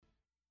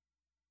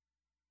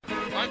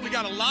We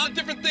got a lot of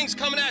different things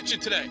coming at you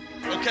today,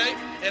 okay?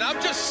 And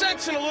I'm just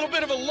sensing a little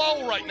bit of a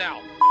lull right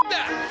now.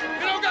 That.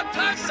 We don't got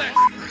time for that.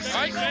 All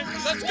right?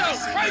 Let's go.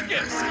 Crank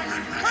it.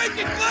 Crank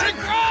it. Let it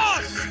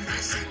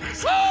cross.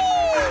 Woo!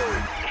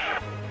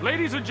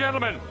 Ladies and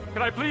gentlemen,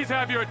 can I please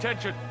have your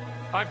attention?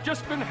 I've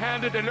just been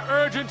handed an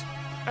urgent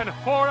and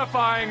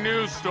horrifying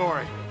news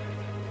story.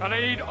 And I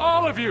need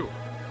all of you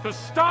to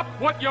stop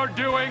what you're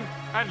doing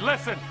and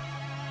listen.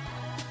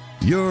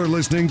 You're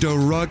listening to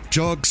Rock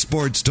Chalk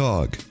Sports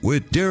Talk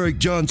with Derek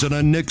Johnson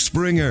and Nick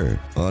Springer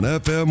on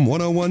FM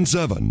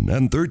 1017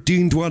 and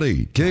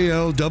 1320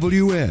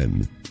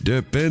 KLWN.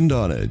 Depend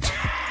on it.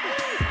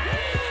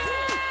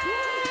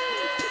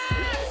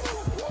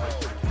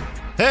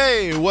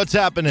 Hey, what's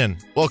happening?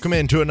 Welcome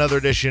into another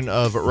edition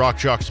of Rock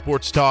Chalk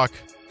Sports Talk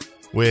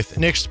with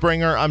Nick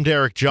Springer. I'm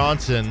Derek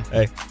Johnson.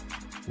 Hey.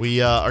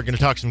 We are going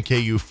to talk some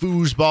KU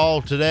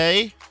foosball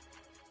today.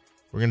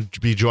 We're going to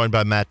be joined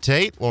by Matt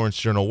Tate, Lawrence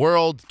Journal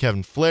World,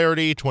 Kevin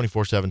Flaherty,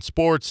 24/7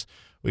 Sports.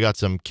 We got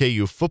some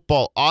KU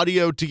football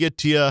audio to get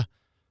to you.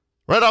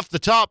 Right off the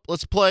top,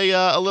 let's play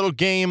a little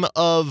game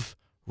of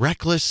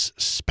reckless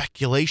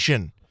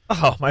speculation.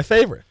 Oh, my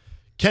favorite.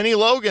 Kenny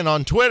Logan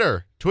on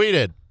Twitter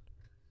tweeted.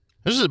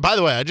 This is, by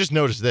the way, I just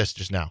noticed this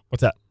just now.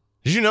 What's that?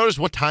 Did you notice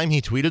what time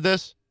he tweeted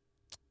this?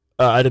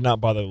 I did not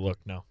bother to look,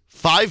 no.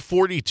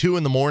 5:42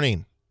 in the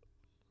morning.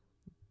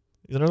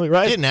 He's an early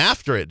riser. Getting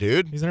after it,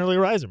 dude. He's an early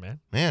riser, man.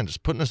 Man,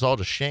 just putting us all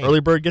to shame.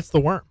 Early bird gets the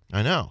worm.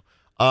 I know.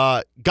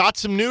 Got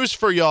some news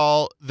for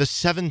y'all the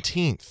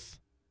 17th.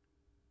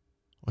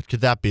 What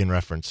could that be in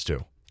reference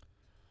to?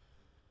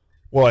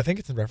 Well, I think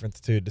it's in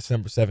reference to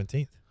December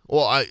 17th.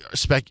 Well,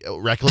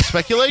 reckless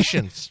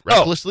speculations.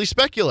 Recklessly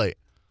speculate.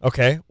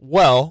 Okay,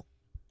 well,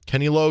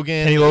 Kenny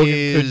Logan could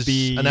is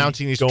be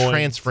announcing he's going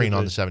transferring to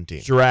on the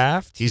 17th.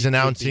 Draft. He's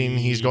announcing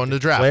he's going to the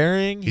draft.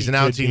 He's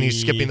announcing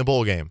he's skipping the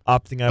bowl game.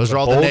 Opting out Those of are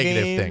all bowl the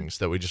negative game. things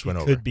that we just went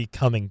over. Could be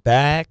coming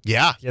back.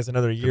 Yeah. He has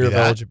another year of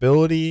that.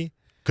 eligibility.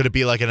 Could it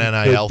be like an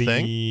NIL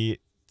thing?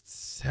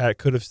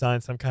 Could have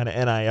signed some kind of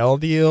NIL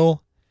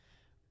deal.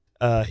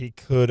 He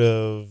could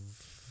have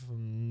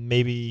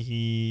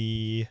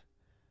I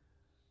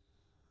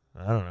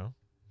don't know.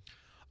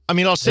 I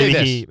mean, I'll say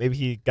this. Maybe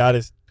he got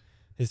his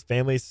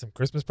family some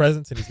Christmas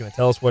presents and he's going to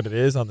tell us what it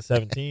is on the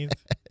 17th.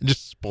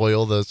 Just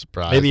spoil the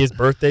surprise. Maybe his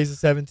birthday's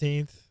the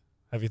 17th.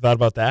 Have you thought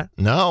about that?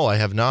 No, I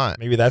have not.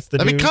 Maybe that's the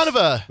That'd news. be kind of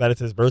a that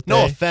it's his birthday.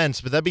 No offense,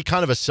 but that'd be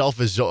kind of a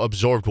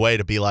self-absorbed way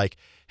to be like,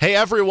 "Hey,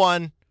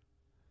 everyone,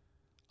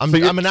 I'm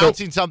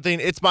announcing something.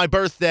 It's my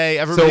birthday.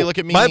 Everybody, look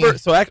at me."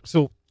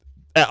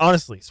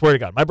 Honestly, swear to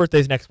God, my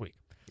birthday's next week.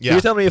 Yeah.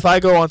 You're telling me if I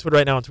go on Twitter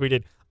right now and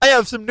tweeted, "I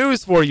have some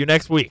news for you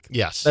next week."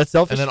 Yes, that's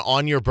selfish. And then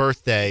on your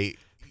birthday,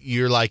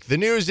 you're like, the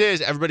news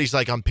is, everybody's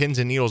like on pins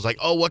and needles, like,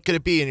 oh, what could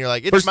it be? And you're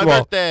like, it's my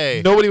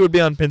birthday. Nobody would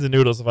be on pins and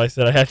noodles if I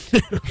said I had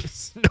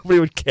news. Nobody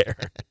would care.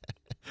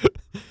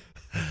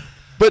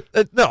 But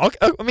no,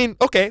 I mean,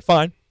 okay,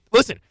 fine.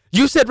 Listen,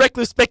 you said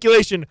reckless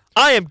speculation.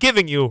 I am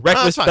giving you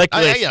reckless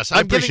speculation. Yes,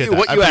 I appreciate giving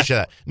you that. what you asked.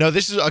 That. No,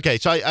 this is okay.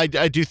 So I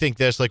do think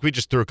this. Like, we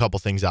just threw a couple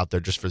things out there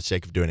just for the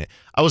sake of doing it.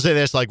 I will say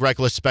this: like,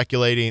 reckless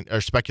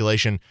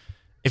speculation.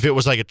 If it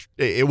was like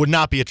it would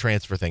not be a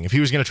transfer thing. If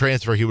he was going to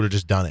transfer, he would have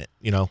just done it.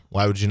 You know,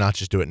 why would you not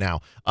just do it now?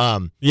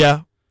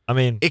 Yeah, I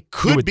mean, it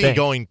could be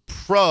going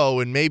pro,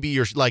 and maybe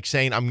you're like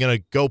saying, I'm going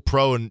to go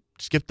pro and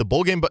skip the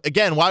bowl game. But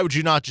again, why would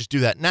you not just do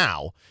that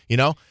now? You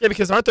know? Yeah,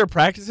 because aren't there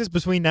practices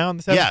between now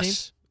and the 17th?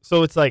 Yes.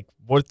 So it's like,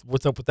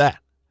 what's up with that?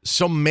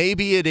 So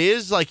maybe it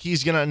is like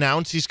he's going to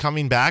announce he's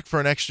coming back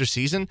for an extra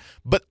season,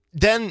 but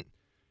then.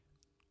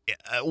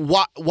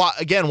 Why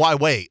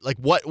wait? Like,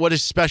 what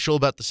is special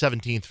about the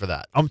 17th for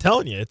that? I'm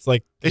telling you, it's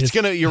like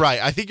you're right.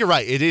 I think you're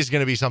right. It is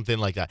gonna be something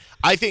like that.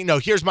 I think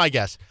here's my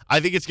guess. I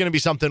think it's gonna be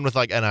something with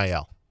like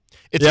NIL.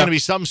 It's gonna be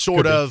some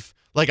sort of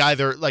like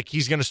either like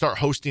he's gonna start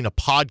hosting a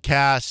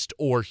podcast,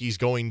 or he's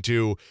going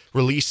to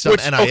release some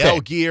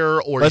NIL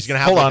gear, or he's gonna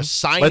have like a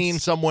signing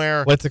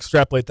somewhere. Let's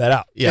extrapolate that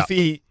out. Yeah.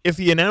 If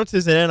he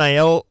announces an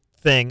NIL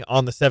thing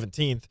on the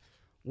 17th.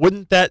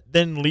 Wouldn't that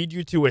then lead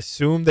you to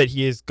assume that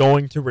he is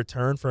going to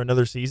return for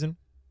another season?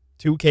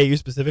 To KU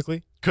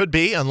specifically? Could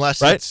be,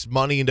 unless it's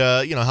money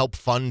to, help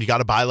fund. You got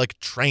to buy like a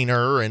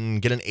trainer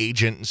and get an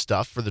agent and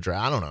stuff for the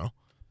draft. I don't know.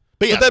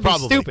 But yeah, that'd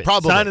probably. be stupid.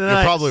 Probably.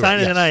 Sign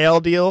an NIL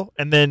deal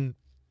and then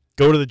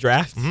go to the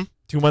draft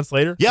 2 months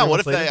later? Yeah, what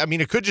if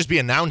it could just be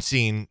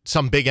announcing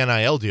some big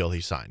NIL deal he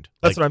signed.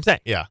 That's what I'm saying.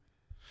 Yeah.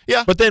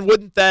 Yeah. But then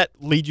wouldn't that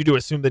lead you to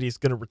assume that he's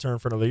going to return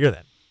for another year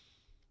then?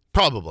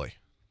 Probably.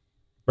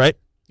 Right?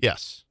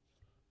 Yes.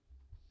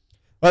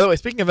 By the way,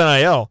 speaking of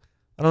NIL,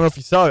 I don't know if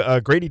you saw,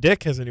 Grady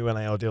Dick has a new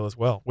NIL deal as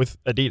well with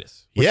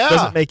Adidas. Which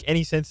doesn't make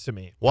any sense to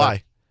me.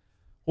 Why?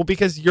 Well,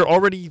 because you're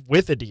already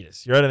with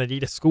Adidas. You're at an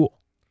Adidas school.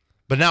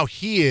 But now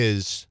he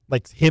is.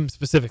 Like him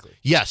specifically.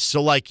 Yes.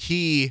 So like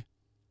he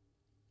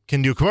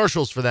can do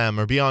commercials for them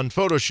or be on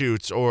photo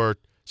shoots, or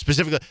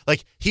specifically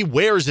like he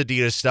wears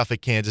Adidas stuff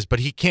at Kansas, but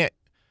he can't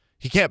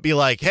be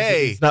like,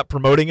 hey. He's not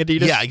promoting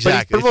Adidas. Yeah,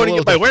 exactly. But he's promoting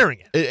it by wearing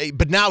it.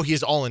 But now he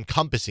is all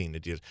encompassing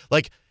Adidas.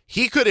 Like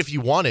he could, if he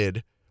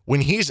wanted,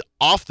 when he's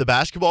off the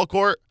basketball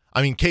court,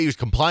 I mean, KU's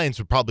compliance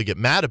would probably get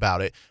mad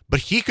about it,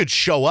 but he could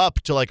show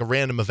up to like a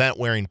random event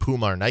wearing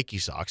Puma or Nike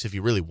socks if he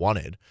really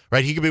wanted,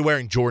 right? He could be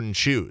wearing Jordan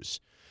shoes.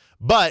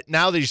 But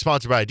now that he's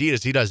sponsored by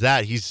Adidas, he does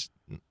that. He's,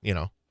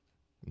 in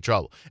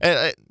trouble.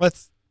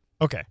 That's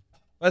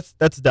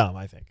dumb,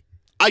 I think.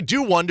 I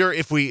do wonder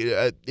if we,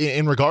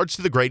 in regards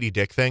to the Grady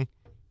Dick thing,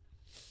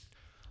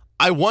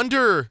 I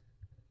wonder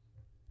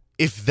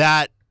if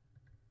that,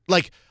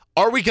 like,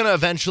 are we going to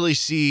eventually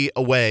see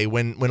a way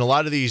when a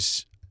lot of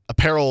these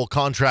apparel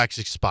contracts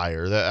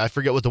expire? I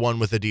forget what the one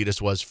with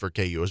Adidas was for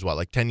KU as well,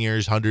 like 10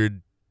 years,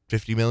 $150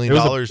 million, it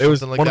was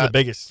something like one that. of the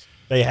biggest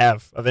they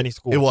have of any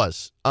school. It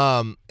was.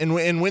 And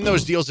when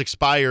those deals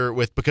expire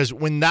because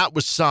when that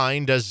was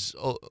signed, as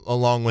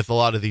along with a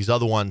lot of these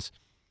other ones,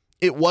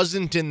 it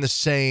wasn't in the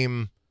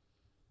same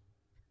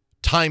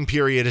time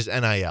period as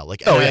NIL.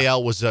 Like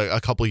NIL was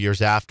a couple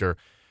years after,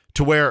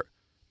 to where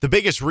the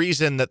biggest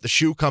reason that the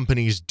shoe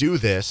companies do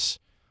this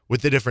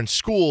with the different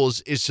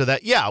schools is so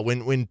that,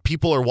 when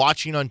people are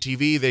watching on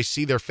TV, they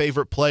see their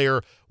favorite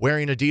player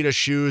wearing Adidas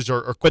shoes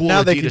or cool But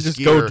now Adidas they can just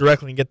gear. go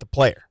directly and get the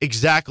player.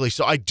 Exactly.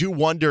 So I do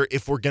wonder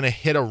if we're going to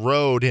hit a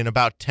road in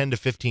about 10 to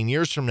 15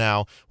 years from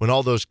now when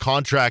all those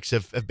contracts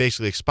have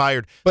basically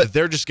expired, but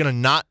they're just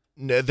going to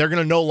they're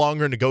going to no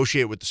longer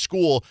negotiate with the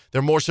school.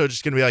 They're more so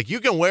just going to be like,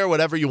 you can wear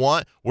whatever you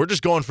want. We're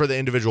just going for the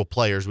individual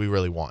players we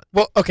really want.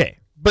 Well, okay.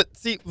 But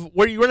see,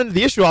 where you run into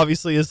the issue,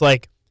 obviously, is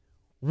like,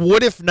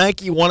 what if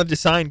Nike wanted to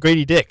sign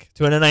Grady Dick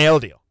to an NIL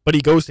deal, but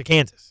he goes to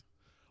Kansas?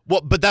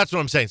 Well, but that's what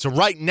I'm saying. So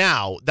right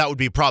now, that would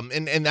be a problem.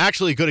 And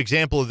actually a good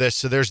example of this,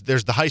 so there's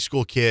the high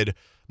school kid,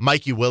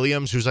 Mikey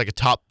Williams, who's like a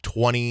top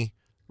 20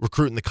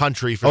 recruit in the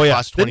country for the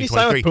class 2023. Didn't he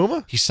sign with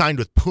Puma? He signed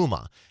with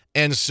Puma.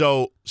 And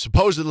so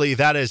supposedly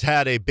that has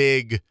had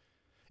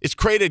it's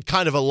created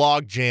kind of a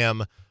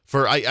logjam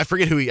for, I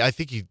forget who I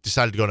think he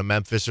decided to go to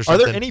Memphis or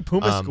something. Are there any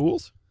Puma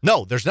schools?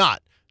 No, there's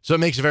not. So it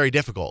makes it very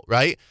difficult,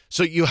 right?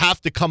 So you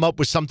have to come up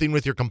with something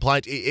with your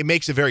compliance. It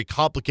makes it very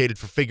complicated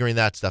for figuring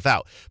that stuff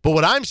out. But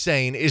what I'm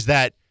saying is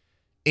that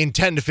in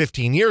 10 to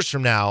 15 years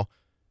from now,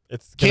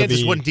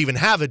 Kansas wouldn't even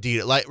have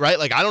Adidas, right?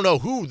 Like, I don't know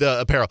who the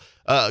apparel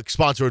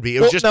sponsor would be.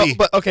 It would just be.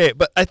 But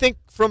I think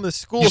from the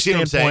school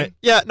standpoint,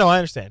 I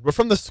understand. But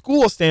from the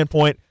school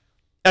standpoint,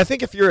 I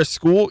think if you're a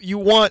school, you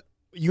want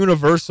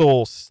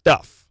universal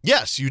stuff.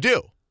 Yes, you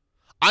do.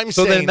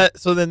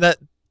 Then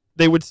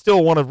they would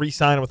still want to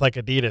re-sign with like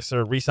Adidas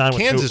or re-sign with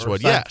Kansas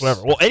would, yes.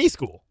 Whatever. Well, any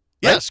school.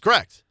 Right? Yes,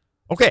 correct.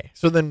 Okay,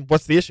 so then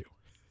what's the issue?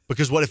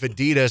 Because what if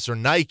Adidas or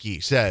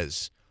Nike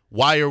says,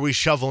 why are we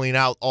shoveling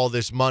out all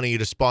this money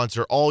to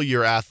sponsor all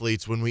your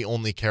athletes when we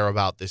only care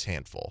about this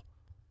handful?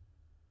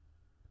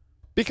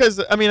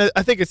 Because, I mean,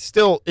 I think it's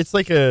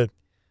like the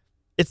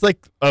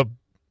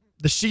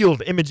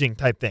Shield imaging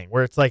type thing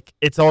where it's like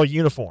it's all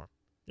uniform.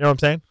 You know what I'm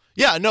saying?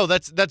 Yeah, no,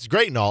 that's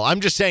great and all.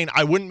 I'm just saying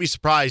I wouldn't be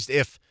surprised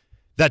if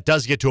that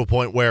does get to a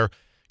point where,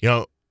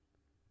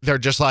 they're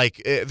just like,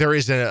 there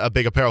is a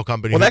big apparel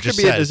company. Well, that could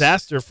be a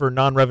disaster for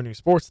non-revenue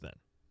sports then.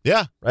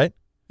 Yeah. Right?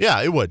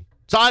 Yeah, it would.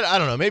 So I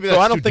don't know. Maybe that's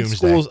I don't think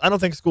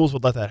schools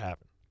would let that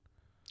happen.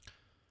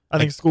 I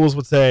think schools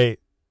would say,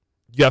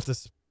 you have to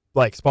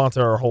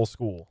sponsor our whole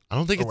school. I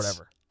don't think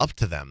it's up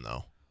to them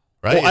though.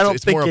 Right? Well, I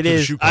don't think it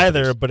is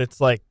either, but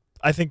it's like,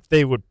 I think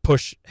they would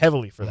push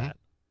heavily for that.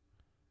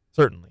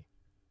 Certainly.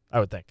 I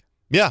would think.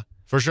 Yeah,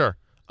 for sure.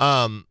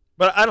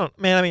 But I don't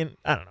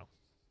know.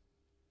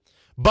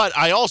 But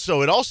it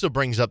also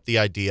brings up the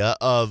idea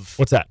of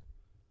what's that?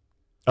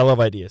 I love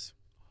ideas.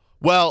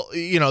 Well,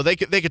 they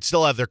could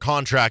still have their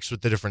contracts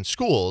with the different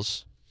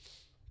schools,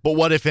 but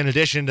what if in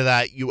addition to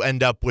that you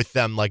end up with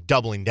them like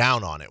doubling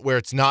down on it, where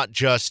it's not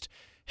just,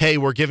 hey,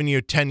 we're giving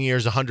you 10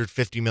 years,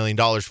 $150 million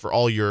for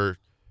all your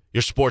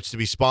sports to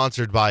be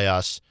sponsored by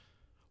us.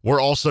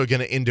 We're also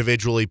going to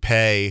individually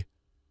pay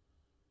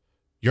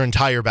your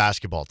entire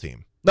basketball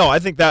team. No, I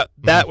think that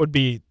would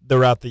be the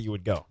route that you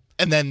would go.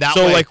 And then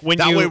way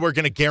we're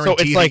going to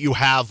guarantee that you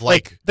have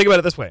think about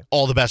it this way.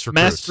 All the best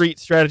recruits. Mass Street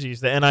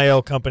Strategies, the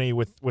NIL company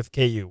with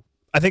KU.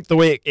 I think the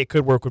way it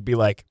could work would be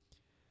like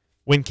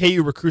when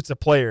KU recruits a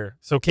player,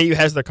 so KU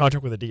has their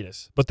contract with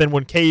Adidas, but then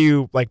when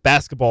KU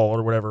basketball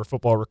or whatever,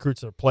 football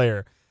recruits a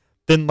player,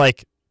 then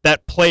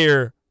that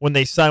player, when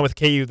they sign with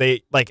KU,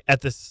 they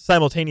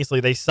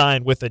simultaneously they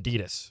sign with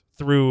Adidas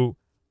through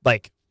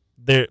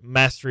their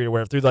Mass Street or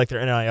whatever, through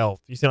their NIL.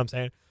 You see what I'm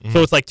saying? Mm-hmm.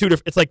 So it's like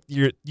it's like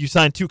you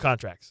sign two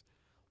contracts.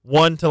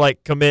 One to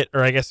commit,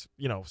 or I guess,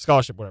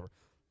 scholarship, whatever.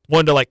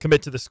 One to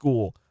commit to the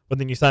school, but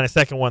then you sign a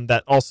second one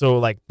that also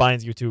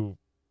binds you to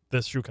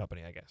the shoe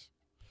company, I guess.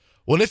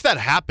 Well, and if that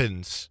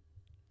happens,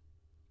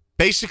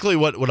 basically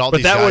what all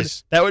these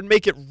guys... that would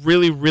make it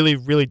really, really,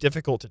 really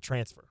difficult to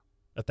transfer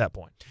at that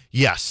point.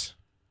 Yes.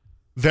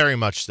 Very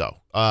much so.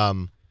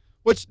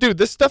 Which, dude,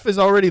 this stuff is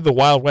already the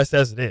Wild West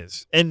as it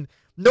is. And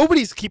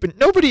nobody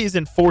is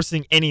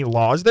enforcing any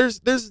laws.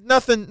 There's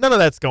nothing, none of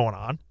that's going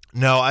on.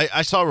 No,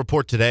 I saw a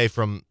report today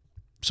from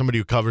somebody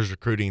who covers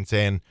recruiting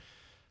saying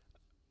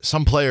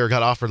some player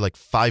got offered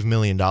 $5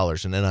 million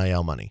in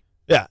NIL money.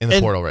 Yeah, in the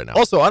portal right now.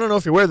 Also, I don't know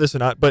if you're aware of this or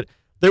not, but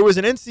There was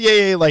an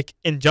NCAA like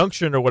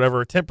injunction or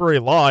whatever, temporary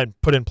law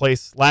put in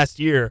place last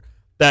year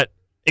that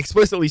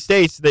explicitly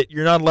states that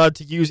you're not allowed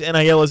to use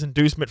NIL as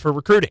inducement for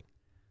recruiting.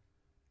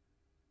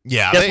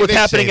 Yeah, That's what's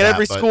happening at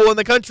every school in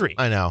the country.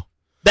 I know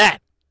that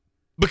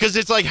because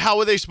it's like, how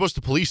are they supposed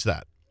to police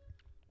that?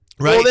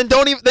 Right? Well, then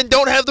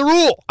don't have the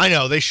rule. I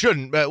know they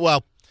shouldn't. But,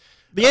 well,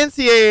 the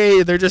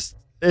NCAA, they're just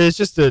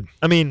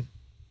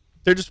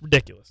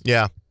ridiculous.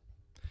 Yeah.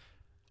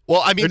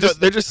 Well, I mean,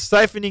 they're just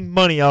siphoning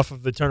money off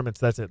of the tournaments.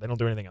 That's it. They don't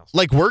do anything else.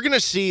 Like, we're going to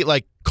see,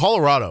 like,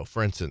 Colorado,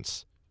 for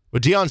instance,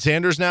 with Deion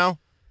Sanders now,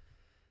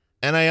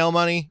 NIL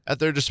money at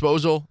their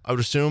disposal, I would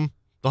assume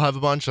they'll have a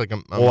bunch. Like,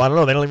 well, I don't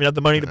know. They don't even have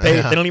the money to pay.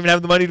 Yeah. They don't even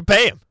have the money to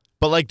pay him.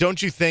 But, like,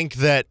 don't you think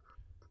that,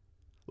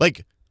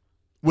 like,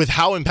 with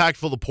how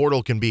impactful the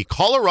portal can be,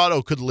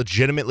 Colorado could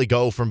legitimately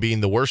go from being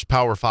the worst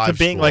Power 5 to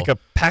being school, like a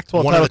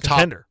Pac-12 one title of the top,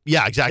 contender.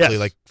 Yeah, exactly. Yes.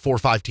 Like 4 or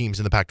 5 teams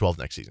in the Pac-12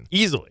 next season.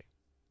 Easily.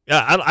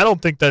 Yeah, I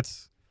don't think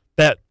that's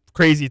that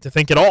crazy to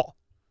think at all.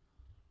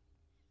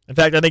 In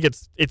fact, I think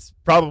it's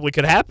probably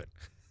could happen.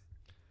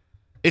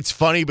 It's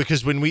funny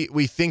because when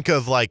we think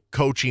of like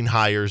coaching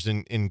hires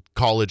in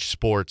college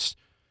sports,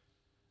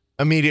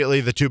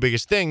 immediately the two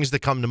biggest things that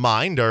come to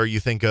mind are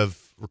you think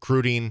of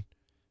recruiting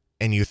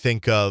and you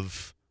think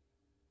of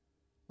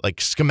like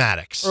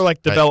schematics. Or like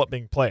right?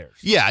 developing players.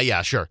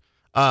 Yeah, sure.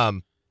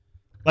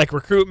 Like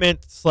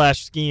recruitment /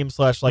 scheme /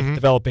 like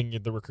developing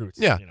the recruits.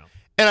 Yeah. You know.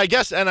 And I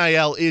guess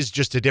NIL is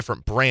just a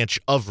different branch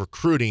of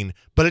recruiting,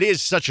 but it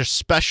is such a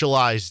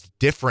specialized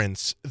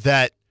difference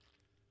that,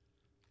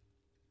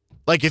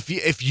 like,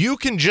 if you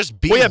can just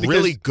be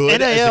really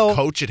good as a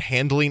coach at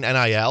handling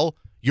NIL,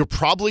 you're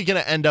probably going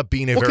to end up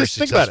being a very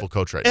successful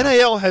coach right now.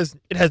 NIL has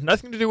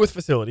nothing to do with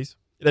facilities.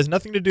 It has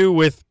nothing to do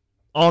with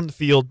on the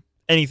field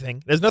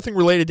anything. There's nothing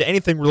related to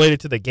anything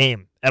related to the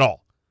game at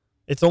all.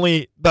 It's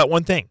only about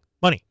one thing: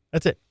 money.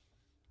 That's it.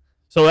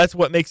 So that's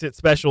what makes it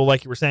special,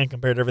 like you were saying,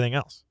 compared to everything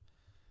else.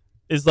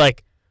 Is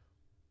like,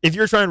 if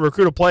you're trying to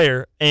recruit a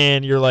player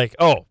and you're like,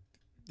 oh,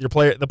 the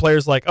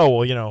player's like, oh,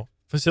 well, your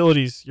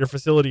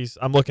facilities,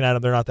 I'm looking at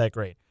them, they're not that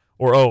great.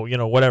 Or, oh,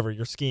 whatever,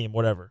 your scheme,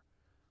 whatever.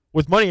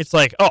 With money, it's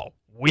like, oh,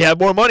 we have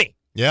more money.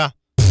 Yeah.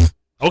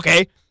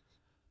 Okay.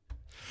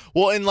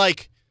 Well, and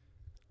like,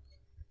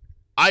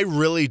 I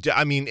really do.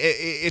 I mean,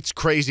 it's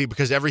crazy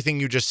because everything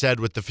you just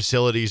said with the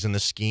facilities and the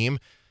scheme,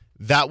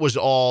 that was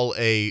all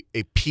a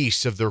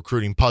piece of the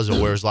recruiting puzzle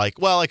where it's like,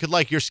 well, I could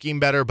like your scheme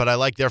better, but I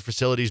like their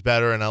facilities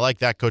better, and I like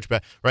that coach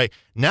better. Right?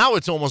 Now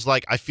it's almost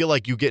like I feel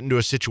like you get into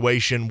a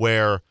situation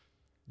where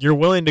you're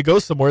willing to go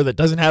somewhere that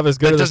doesn't have as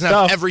good as stuff.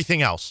 Doesn't have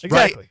everything else.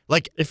 Exactly. Right?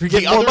 Like, if you're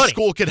getting the more other money.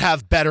 school could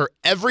have better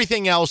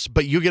everything else,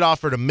 but you get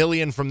offered $1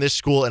 million from this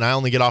school, and I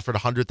only get offered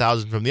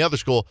 $100,000 from the other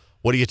school.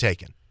 What are you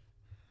taking?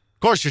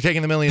 Of course, you're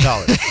taking the $1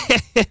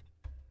 million.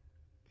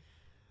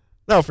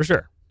 No, for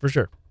sure.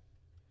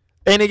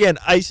 And again,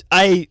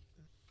 I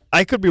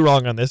could be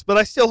wrong on this, but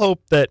I still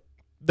hope that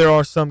there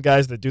are some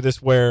guys that do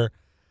this where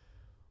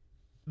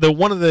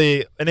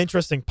an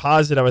interesting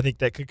positive I think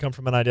that could come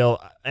from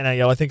NIL,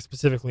 I think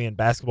specifically in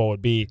basketball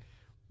would be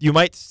you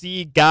might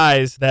see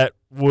guys that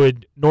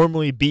would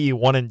normally be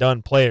one and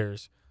done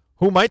players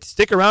who might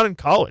stick around in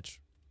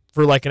college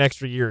for like an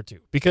extra year or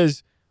two,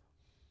 because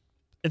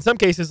in some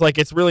cases, like,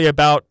 it's really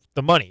about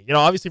the money.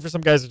 Obviously for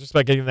some guys it's just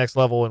about getting to the next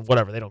level and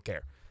whatever, they don't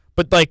care.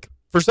 But like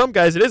for some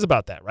guys, it is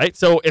about that, right?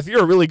 So if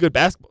you're a really good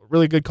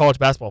college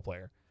basketball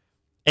player,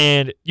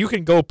 and you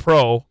can go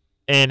pro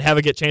and have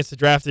a chance to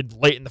drafted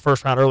late in the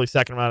first round, early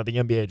second round of the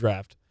NBA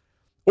draft,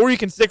 or you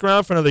can stick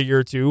around for another year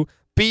or two,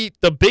 be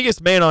the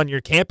biggest man on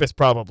your campus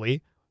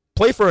probably,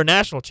 play for a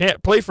national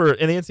play for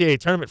in the NCAA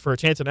tournament for a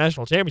chance at a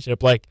national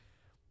championship. Like,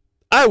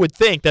 I would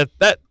think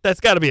that's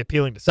got to be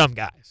appealing to some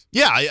guys.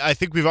 Yeah, I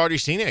think we've already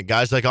seen it.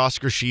 Guys like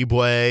Oscar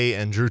Tshiebwe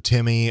and Drew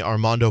Timme,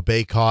 Armando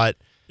Bacot.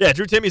 Yeah,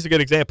 Drew Timme is a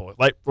good example,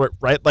 right?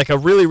 Like a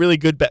really, really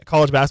good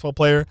college basketball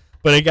player,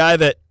 but a guy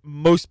that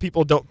most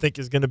people don't think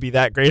is going to be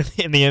that great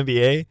in the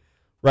NBA,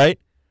 right?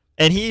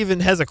 And he even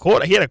has a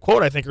quote. He had a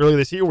quote, I think, earlier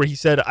this year where he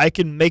said,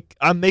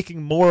 I'm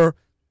making more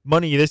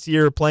money this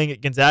year playing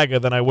at Gonzaga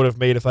than I would have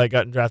made if I had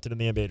gotten drafted in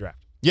the NBA draft.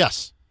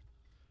 Yes.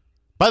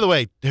 By the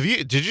way,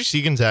 did you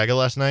see Gonzaga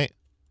last night?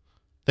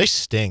 They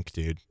stink,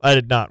 dude. I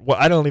did not. Well,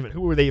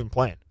 who were they even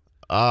playing?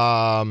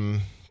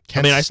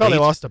 Kent I saw State. they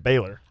lost to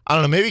Baylor. I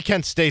don't know. Maybe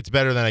Kent State's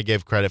better than I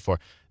gave credit for.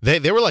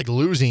 They were like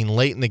losing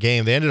late in the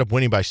game. They ended up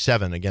winning by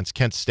 7 against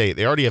Kent State.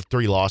 They already have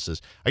 3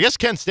 losses. I guess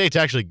Kent State's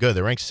actually good.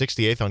 They're ranked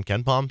 68th on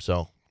KenPom,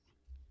 so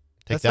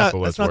take that for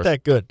what it's worth. That's not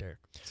that good, Derek.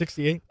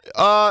 68?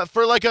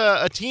 For like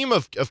a team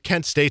of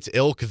Kent State's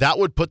ilk, that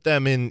would put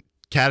them in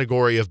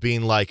category of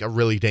being like a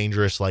really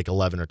dangerous like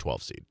 11 or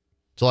 12 seed.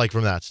 So like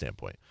from that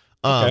standpoint.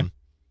 Okay.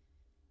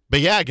 But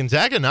yeah,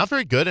 Gonzaga not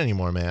very good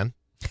anymore, man.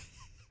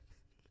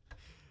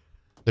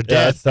 They're Yeah,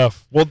 dead. that's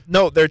tough. Well,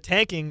 no, they're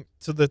tanking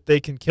so that they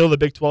can kill the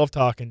Big 12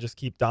 talk and just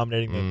keep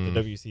dominating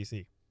the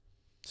WCC.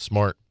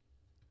 Smart.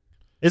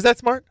 Is that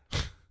smart?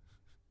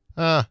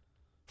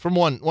 From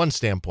one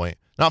standpoint,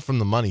 not from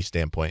the money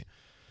standpoint.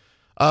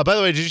 By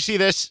the way, did you see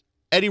this?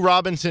 Eddie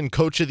Robinson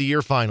Coach of the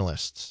Year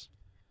finalists.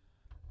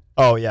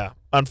 Oh, yeah.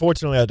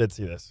 Unfortunately, I did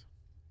see this.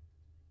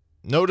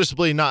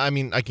 Noticeably not. I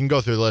mean, I can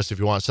go through the list if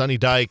you want. Sonny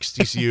Dykes,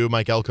 TCU,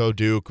 Mike Elko,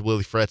 Duke,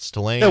 Willie Fritz,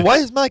 Tulane. Yeah, why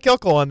is Mike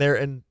Elko on there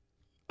and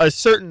a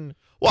certain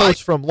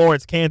coach from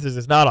Lawrence, Kansas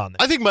is not on there?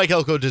 I think Mike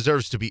Elko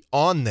deserves to be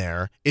on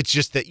there. It's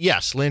just that,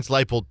 yes, Lance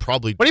Leipold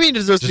probably What do you mean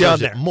deserves to be on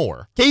there?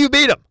 More. KU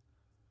beat him.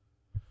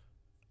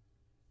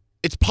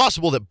 It's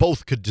possible that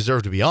both could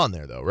deserve to be on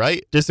there, though,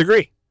 right?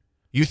 Disagree.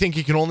 You think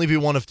he can only be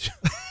one of two?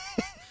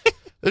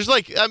 There's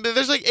like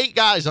 8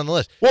 guys on the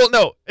list. Well,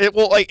 no.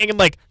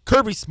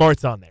 Kirby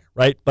Smart's on there,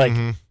 right? Like,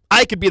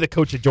 I could be the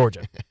coach of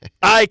Georgia.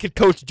 I could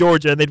coach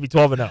Georgia and they'd be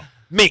 12-0.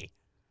 Me.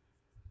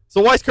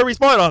 So why is Kirby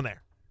Smart on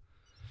there?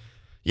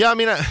 Yeah, I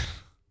mean,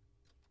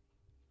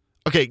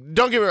 okay,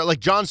 don't get me wrong.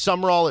 Like, John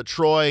Summerall at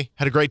Troy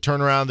had a great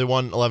turnaround. They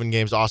won 11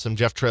 games. Awesome.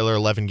 Jeff Traylor,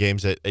 11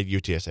 games at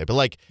UTSA.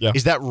 But,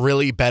 is that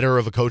really better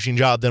of a coaching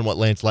job than what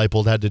Lance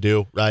Leipold had to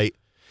do, right?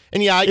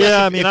 And I guess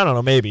I don't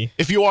know, maybe.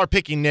 If you are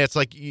picking nits,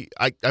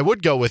 I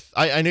would go with,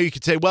 I know you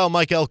could say, well,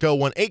 Mike Elko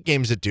won 8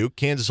 games at Duke.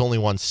 Kansas only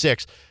won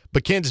 6.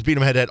 But Kansas beat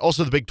him head-to-head.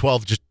 Also, the Big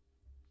 12 just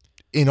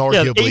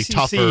inarguably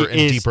tougher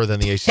and deeper than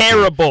the ACC.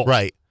 Terrible.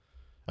 Right.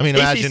 I mean,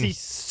 imagine ACC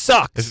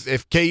sucks.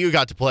 if KU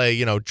got to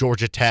play,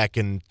 Georgia Tech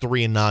and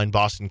 3-9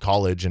 Boston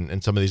College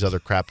and some of these other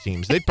crap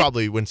teams, they'd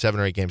probably win 7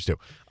 or 8 games too.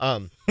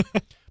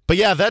 But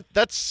yeah,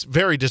 that's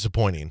very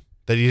disappointing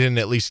that he didn't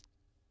at least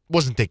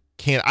wasn't the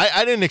can.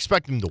 I didn't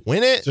expect him to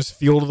win it. Just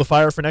fuel to the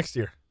fire for next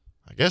year.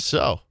 I guess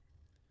so.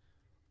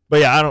 But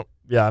yeah,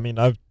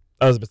 I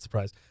was a bit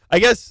surprised. I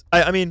guess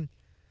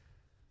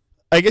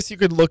you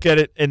could look at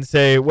it and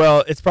say,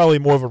 well, it's probably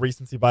more of a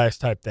recency bias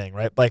type thing,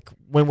 right? Like,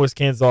 when was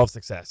Kansas all of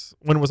success?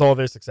 When was all of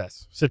their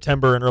success?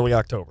 September and early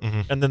October.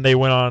 Mm-hmm. And then they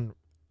went on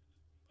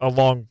a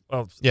long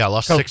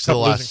lost 6 of the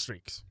last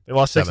streaks. They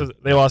lost 7.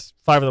 They lost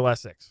 5 of the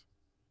last 6.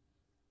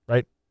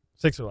 Right?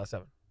 6 of the last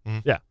 7.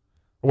 Mm-hmm. Yeah.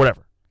 Or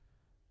whatever.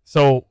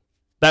 So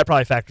that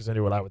probably factors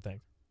into what I would think.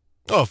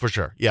 Oh, for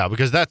sure. Yeah,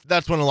 because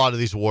that's when a lot of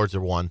these awards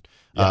are won.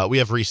 Yeah. We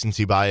have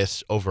recency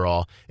bias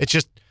overall. It's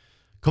just,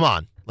 come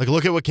on. Like,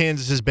 look at what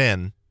Kansas has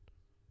been.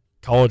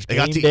 College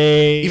game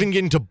day. Even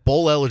getting to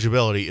bowl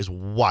eligibility is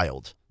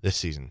wild this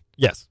season.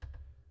 Yes.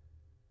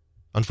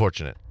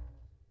 Unfortunate.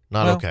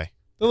 Not okay.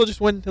 He'll just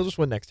win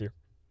next year.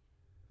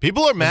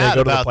 People are mad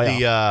about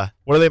the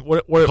what are they?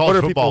 What college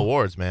are football people,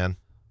 awards, man.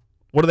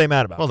 What are they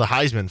mad about? Well, the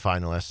Heisman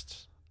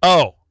finalists.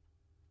 Oh.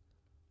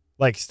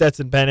 Like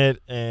Stetson Bennett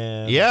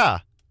and yeah.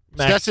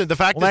 Stetson, the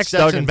fact that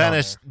Stetson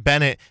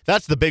Bennett,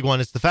 that's the big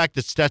one. It's the fact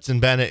that Stetson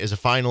Bennett is a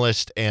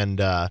finalist and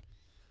that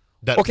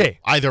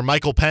either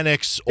Michael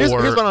Penix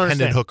or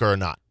Hendon Hooker or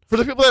not. For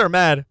the people that are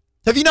mad,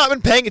 have you not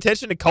been paying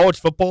attention to college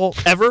football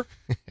ever?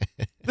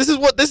 This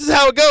is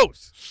how it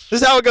goes.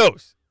 This is how it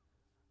goes.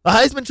 The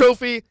Heisman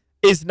Trophy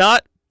is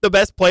not the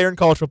best player in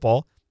college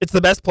football. It's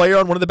the best player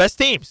on one of the best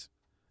teams.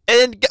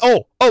 And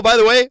by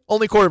the way,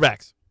 only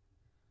quarterbacks.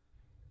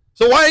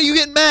 So why are you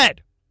getting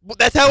mad?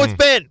 That's how it's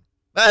been.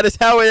 That is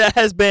how it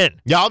has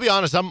been. Yeah, I'll be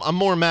honest. I'm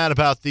more mad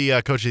about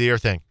the Coach of the Year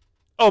thing.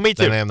 Oh, me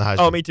too. Than I am the Heisman.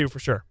 Oh, me too, for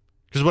sure.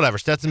 Because whatever,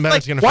 Stetson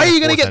Bennett's going to. Why are you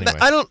going to get?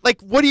 Anyway.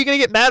 What are you going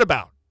to get mad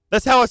about?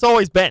 That's how it's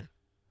always been.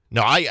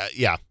 No,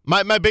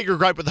 My bigger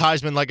gripe with the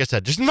Heisman, like I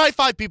said, just invite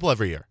 5 people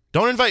every year.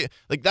 Don't invite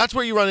that's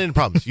where you run into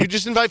problems. You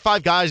just invite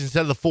 5 guys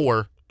instead of the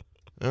 4.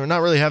 We're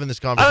not really having this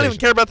conversation. I don't even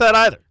care about that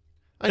either.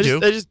 I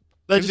do.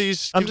 I'm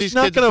just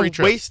not going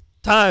to waste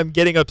time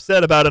getting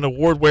upset about an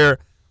award where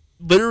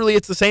literally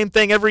it's the same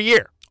thing every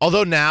year.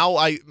 Although now,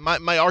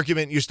 my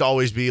argument used to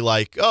always be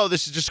like, oh,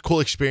 this is just a cool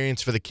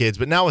experience for the kids.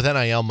 But now with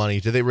NIL money,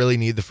 do they really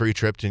need the free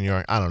trip to New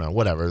York? I don't know.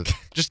 Whatever.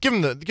 Just give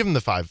them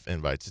the 5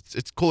 invites.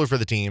 It's cooler for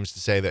the teams to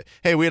say that,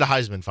 hey, we had a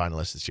Heisman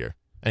finalist this year.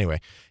 Anyway,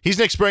 he's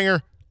Nick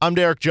Springer. I'm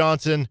Derek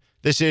Johnson.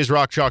 This is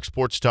Rock Chalk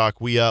Sports Talk.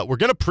 We're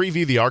gonna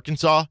preview the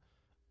Arkansas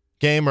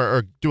game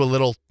or do a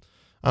little,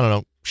 I don't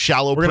know,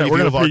 shallow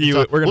preview of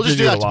Arkansas. We'll just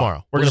do that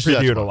tomorrow. We're going to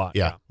preview it a lot.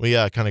 Yeah. We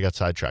kind of got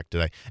sidetracked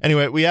today.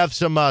 Anyway, we have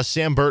some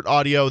Sam Burt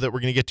audio that we're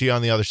going to get to you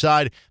on the other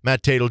side.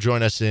 Matt Tate will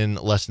join us in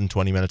less than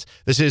 20 minutes.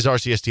 This is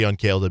RCST on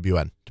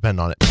KLWN. Depend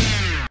on it.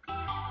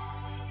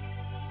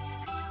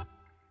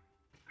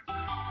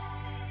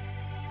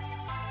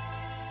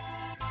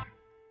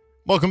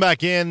 Welcome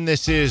back in.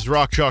 This is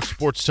Rock Chalk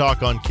Sports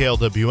Talk on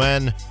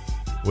KLWN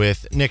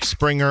with Nick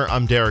Springer.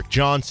 I'm Derek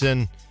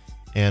Johnson.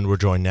 And we're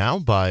joined now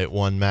by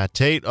one Matt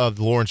Tate of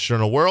the Lawrence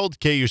Journal-World,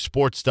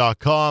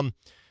 KUSports.com.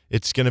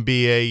 It's going to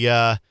be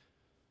a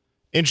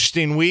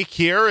interesting week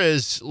here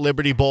as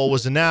Liberty Bowl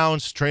was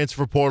announced.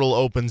 Transfer portal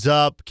opens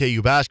up.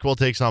 KU basketball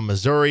takes on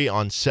Missouri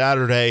on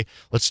Saturday.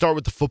 Let's start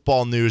with the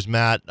football news,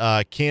 Matt.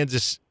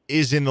 Kansas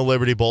is in the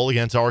Liberty Bowl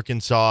against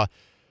Arkansas.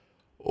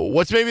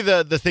 What's maybe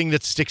the thing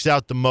that sticks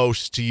out the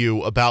most to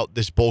you about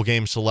this bowl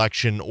game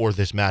selection or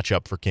this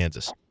matchup for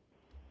Kansas?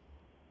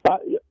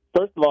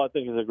 First of all, I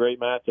think it's a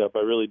great matchup. I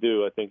really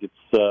do. I think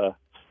it's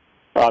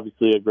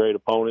obviously a great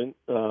opponent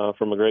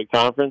from a great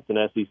conference, an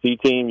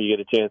SEC team. You get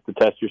a chance to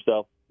test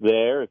yourself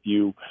there. If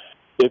you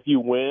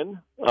win,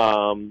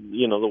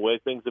 the way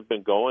things have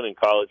been going in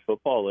college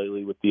football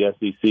lately with the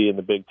SEC and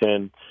the Big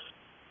Ten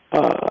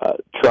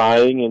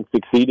trying and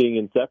succeeding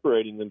and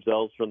separating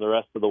themselves from the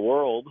rest of the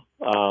world.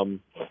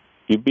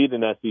 You beat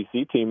an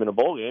SEC team in a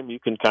bowl game, you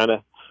can kind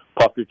of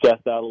puff your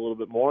chest out a little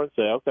bit more and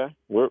say, okay,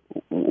 we're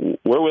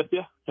with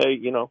you. Hey,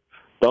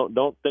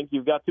 don't think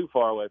you've got too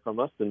far away from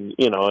us. And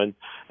and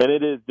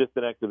it is just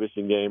an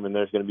exhibition game, and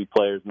there's going to be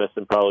players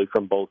missing probably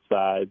from both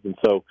sides. And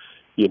so,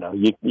 you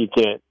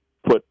can't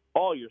put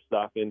all your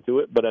stock into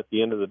it, but at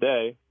the end of the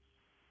day,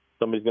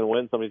 somebody's going to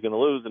win, somebody's going to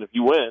lose, and if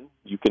you win,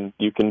 you can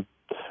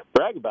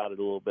brag about it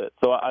a little bit.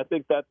 So I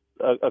think that's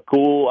a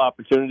cool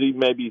opportunity,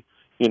 maybe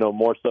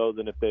more so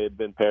than if they had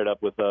been paired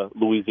up with a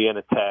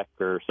Louisiana Tech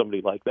or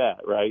somebody like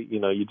that, right?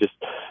 You just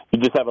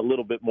have a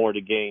little bit more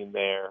to gain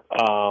there.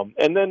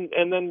 And then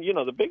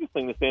the biggest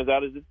thing that stands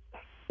out is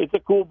it's a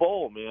cool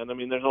bowl, man. I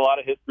mean, there's a lot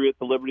of history at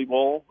the Liberty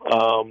Bowl.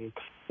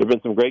 There've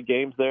been some great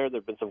games there.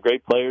 There've been some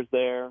great players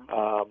there.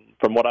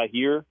 From what I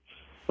hear,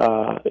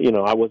 I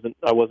wasn't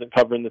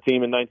covering the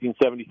team in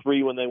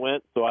 1973 when they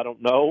went, so I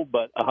don't know.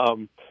 But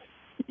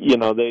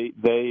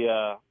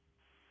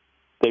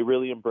they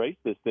really embrace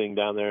this thing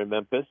down there in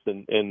Memphis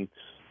and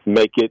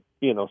make it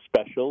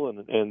special.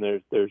 And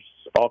there's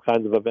all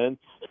kinds of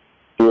events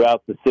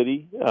throughout the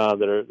city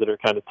that are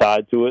kind of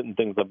tied to it and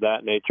things of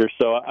that nature.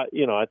 So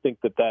I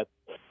think that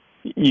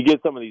you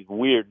get some of these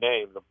weird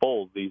names of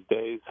bowls these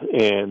days,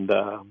 and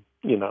some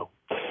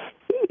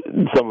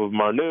of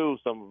them are new,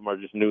 some of them are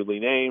just newly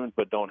named,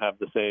 but don't have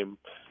the same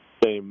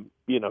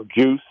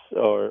juice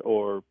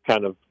or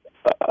kind of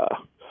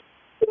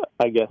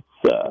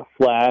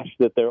flash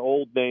that their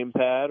old names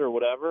had or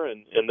whatever,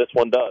 and this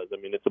one does. I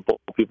mean, it's a bowl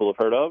people have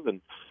heard of,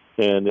 and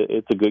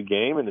it's a good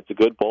game, and it's a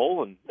good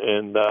bowl, and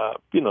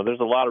there's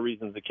a lot of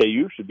reasons that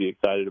KU should be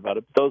excited about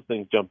it, but those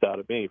things jumped out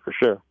at me for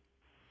sure.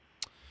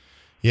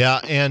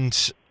 Yeah, and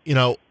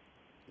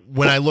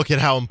when I look at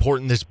how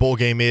important this bowl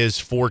game is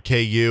for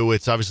KU,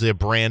 it's obviously a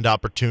brand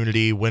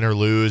opportunity, win or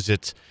lose.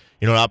 It's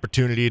an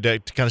opportunity to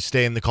kind of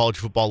stay in the college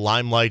football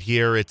limelight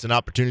here. It's an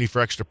opportunity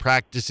for extra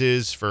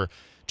practices, for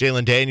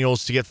Jalen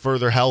Daniels to get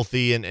further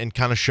healthy and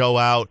kind of show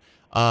out.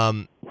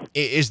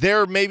 Is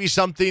there maybe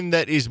something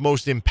that is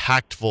most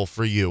impactful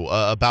for you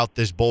about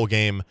this bowl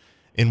game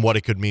and what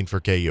it could mean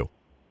for KU?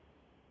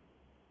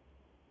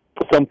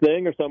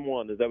 Something or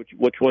someone? Is that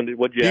which one?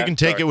 What you? You can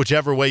take it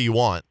whichever way you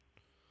want.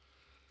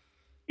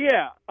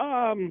 Yeah,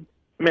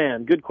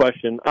 man, good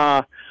question. Look,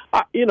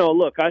 I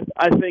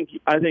think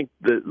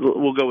that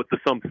we'll go with the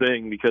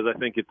something because I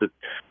think it's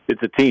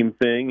a team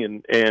thing,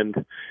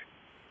 and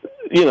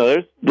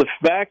there's the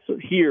facts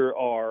here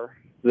are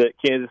that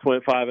Kansas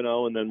went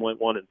 5-0 and then went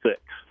 1-6,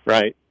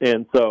 right?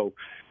 And so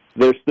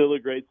they're still a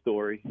great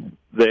story.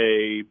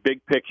 They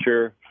big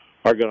picture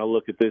are going to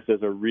look at this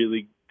as a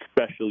really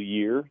special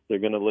year. They're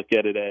going to look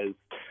at it as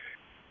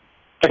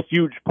a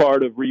huge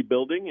part of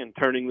rebuilding and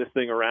turning this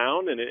thing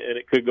around, and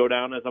it could go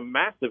down as a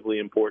massively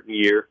important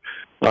year.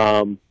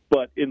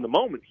 But in the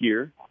moment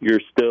here,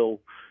 you're still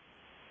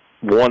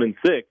 1-6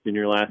 in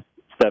your last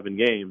 7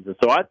 games, and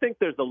so I think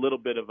there's a little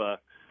bit of a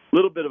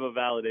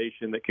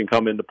validation that can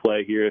come into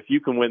play here. If you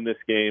can win this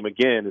game,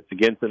 again, it's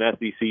against an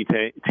SEC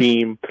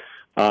team.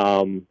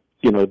 The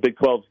Big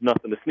 12's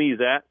nothing to sneeze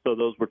at, so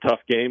those were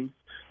tough games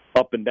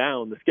up and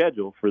down the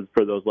schedule for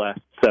those last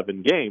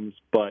 7 games,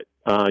 but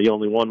you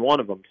only won one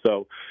of them.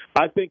 So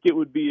I think it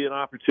would be an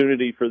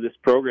opportunity for this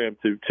program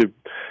to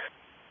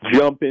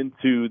jump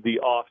into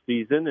the off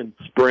season and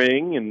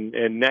spring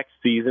and next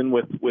season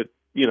with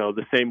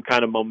the same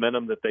kind of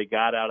momentum that they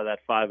got out of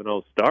that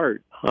 5-0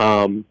 start.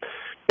 And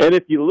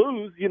if you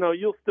lose,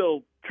 you'll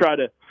still try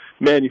to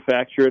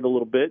manufacture it a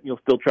little bit, and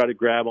you'll still try to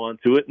grab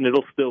onto it, and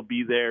it'll still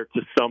be there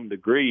to some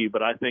degree.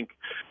 But I think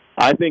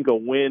a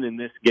win in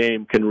this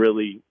game can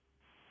really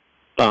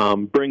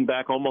bring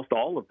back almost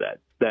all of that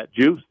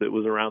juice that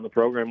was around the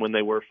program when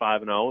they were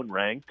 5-0 and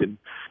ranked and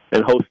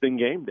hosting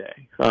game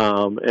day.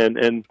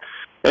 And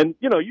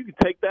you can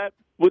take that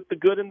with the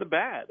good and the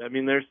bad. I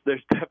mean, there's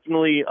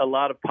definitely a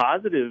lot of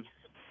positives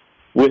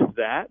with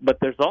that, but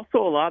there's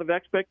also a lot of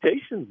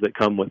expectations that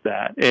come with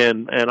that.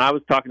 And I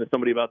was talking to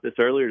somebody about this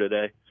earlier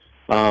today.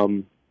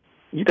 You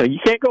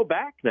can't go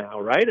back now,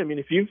 right? I mean,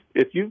 if you've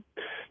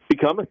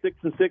become a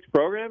 6-6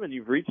 program and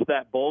you've reached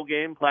that bowl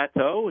game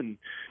plateau and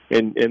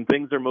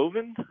things are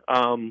moving,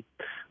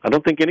 I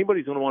don't think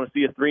anybody's going to want to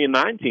see a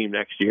 3-9 team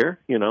next year.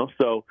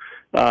 So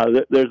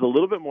there's a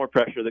little bit more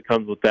pressure that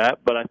comes with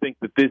that. But I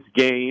think that this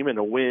game and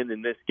a win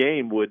in this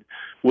game would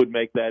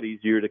make that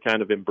easier to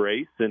kind of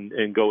embrace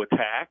and go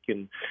attack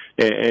and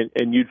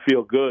you'd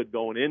feel good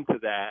going into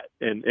that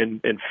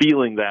and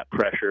feeling that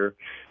pressure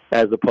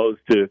as opposed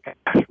to,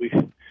 gosh,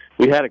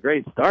 we had a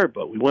great start,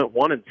 but we went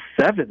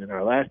 1-7 in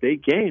our last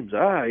 8 games.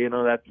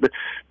 That's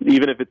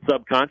even if it's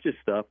subconscious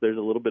stuff, there's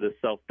a little bit of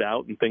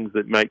self-doubt and things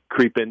that might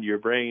creep into your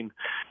brain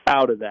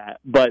out of that.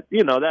 But,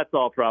 that's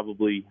all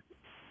probably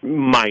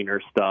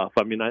minor stuff.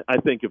 I mean, I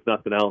think if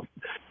nothing else,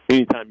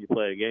 anytime you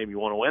play a game, you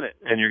want to win it.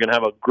 And you're going to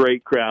have a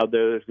great crowd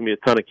there. There's going to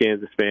be a ton of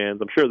Kansas fans.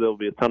 I'm sure there'll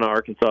be a ton of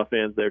Arkansas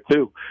fans there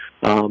too.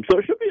 So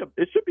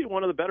it should be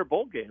one of the better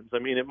bowl games. I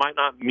mean, it might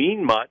not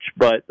mean much,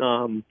 but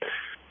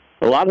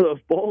a lot of those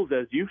bowls,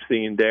 as you've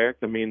seen, Derek,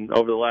 I mean,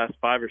 over the last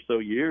 5 or so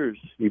years,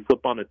 you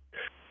flip on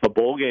a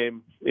bowl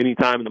game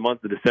anytime in the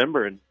month of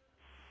December, and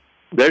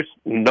there's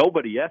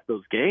nobody at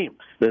those games.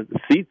 The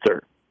seats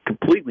are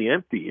completely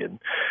empty, and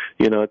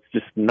it's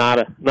just not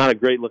a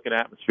great looking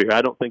atmosphere.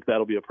 I don't think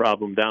that'll be a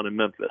problem down in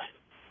Memphis.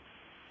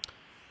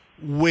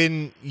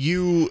 When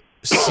you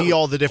see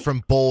all the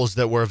different bowls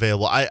that were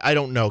available, I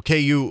don't know.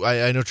 KU,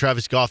 I know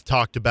Travis Goff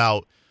talked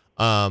about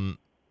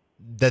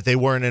that they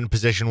weren't in a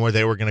position where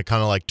they were going to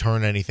kind of like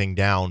turn anything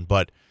down,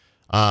 but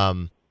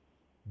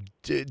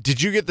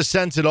did you get the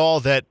sense at all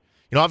that,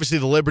 obviously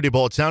the Liberty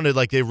Bowl, it sounded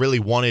like they really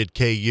wanted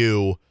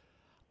KU.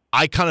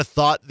 I kind of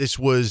thought this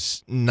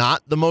was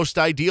not the most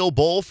ideal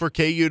bowl for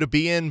KU to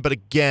be in, but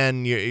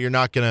again, you're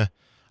not going to,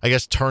 I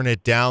guess, turn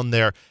it down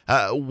there.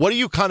 What do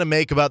you kind of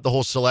make about the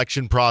whole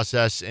selection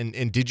process,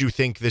 and did you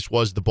think this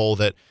was the bowl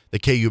that the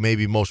KU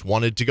maybe most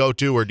wanted to go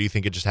to, or do you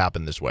think it just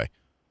happened this way?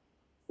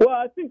 Well,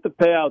 I think the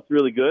payout's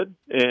really good,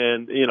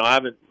 and I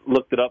haven't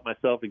looked it up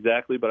myself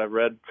exactly, but I've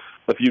read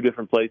a few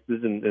different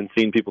places and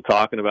seen people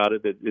talking about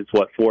it. That it's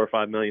 $4 or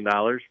 $5 million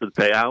for the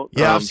payout.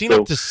 Yeah, I've seen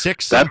up to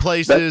 6 some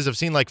places. I've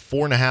seen like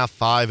 4.5,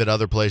 5 at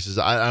other places.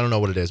 I don't know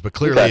what it is, but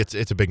clearly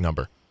it's a big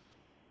number.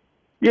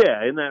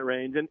 Yeah, in that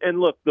range.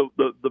 And look,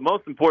 the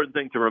most important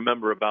thing to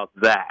remember about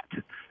that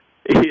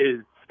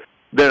is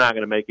they're not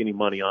going to make any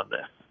money on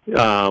this.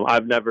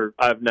 I've never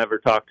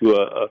talked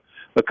to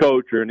a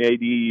coach or an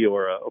AD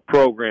or a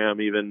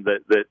program even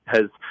that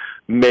has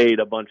made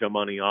a bunch of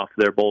money off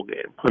their bowl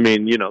game. I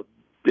mean,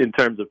 in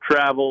terms of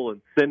travel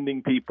and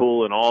sending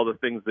people and all the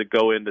things that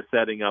go into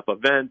setting up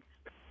events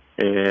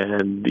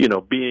and,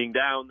 being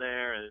down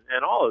there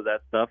and all of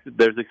that stuff,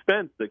 there's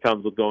expense that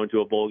comes with going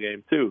to a bowl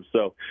game too.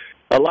 So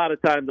a lot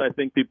of times I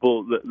think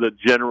people, the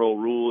general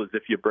rule is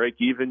if you break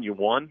even, you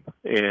won.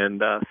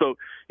 And so,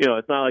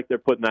 it's not like they're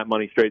putting that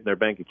money straight in their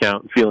bank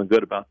account and feeling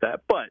good about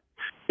that. But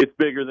it's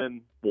bigger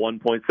than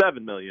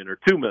 $1.7 million or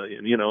 $2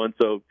 million, and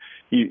so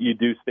you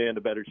do stand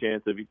a better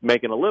chance of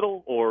making a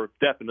little or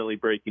definitely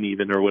breaking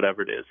even or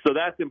whatever it is. So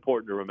that's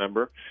important to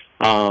remember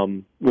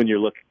when you're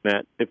looking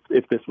at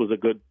if this was a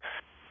good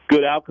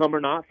outcome or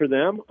not for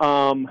them.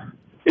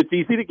 It's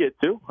easy to get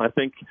to. I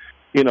think,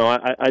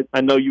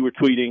 I know you were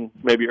tweeting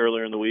maybe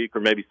earlier in the week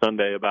or maybe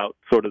Sunday about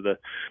sort of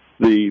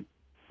the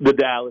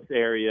Dallas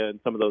area and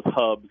some of those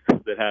hubs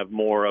that have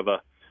more of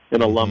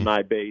an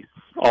alumni base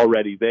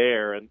already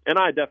there. And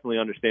I definitely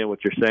understand what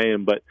you're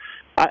saying, but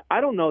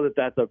I don't know that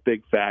that's a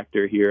big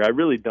factor here. I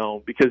really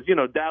don't, because,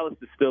 Dallas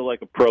is still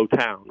like a pro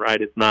town,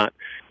 right? It's not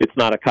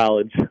a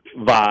college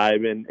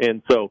vibe.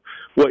 And so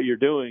what you're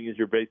doing is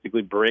you're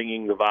basically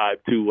bringing the vibe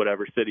to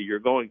whatever city you're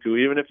going to,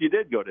 even if you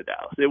did go to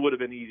Dallas. It would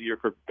have been easier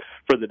for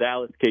the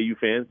Dallas KU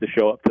fans to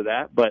show up to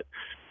that. But,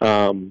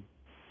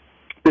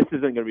 this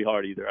isn't going to be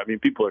hard either. I mean,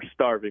 people are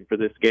starving for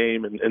this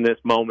game and this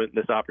moment,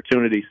 and this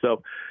opportunity.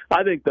 So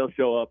I think they'll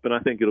show up, and I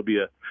think it'll be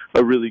a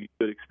really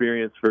good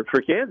experience for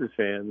Kansas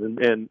fans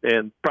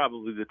and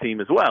probably the team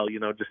as well,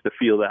 just to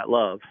feel that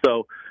love.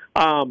 So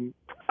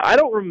I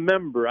don't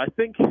remember. I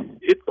think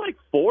it's like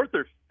 4th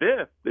or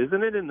 5th,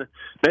 isn't it?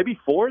 Maybe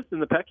 4th in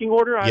the pecking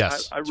order?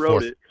 Yes, I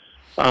wrote 4th. it.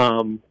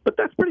 But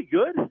that's pretty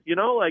good.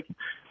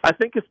 I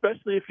think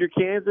especially if you're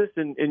Kansas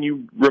and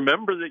you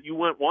remember that you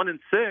went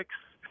 1-6,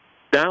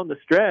 down the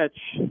stretch,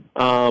 it's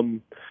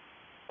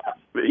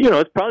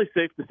probably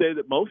safe to say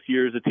that most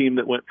years a team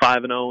that went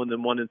 5-0 and then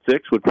 1-6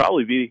 would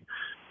probably be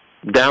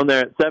down there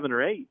at 7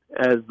 or 8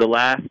 as the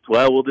last.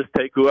 Well, we'll just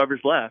take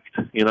whoever's left.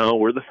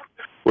 We're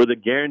the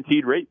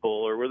guaranteed rate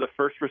bowl, or we're the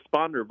first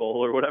responder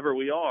bowl, or whatever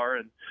we are.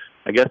 And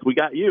I guess we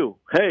got you.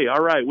 Hey,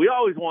 all right, we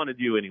always wanted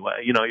you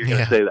anyway. You're going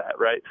to say that,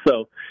 right?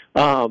 So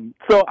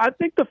I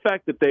think the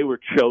fact that they were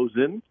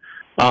chosen.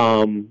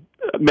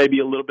 Maybe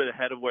a little bit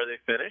ahead of where they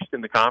finished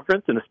in the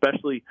conference, and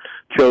especially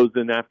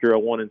chosen after a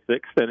 1-6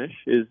 finish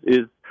is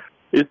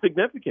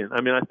significant.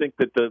 I mean, I think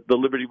that the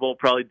Liberty Bowl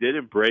probably did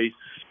embrace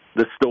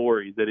the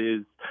story that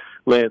is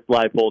Lance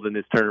Leipold and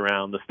his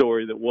turnaround, the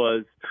story that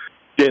was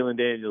Jalen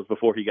Daniels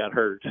before he got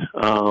hurt,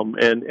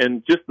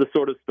 and just the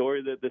sort of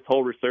story that this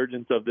whole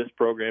resurgence of this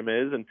program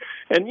is, and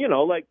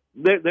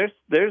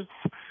there's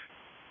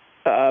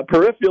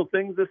peripheral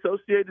things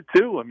associated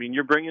too. I mean,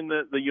 you're bringing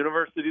the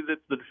university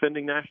that's the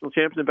defending national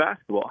champs in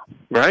basketball,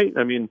 right?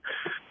 I mean,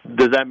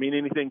 does that mean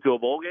anything to a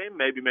bowl game?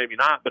 Maybe, maybe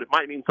not, but it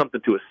might mean something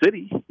to a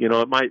city.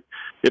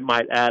 It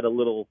might add a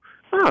little.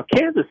 Oh,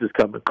 Kansas is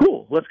coming.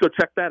 Cool. Let's go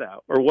check that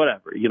out, or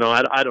whatever.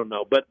 I don't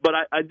know, but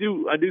I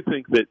do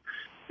think that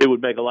it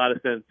would make a lot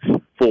of sense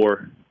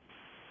for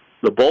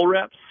the bowl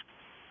reps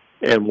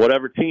and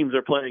whatever teams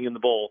are playing in the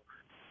bowl.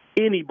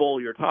 Any bowl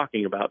you're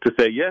talking about to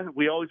say, yeah,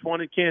 we always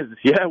wanted Kansas.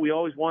 Yeah, we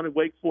always wanted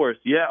Wake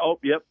Forest. Yeah,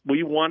 yep,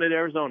 we wanted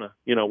Arizona.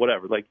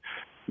 Whatever. Like,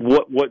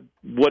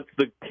 what's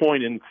the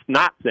point in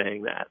not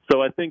saying that?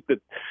 So I think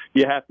that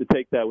you have to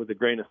take that with a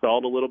grain of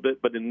salt a little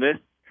bit. But in this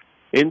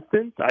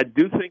instance, I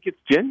do think it's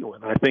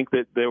genuine. I think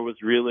that there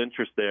was real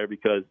interest there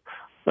because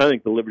I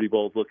think the Liberty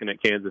Bowl is looking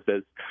at Kansas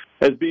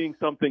as being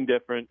something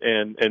different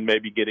and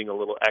maybe getting a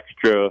little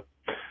extra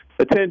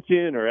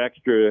attention or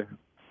extra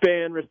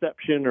fan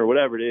reception or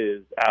whatever it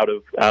is out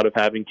of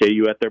having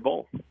KU at their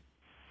bowl.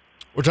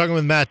 We're talking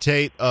with Matt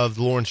Tate of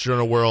the Lawrence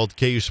Journal World,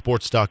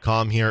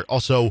 KUSports.com here.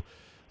 Also,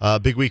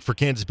 big week for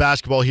Kansas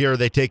basketball here.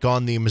 They take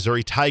on the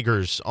Missouri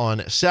Tigers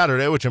on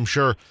Saturday, which I'm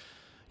sure,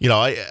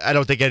 I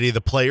don't think any of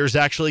the players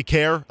actually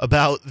care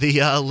about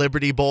the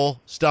Liberty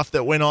Bowl stuff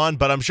that went on,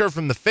 but I'm sure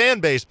from the fan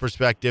base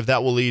perspective,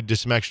 that will lead to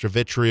some extra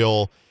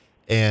vitriol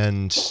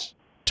and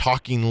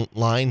talking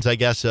lines, I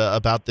guess,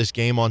 about this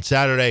game on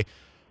Saturday.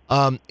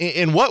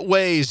 In what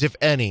ways, if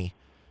any,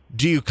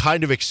 do you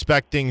kind of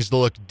expect things to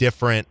look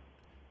different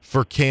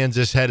for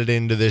Kansas headed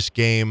into this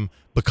game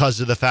because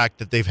of the fact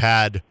that they've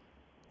had,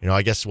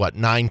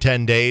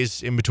 9-10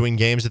 days in between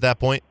games at that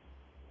point?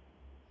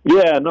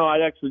 Yeah, no,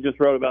 I actually just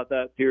wrote about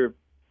that here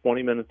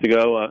 20 minutes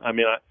ago.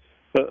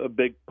 A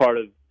big part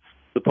of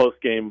the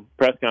post-game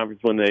press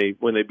conference when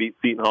they beat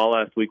Seton Hall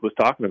last week was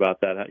talking about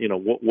that.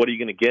 What are you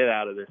going to get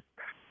out of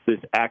this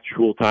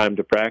actual time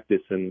to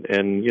practice? And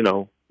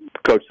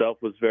Coach Self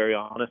was very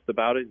honest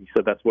about it. He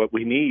said that's what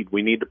we need.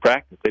 We need to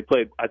practice. They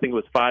played, I think it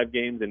was 5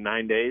 games in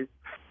 9 days,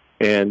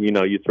 and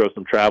you throw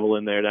some travel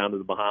in there down to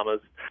the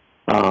Bahamas.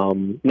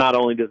 Not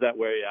only does that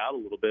wear you out a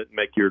little bit and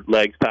make your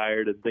legs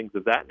tired and things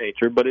of that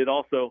nature, but it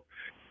also,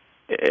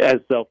 as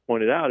Self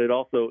pointed out, it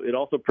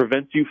also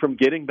prevents you from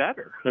getting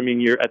better. I mean,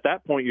 you're at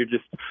that point, you're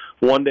just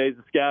one day's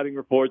a scouting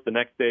report, the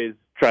next day is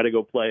try to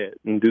go play it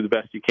and do the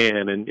best you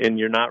can, and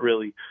you're not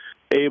really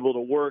able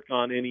to work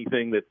on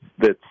anything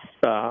that's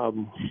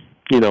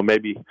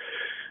maybe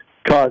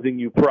causing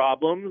you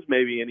problems,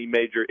 maybe any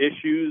major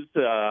issues.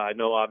 I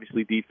know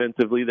obviously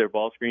defensively their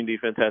ball screen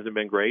defense hasn't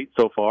been great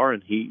so far,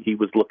 and he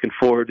was looking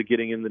forward to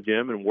getting in the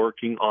gym and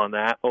working on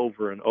that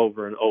over and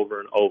over and over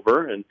and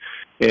over, and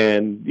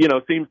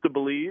seems to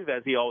believe,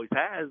 as he always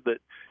has, that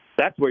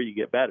that's where you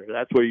get better.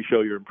 That's where you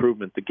show your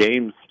improvement. The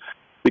games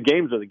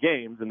are the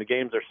games, and the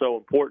games are so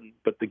important,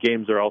 but the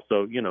games are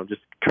also,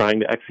 just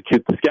trying to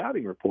execute the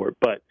scouting report.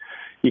 But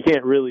you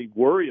can't really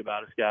worry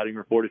about a scouting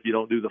report if you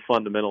don't do the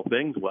fundamental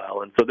things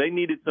well. And so they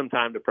needed some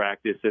time to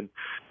practice.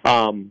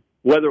 And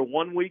whether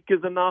 1 week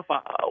is enough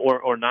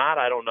or not,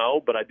 I don't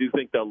know, but I do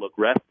think they'll look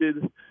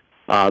rested.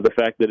 The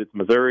fact that it's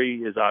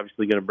Missouri is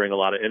obviously going to bring a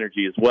lot of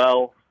energy as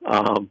well,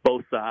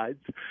 both sides.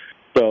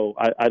 So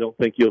I don't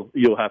think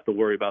you'll have to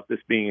worry about this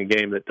being a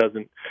game that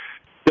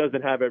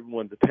doesn't have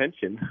everyone's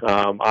attention.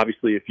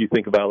 Obviously, if you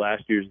think about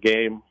last year's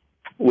game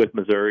with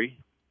Missouri,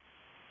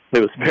 it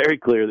was very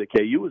clear that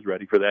KU was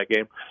ready for that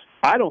game.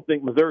 I don't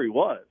think Missouri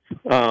was.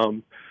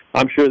 I'm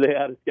sure they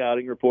had a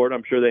scouting report.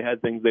 I'm sure they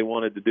had things they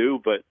wanted to do.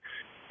 But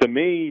to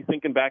me,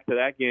 thinking back to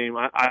that game,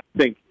 I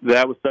think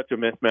that was such a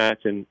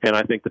mismatch, and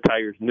I think the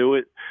Tigers knew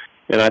it,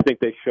 and I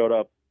think they showed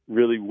up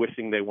really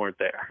wishing they weren't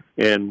there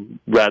and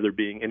rather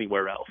being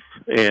anywhere else.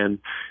 And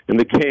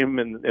the game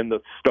and the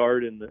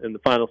start and the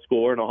final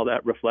score and all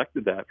that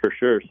reflected that for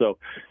sure. So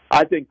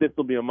I think this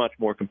will be a much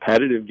more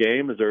competitive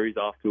game. Missouri's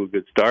off to a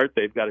good start.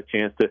 They've got a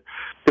chance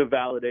to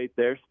validate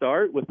their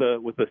start with a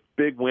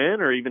big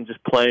win or even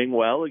just playing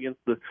well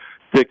against the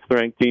 6th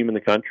ranked team in the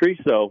country.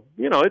 So,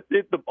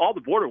 all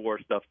the border war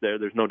stuff's there.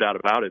 There's no doubt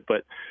about it.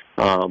 But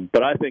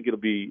I think it'll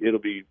be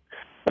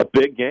a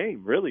big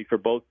game, really, for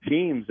both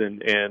teams,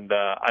 and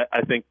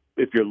I think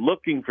if you're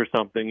looking for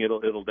something,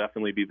 it'll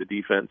definitely be the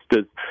defense.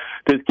 Does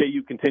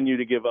KU continue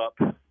to give up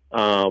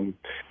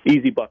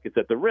easy buckets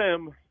at the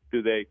rim?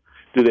 Do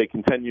they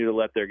continue to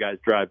let their guys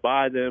drive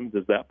by them?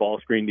 Does that ball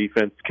screen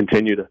defense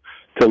continue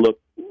to look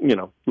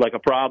like a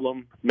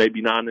problem,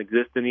 maybe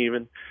non-existent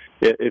even?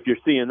 If you're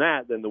seeing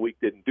that, then the week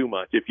didn't do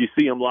much. If you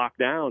see them locked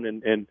down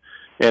and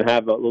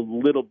have a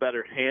little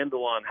better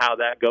handle on how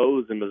that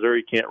goes, and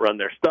Missouri can't run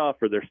their stuff,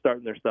 or they're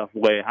starting their stuff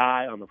way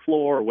high on the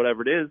floor, or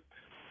whatever it is,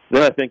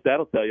 then I think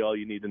that'll tell you all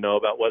you need to know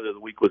about whether the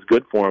week was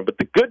good for them. But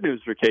the good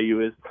news for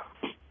KU is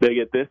they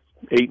get this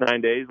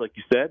 8-9 days, like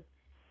you said,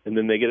 and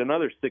then they get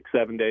another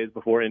 6-7 days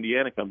before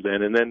Indiana comes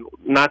in. And then,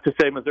 not to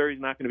say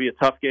Missouri's not going to be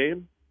a tough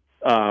game,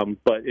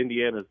 but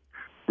Indiana's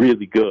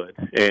really good,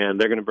 and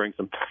they're going to bring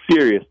some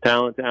serious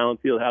talent to Allen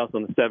Fieldhouse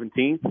on the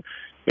 17th.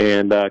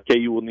 And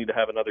KU will need to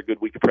have another good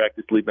week of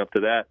practice leading up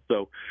to that.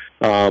 So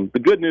the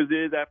good news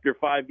is, after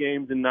 5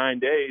 games in 9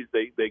 days,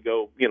 they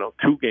go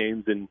 2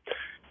 games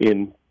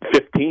in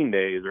 15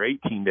 days or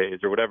 18 days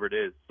or whatever it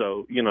is.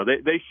 So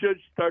they should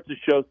start to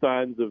show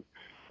signs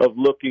of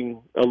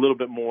looking a little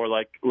bit more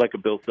like a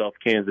Bill Self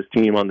Kansas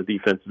team on the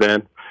defensive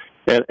end.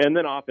 And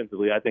then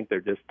offensively, I think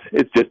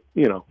it's just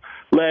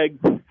legs.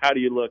 How do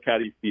you look? How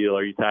do you feel?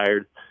 Are you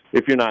tired?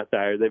 If you're not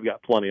tired, they've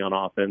got plenty on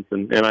offense,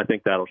 and I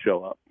think that'll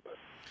show up.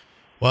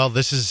 Well,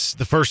 this is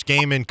the first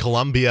game in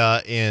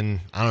Columbia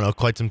in,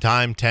 quite some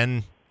time,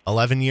 10,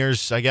 11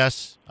 years, I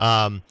guess.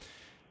 How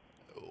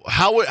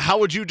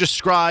would you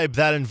describe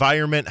that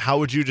environment? How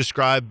would you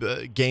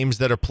describe games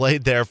that are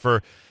played there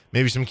for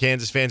maybe some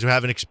Kansas fans who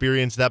haven't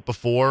experienced that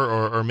before,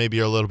 or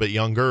maybe are a little bit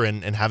younger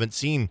and haven't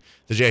seen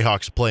the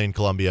Jayhawks play in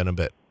Columbia in a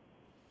bit?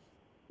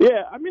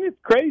 Yeah, it's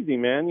crazy,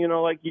 man.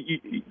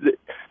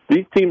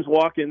 These teams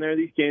walk in there,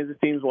 these Kansas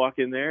teams walk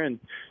in there, and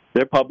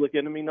they're public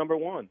enemy number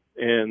one,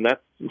 and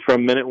that's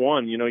from minute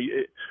one.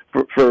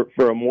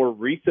 For a more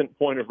recent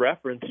point of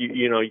reference,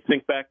 you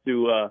think back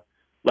to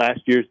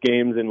last year's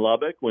games in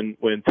Lubbock when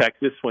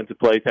Texas went to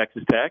play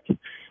Texas Tech,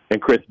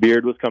 and Chris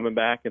Beard was coming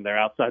back, and they're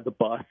outside the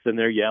bus and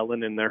they're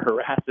yelling and they're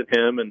harassing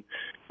him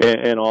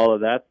and all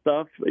of that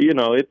stuff.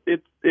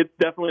 It's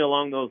definitely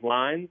along those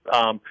lines.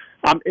 I'm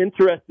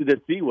interested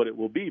to see what it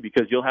will be,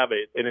 because you'll have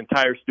an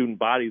entire student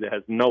body that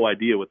has no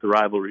idea what the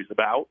rivalry is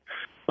about.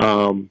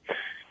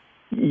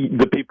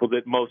 The people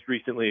that most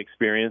recently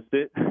experienced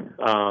it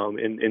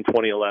in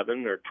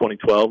 2011 or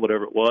 2012,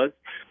 whatever it was,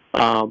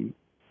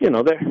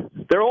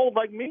 they're old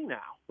like me now,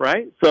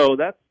 right? So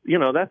that's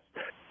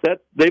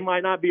they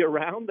might not be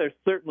around. They're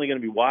certainly going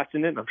to be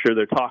watching it, and I'm sure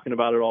they're talking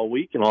about it all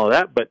week and all of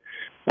that. But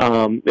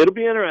it'll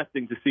be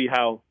interesting to see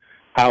how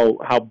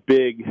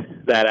big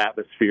that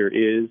atmosphere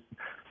is.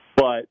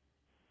 But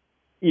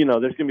there's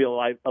going to be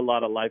a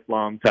lot of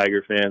lifelong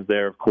Tiger fans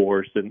there, of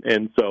course,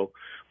 and so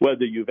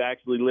whether you've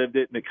actually lived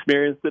it and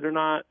experienced it or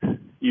not,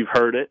 you've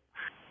heard it,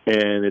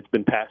 and it's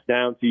been passed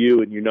down to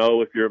you. And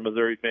if you're a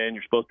Missouri fan,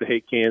 you're supposed to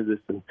hate Kansas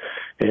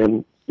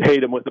and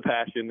hate them with a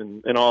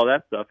passion and all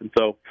that stuff. And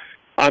so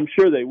I'm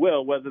sure they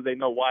will, whether they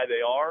know why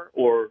they are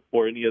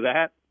or any of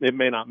that. It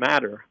may not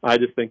matter. I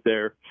just think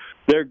their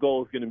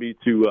goal is going to be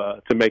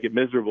to make it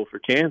miserable for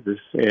Kansas,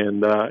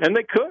 and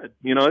they could.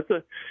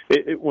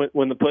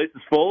 When the place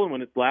is full and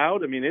when it's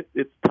loud. I mean,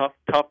 it's tough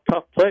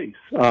place.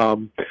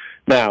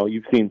 Now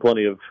you've seen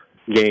plenty of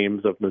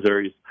games of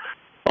Missouri's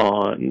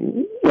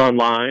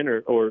online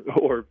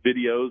or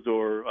videos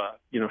or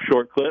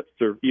short clips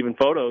or even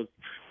photos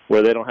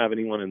where they don't have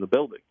anyone in the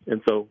building,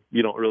 and so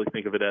you don't really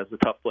think of it as a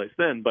tough place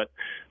then. But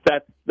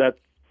that's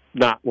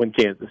not when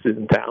Kansas is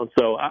in town.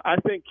 So I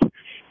think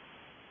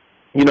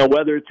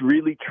whether it's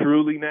really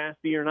truly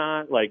nasty or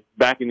not, like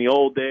back in the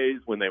old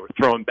days when they were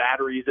throwing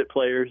batteries at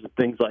players and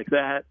things like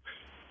that,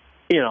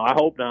 I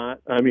hope not.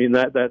 I mean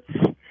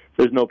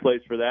there's no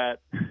place for that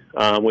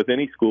with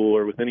any school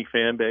or with any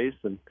fan base,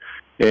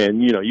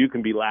 and you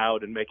can be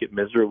loud and make it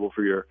miserable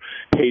for your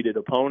hated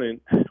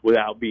opponent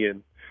without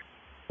being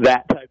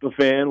that type of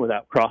fan,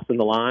 without crossing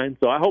the line.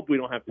 So I hope we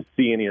don't have to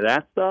see any of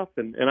that stuff,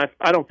 and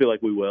I don't feel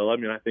like we will. I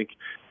mean, I think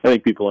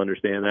people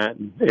understand that,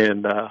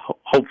 and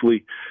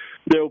hopefully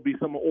there will be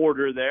some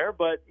order there.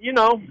 But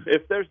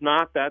if there's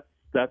not, that's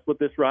what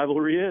this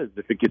rivalry is.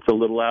 If it gets a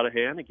little out of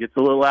hand, it gets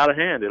a little out of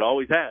hand. It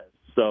always has.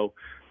 So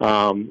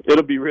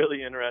it'll be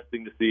really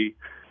interesting to see.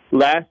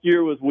 Last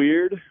year was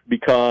weird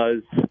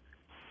because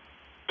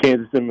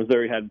Kansas and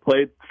Missouri hadn't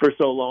played for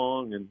so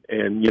long,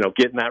 and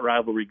getting that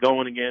rivalry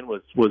going again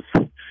was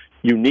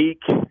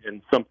unique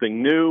and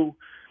something new.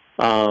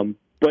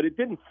 But it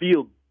didn't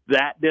feel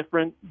that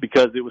different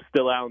because it was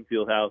still Allen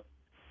Fieldhouse.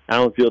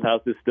 Allen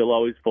Fieldhouse is still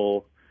always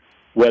full,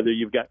 whether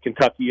you've got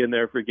Kentucky in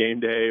there for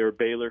game day or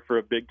Baylor for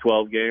a Big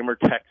 12 game or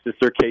Texas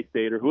or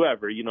K-State or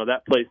whoever.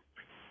 That place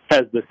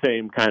has the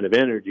same kind of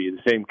energy,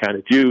 the same kind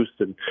of juice,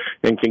 and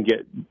can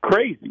get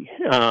crazy.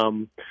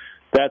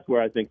 That's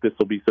where I think this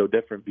will be so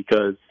different,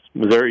 because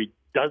Missouri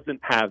doesn't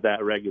have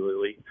that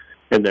regularly,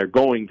 and they're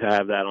going to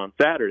have that on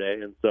Saturday.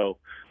 And so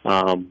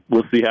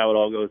we'll see how it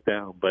all goes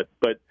down. But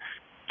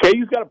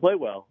KU's got to play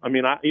well. I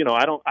mean, I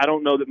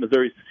don't know that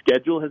Missouri's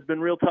schedule has been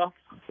real tough,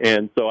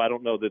 and so I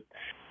don't know that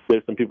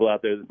there's some people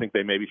out there that think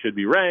they maybe should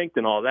be ranked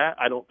and all that.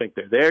 I don't think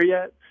they're there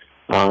yet.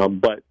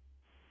 But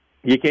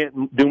you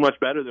can't do much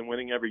better than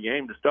winning every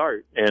game to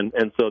start, and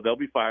so they'll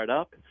be fired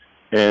up,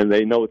 and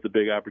they know it's a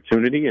big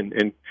opportunity,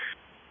 and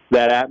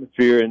that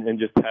atmosphere and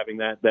just having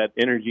that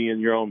energy in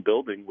your own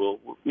building will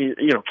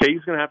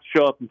KU's going to have to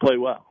show up and play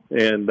well,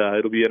 and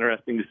it'll be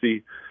interesting to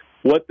see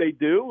what they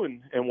do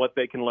and what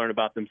they can learn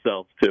about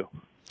themselves too.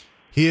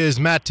 He is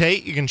Matt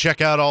Tait. You can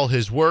check out all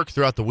his work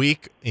throughout the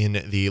week in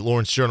the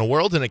Lawrence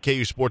Journal-World and at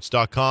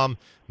KUSports.com.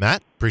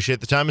 Matt, appreciate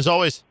the time as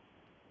always.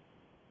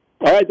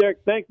 All right, Derek.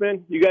 Thanks,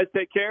 man. You guys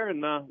take care,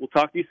 and we'll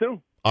talk to you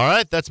soon. All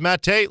right, that's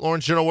Matt Tait,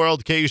 Lawrence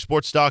Journal-World,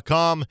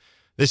 KUSports.com.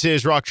 This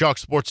is Rock Chalk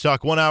Sports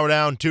Talk. 1 hour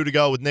down, 2 to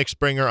go with Nick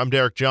Springer. I'm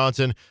Derek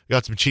Johnson. We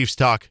got some Chiefs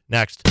talk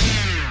next.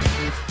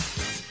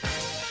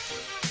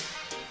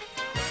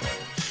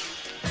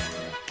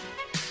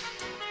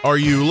 Are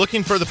you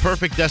looking for the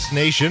perfect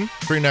destination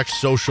for your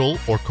next social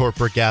or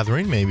corporate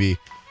gathering? Maybe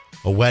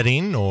a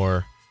wedding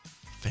or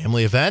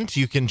family event?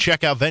 You can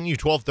check out Venue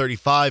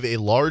 1235, a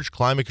large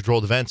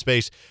climate-controlled event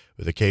space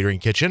with a catering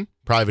kitchen,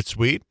 private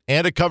suite,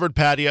 and a covered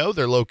patio.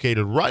 They're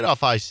located right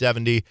off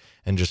I-70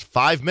 and just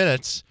 5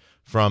 minutes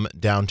from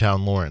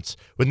downtown Lawrence.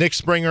 With Nick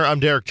Springer, I'm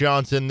Derek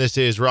Johnson. This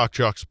is Rock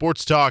Chalk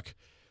Sports Talk.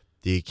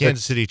 The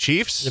Kansas City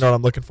Chiefs. You know what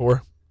I'm looking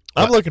for?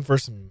 I'm looking for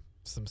some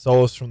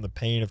solace from the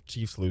pain of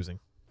Chiefs losing.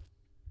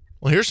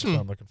 Well, here's That's what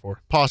some I'm looking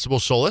for. possible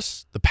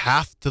solace. The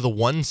path to the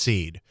 1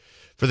 seed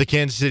for the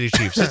Kansas City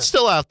Chiefs. It's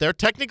still out there.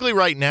 Technically,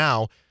 right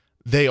now,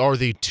 they are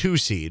the 2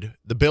 seed.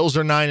 The Bills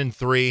are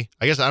 9-3.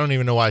 I guess I don't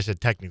even know why I said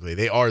technically.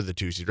 They are the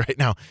 2 seed right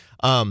now.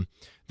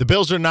 The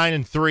Bills are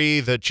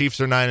 9-3. The Chiefs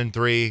are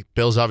 9-3.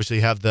 Bills obviously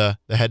have the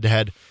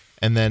head-to-head,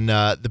 And then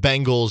the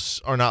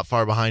Bengals are not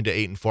far behind at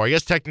 8-4. I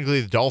guess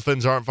technically the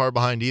Dolphins aren't far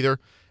behind either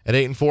at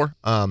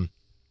 8-4.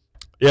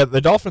 Yeah,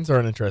 the Dolphins are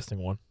an interesting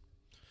one.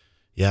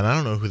 Yeah, and I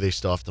don't know who they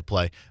still have to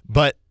play.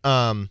 But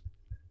the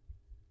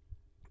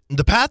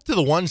path to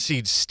the 1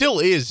 seed still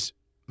is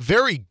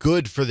very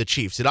good for the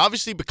Chiefs. It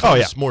obviously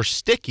becomes more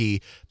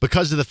sticky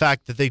because of the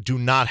fact that they do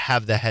not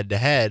have the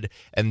head-to-head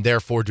and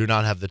therefore do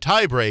not have the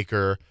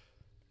tiebreaker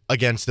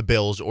against the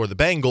Bills or the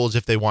Bengals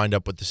if they wind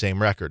up with the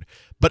same record.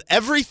 But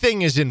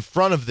everything is in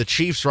front of the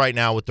Chiefs right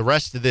now with the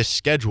rest of this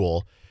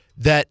schedule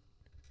that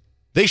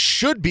they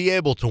should be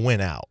able to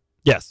win out.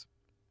 Yes,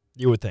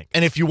 you would think.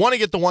 And if you want to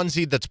get the 1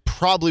 seed, that's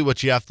probably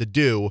what you have to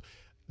do.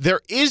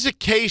 There is a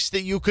case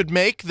that you could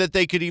make that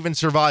they could even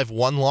survive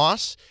one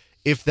loss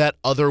if that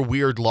other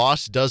weird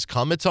loss does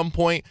come at some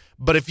point.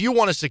 But if you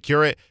want to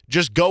secure it,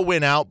 just go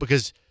win out,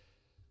 because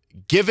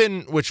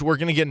given, which we're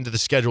going to get into the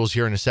schedules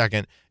here in a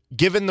second,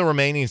 given the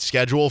remaining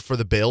schedule for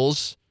the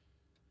Bills,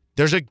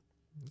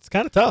 it's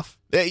kind of tough.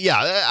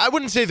 Yeah, I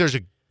wouldn't say there's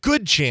a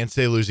good chance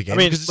they lose a game,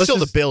 because it's still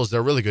the Bills.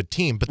 They're a really good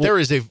team, but there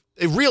is a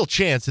real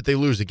chance that they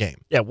lose a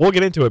game. Yeah, we'll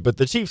get into it, but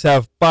the Chiefs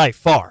have by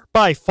far,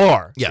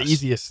 the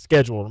easiest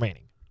schedule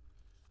remaining.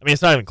 I mean,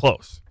 it's not even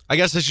close. I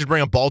guess I should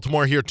bring up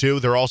Baltimore here too.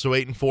 They're also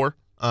 8-4.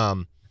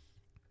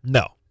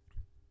 No.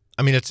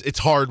 I mean, it's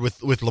hard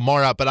with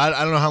Lamar out, but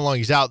I don't know how long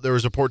he's out. There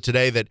was a report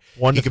today that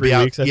 1 to 3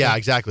 weeks. Yeah,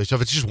 exactly. So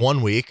if it's just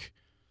 1 week,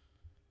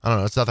 I don't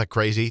know. It's not that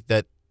crazy.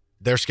 That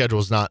their schedule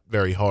is not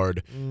very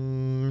hard.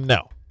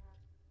 No.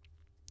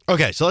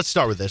 Okay, so let's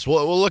start with this.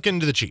 We'll look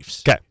into the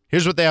Chiefs. Okay.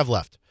 Here's what they have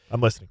left.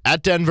 I'm listening.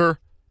 At Denver,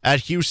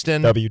 at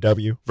Houston,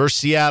 W. versus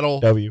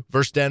Seattle, W.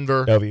 versus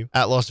Denver, W.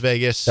 at Las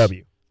Vegas,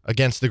 W.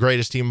 Against the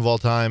greatest team of all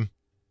time.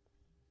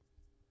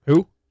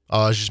 Who?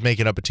 I was just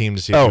making up a team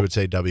to see if you would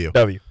say W.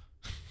 W.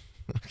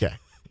 Okay.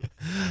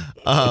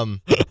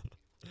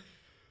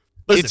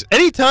 Listen,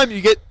 anytime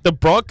you get the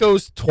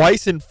Broncos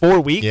twice in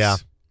 4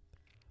 weeks,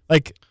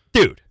 like,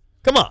 dude,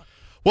 come on.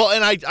 Well,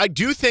 and I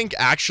do think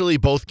actually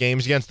both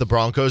games against the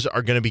Broncos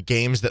are going to be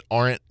games that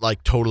aren't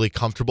like totally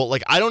comfortable.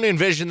 Like, I don't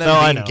envision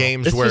them being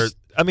games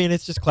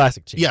it's just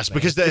classic Chiefs. Yes,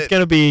 because it's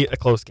going to be a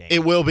close game.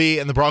 It will be,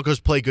 and the Broncos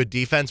play good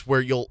defense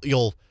where you'll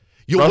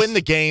win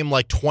the game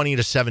like 20-17 or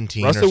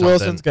something. Russell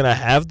Wilson's going to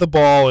have the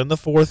ball in the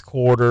fourth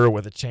quarter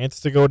with a chance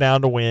to go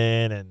down to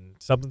win, and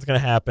something's going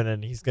to happen,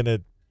 and he's going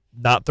to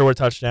not throw a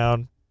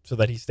touchdown so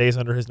that he stays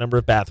under his number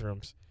of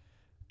bathrooms,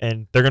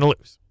 and they're going to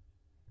lose.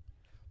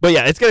 But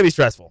yeah, it's going to be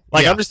stressful.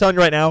 Like, I'm just telling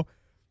you right now,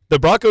 the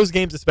Broncos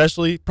games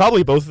especially,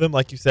 probably both of them,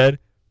 like you said,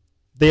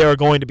 they are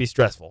going to be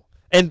stressful.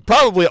 And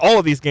probably all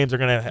of these games are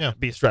going to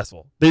be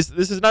stressful. This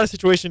is not a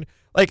situation,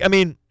 like, I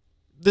mean,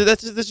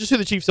 that's just who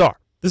the Chiefs are.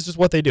 This is just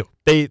what they do.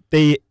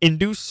 They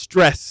induce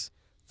stress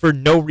for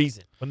no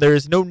reason. When there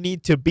is no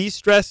need to be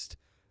stressed,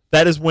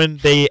 that is when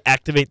they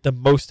activate the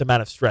most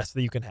amount of stress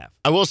that you can have.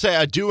 I will say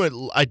I do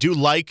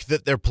like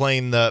that they're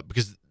playing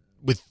because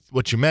with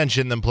what you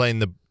mentioned, them playing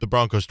the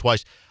Broncos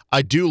twice,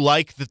 I do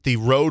like that the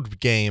road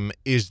game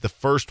is the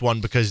first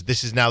one, because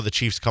this is now the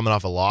Chiefs coming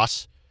off a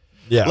loss.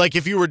 Yeah. Like,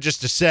 if you were just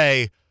to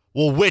say,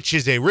 well, which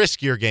is a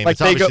riskier game? Like,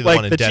 it's obviously the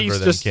one in Denver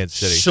than Kansas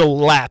City.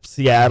 Shellapped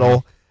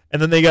Seattle, and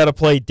then they got to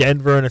play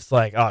Denver, and it's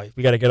like, oh,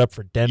 we got to get up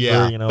for Denver.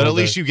 Yeah, you know, but at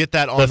least you get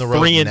that on the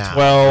road 3-12,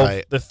 now,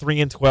 right? The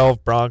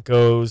 3-12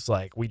 Broncos,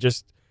 like, we're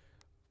just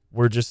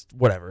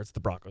whatever. It's the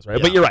Broncos, right?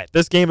 Yeah. But you're right.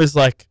 This game is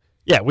like,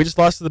 we just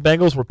lost to the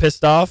Bengals. We're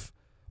pissed off.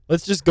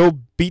 Let's just go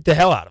beat the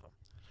hell out of them.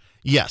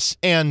 Yes,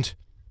 and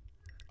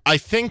I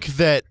think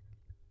that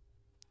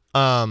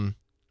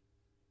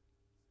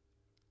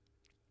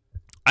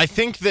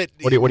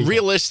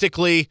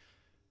realistically,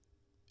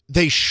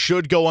 they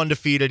should go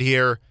undefeated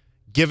here,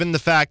 given the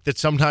fact that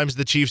sometimes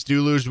the Chiefs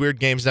do lose weird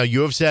games. Now,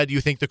 you have said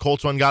you think the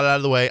Colts one got it out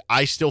of the way.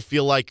 I still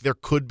feel like there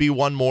could be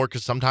one more,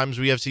 because sometimes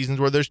we have seasons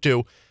where there's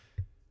two.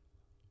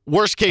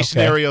 Worst case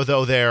scenario,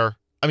 though,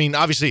 I mean,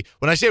 obviously,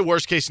 when I say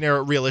worst case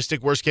scenario,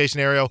 realistic worst case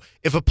scenario,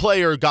 if a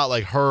player got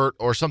like hurt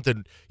or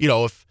something, you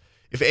know,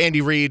 if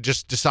Andy Reid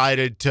just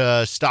decided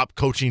to stop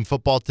coaching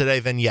football today,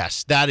 then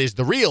yes, that is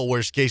the real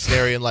worst case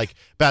scenario, and like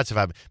bad stuff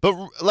happen. But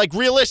like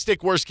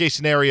realistic worst case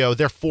scenario,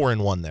 they're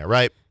 4-1 there,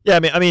 right? Yeah,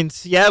 I mean,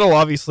 Seattle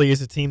obviously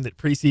is a team that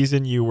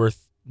preseason you were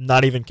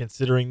not even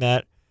considering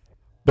that,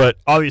 but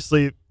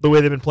obviously the way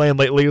they've been playing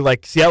lately,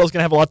 like Seattle's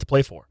gonna have a lot to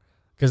play for,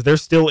 because they're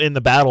still in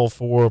the battle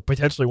for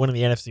potentially winning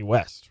the NFC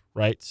West,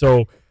 right?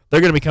 So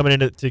they're going to be coming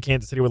into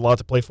Kansas City with a lot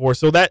to play for.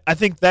 So I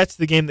think that's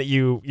the game that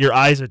your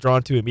eyes are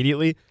drawn to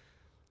immediately.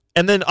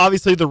 And then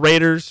obviously the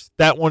Raiders,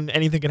 that one,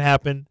 anything can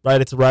happen, right?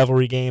 It's a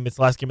rivalry game. It's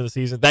the last game of the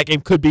season. That game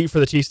could be for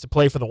the Chiefs to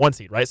play for the 1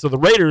 seed, right? So the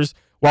Raiders,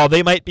 while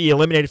they might be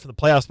eliminated from the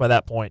playoffs by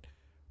that point,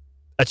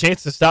 a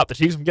chance to stop the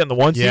Chiefs from getting the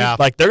 1 seed,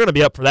 like they're going to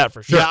be up for that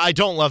for sure. Yeah, I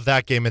don't love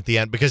that game at the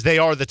end, because they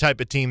are the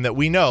type of team that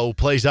we know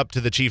plays up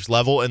to the Chiefs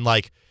level, and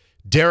like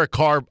Derek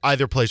Carr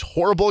either plays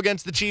horrible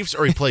against the Chiefs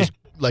or he plays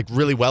like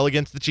really well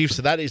against the Chiefs.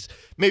 So that is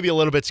maybe a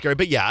little bit scary.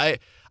 But yeah,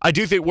 I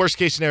do think worst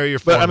case scenario you're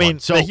 4-1. But I mean,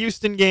 the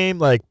Houston game,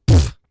 like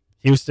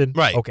Houston,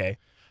 right? Okay,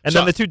 and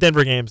then the two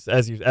Denver games,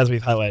 as we've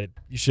highlighted,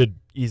 you should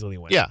easily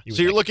win. Yeah. you would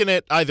So you're think. looking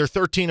at either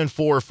 13-4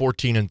 or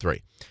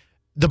 14-3.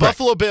 The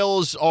Buffalo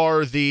Bills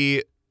are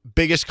the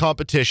biggest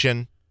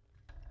competition.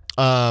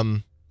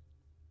 And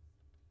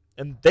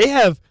they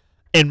have,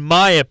 in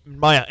my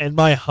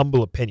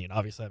humble opinion,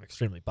 obviously I'm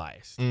extremely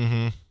biased.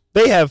 Mm-hmm.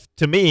 They have,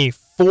 to me,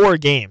 4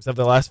 games of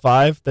the last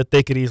 5 that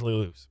they could easily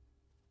lose.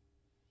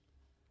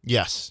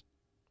 Yes.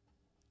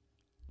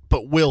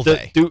 But will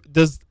they?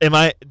 Does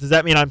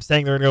that mean I'm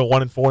saying they're going to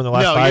go 1-4 in the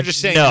last 5? No, you're just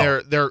saying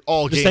they're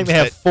all just games. saying they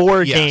have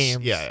 4 yes,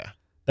 games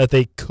that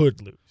they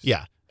could lose.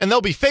 Yeah. And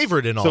they'll be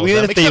favored in all So of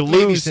even them, if they except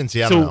maybe lose,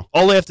 Cincy, I don't know.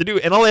 all they have to do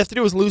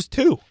is lose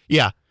 2.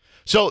 Yeah.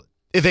 So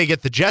if they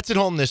get the Jets at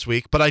home this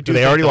week, but I do They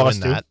think already they'll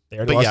lost win to. that. They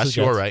already But lost to yes,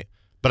 the you're Jets. right.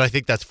 But I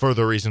think that's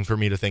further reason for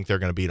me to think they're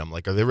going to beat them.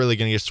 Like, are they really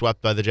going to get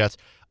swept by the Jets?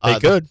 They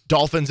could. The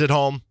Dolphins at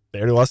home. They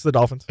already lost to the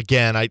Dolphins.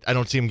 Again, I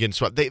don't see them getting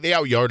swept. They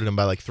out-yarded them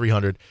by like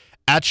 300.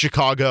 At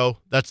Chicago,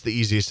 that's the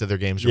easiest of their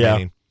games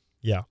remaining.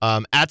 Yeah.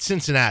 At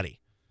Cincinnati.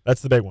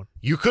 That's the big one.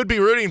 You could be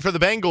rooting for the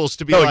Bengals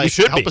to be No, you like,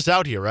 should help be. us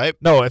out here, right?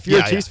 No, if you're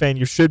Yeah, a Chiefs fan,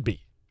 you should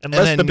be.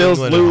 Unless then the Bills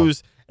New England at home.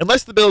 lose,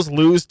 unless the Bills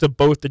lose to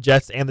both the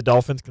Jets and the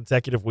Dolphins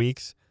consecutive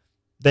weeks,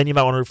 then you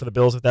might want to root for the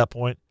Bills at that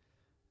point.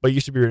 But you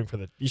should be rooting for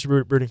the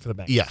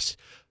Bengals. Yes.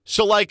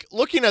 So, like,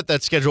 looking at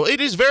that schedule, it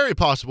is very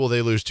possible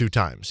they lose 2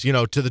 times,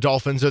 to the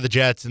Dolphins or the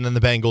Jets and then the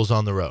Bengals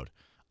on the road.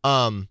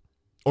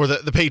 Or the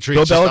Bill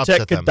Patriots just Belichick upset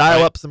could them, dial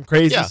right? up some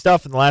crazy Yeah.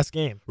 stuff in the last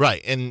game.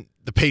 Right, and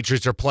the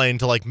Patriots are playing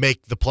to, like,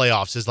 make the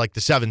playoffs as, like,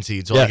 the 7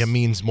 seed, so, like, Yes. it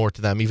means more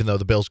to them, even though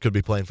the Bills could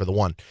be playing for the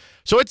 1.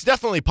 So it's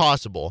definitely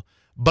possible,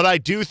 but I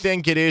do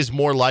think it is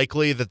more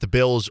likely that the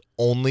Bills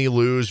only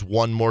lose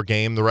 1 more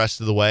game the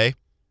rest of the way,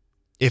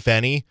 if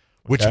any,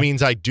 which Okay.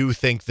 means I do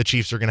think the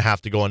Chiefs are going to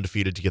have to go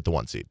undefeated to get the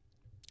 1 seed.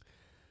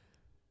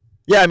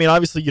 Yeah, I mean,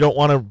 obviously you don't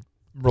want to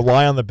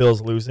rely on the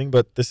Bills losing,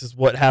 but this is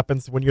what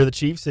happens when you're the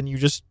Chiefs and you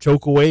just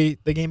choke away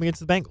the game against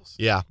the Bengals.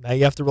 Yeah. Now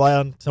you have to rely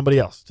on somebody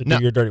else to do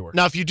your dirty work.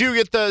 Now, if you do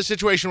get the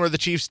situation where the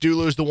Chiefs do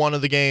lose the 1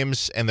 of the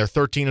games and they're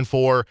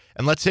 13-4,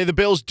 and let's say the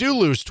Bills do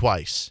lose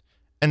twice,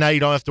 and now you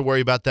don't have to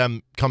worry about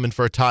them coming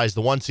for a tie as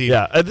the 1 seed.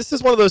 Yeah, this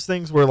is one of those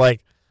things where,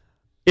 like,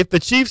 if the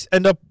Chiefs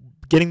end up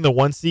getting the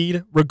 1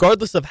 seed,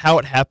 regardless of how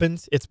it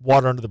happens, it's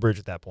water under the bridge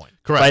at that point.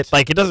 Correct. Right?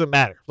 Like, it doesn't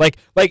matter. Like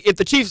if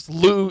the Chiefs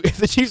go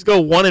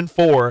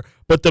 1-4,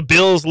 but the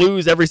Bills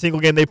lose every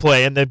single game they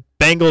play, and the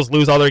Bengals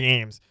lose all their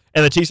games,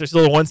 and the Chiefs are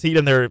still the 1 seed,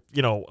 and they're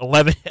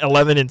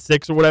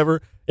 11-6 or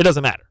whatever, it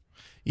doesn't matter.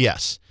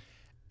 Yes.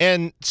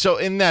 And so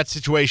in that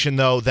situation,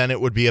 though, then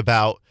it would be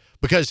about,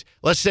 because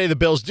let's say the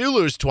Bills do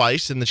lose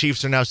twice, and the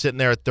Chiefs are now sitting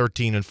there at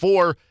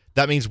 13-4.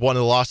 That means one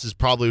of the losses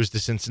probably was to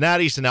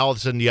Cincinnati. So now all of a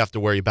sudden you have to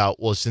worry about,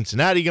 well, is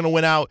Cincinnati going to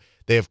win out?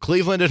 They have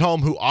Cleveland at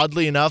home, who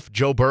oddly enough,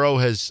 Joe Burrow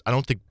has, I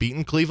don't think,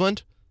 beaten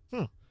Cleveland.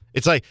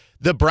 It's like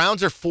the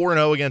Browns are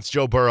 4-0 against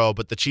Joe Burrow,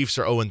 but the Chiefs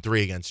are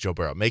 0-3 against Joe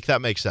Burrow. Make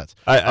sense.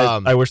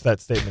 I wish that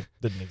statement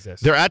didn't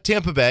exist. They're at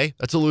Tampa Bay.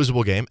 That's a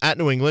losable game. At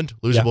New England,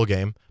 losable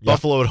game. Yeah.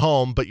 Buffalo at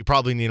home, but you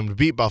probably need them to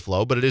beat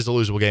Buffalo, but it is a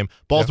losable game.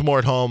 Baltimore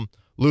at home,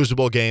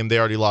 losable game. They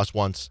already lost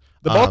once.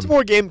 The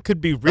Baltimore game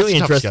could be really that's a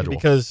tough interesting schedule.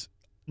 because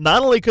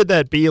not only could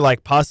that be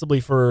like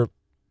possibly for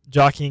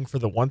jockeying for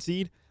the 1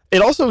 seed,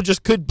 it also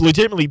just could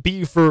legitimately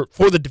be for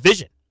the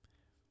division,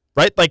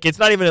 right? Like it's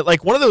not even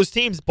like one of those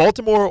teams,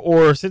 Baltimore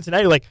or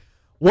Cincinnati, like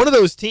one of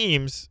those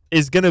teams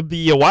is going to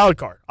be a wild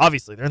card.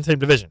 Obviously, they're in the same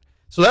division.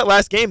 So that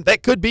last game,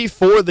 that could be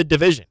for the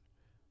division,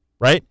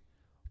 right?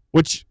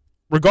 Which,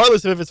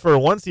 regardless of if it's for a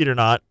 1 seed or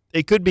not,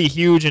 it could be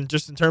huge in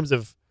terms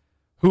of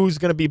who's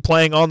going to be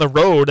playing on the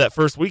road that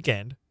first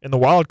weekend in the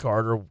wild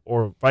card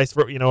or vice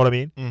versa. You know what I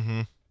mean?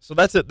 Mm-hmm. So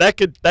that's it. That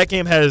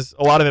game has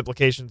a lot of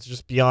implications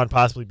just beyond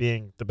possibly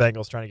being the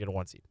Bengals trying to get a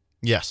 1 seed.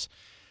 Yes.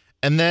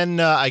 And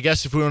then I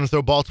guess if we want to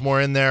throw Baltimore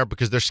in there,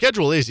 because their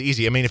schedule is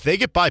easy. I mean, if they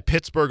get by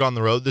Pittsburgh on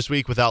the road this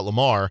week without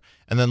Lamar,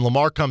 and then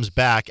Lamar comes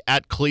back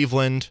at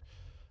Cleveland,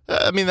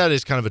 I mean, that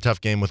is kind of a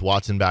tough game with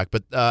Watson back.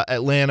 But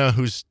Atlanta,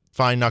 who's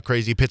fine, not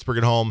crazy, Pittsburgh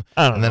at home,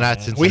 I don't and then know, at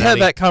man. Cincinnati. We had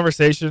that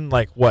conversation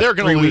like, what, They're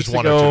gonna 3 lose weeks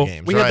one or ago? two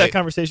games, We had right? that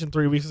conversation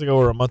 3 weeks ago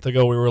or a month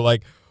ago. We were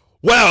like,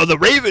 wow, the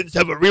Ravens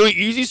have a really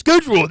easy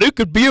schedule. They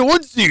could be a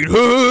 1 seed.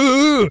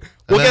 Well, And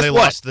then guess they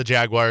what? lost to the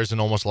Jaguars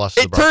and almost lost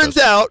to the It Broncos. turns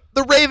out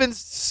the Ravens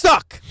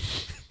suck.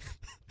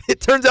 It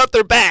turns out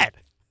they're bad.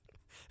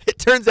 It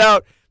turns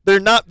out they're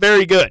not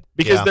very good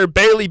because Yeah. they're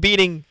barely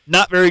beating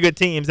not very good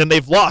teams, and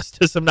they've lost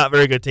to some not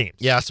very good teams.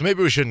 Yeah, so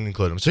maybe we shouldn't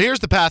include them. So here's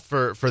the path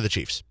for the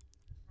Chiefs.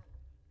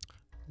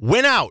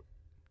 Win out.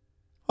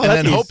 Oh, And that's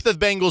then easy. hope the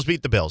Bengals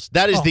beat the Bills.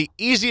 That is Oh. the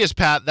easiest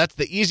path. That's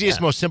the easiest,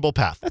 Yeah. most simple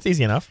path. That's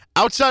easy enough.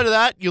 Outside of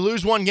that, you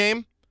lose one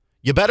game.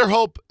 You better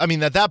hope. I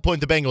mean, at that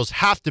point, the Bengals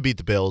have to beat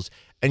the Bills,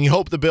 and you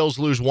hope the Bills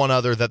lose one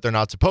other that they're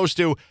not supposed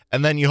to,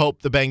 and then you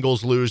hope the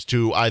Bengals lose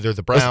to either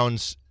the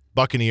Browns,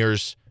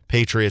 Buccaneers,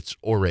 Patriots,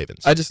 or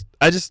Ravens. I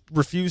just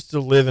refuse to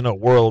live in a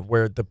world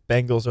where the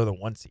Bengals are the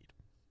 1 seed.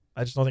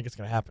 I just don't think it's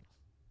going to happen.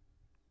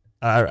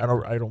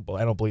 I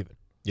don't believe it.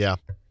 Yeah.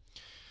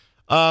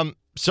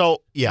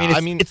 So yeah, I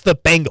mean, it's the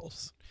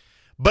Bengals.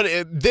 but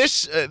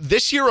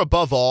this year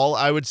above all,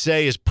 I would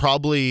say is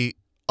probably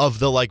of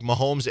the like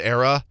Mahomes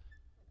era.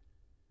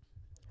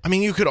 I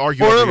mean, you could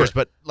argue Or over remember, years,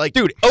 but like,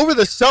 Dude, over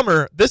the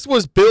summer, this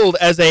was billed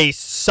as a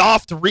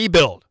soft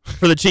rebuild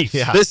for the Chiefs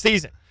Yeah. this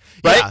season,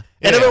 right? Yeah,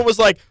 And yeah. everyone was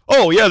like,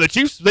 "Oh yeah, the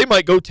Chiefs they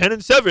might go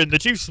 10-7. The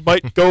Chiefs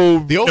might go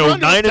the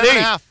over-under was 9-8.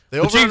 10.5. The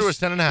over-under Chiefs, was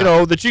 10.5. You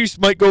know, the Chiefs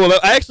might go 11.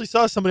 I actually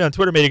saw somebody on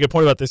Twitter made a good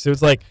point about this.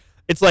 It's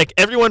like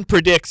everyone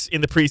predicts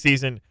in the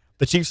preseason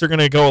the Chiefs are going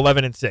to go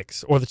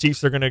 11-6 or the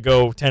Chiefs are going to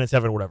go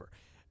 10-7 or whatever.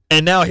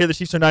 And now here the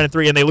Chiefs are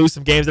 9-3 and they lose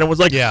some games and everyone's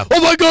like, Yeah. "Oh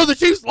my God, the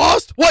Chiefs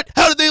lost! What?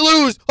 How did they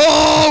lose?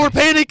 Oh, we're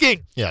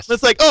panicking." Yes. And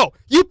it's like, oh,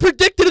 you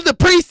predicted in the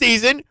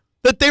preseason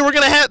that they were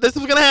gonna have this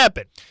was gonna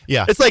happen.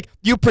 Yeah. It's like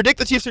you predict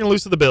the Chiefs are gonna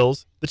lose to the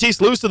Bills. The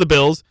Chiefs lose to the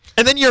Bills,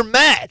 and then you're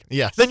mad.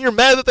 Yes. Then you're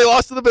mad that they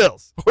lost to the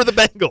Bills or the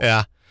Bengals.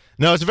 Yeah.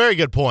 No, it's a very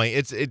good point.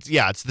 It's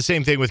the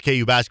same thing with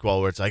KU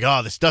basketball where it's like,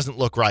 oh, this doesn't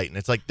look right. And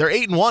it's like they're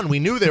 8-1. We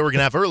knew they were going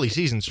to have early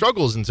season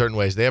struggles in certain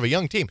ways. They have a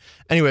young team.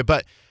 Anyway,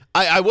 but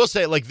I will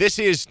say, like, this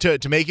is to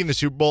making the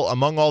Super Bowl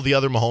among all the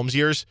other Mahomes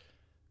years,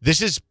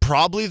 this is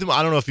probably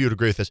I don't know if you would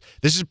agree with this.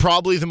 This is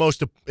probably the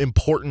most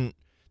important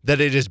that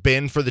it has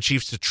been for the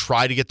Chiefs to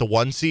try to get the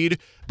 1 seed,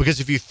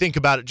 because if you think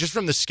about it, just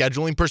from the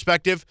scheduling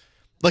perspective,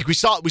 like we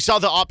saw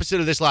the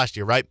opposite of this last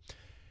year, right?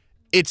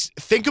 It's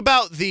think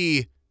about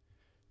the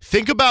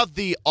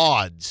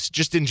odds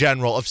just in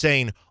general of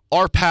saying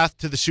our path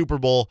to the Super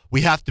Bowl,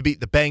 we have to beat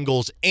the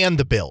Bengals and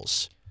the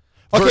Bills.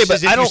 Okay, Versus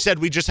but if I you don't- said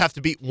we just have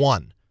to beat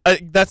one.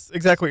 That's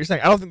exactly what you're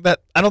saying. I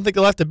don't think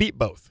they'll have to beat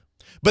both.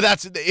 But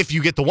that's if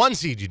you get the 1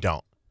 seed, you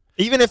don't.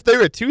 Even if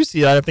they're a 2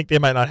 seed, I think they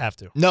might not have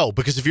to. No,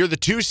 because if you're the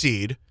 2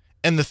 seed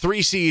and the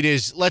 3 seed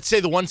is, let's say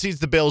the 1 seed's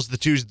the Bills, the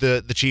 2's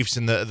the Chiefs,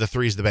 and the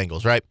 3's the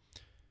Bengals, right?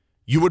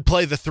 You would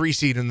play the 3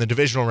 seed in the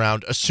divisional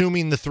round,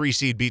 assuming the 3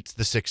 seed beats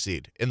the 6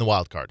 seed in the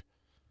wild card.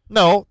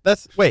 No,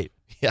 that's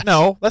Yes.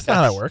 No, that's not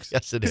how Yes. that works.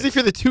 Yes, it Because is. if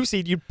you're the 2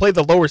 seed, you'd play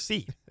the lower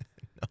seed.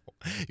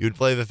 You would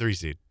play the 3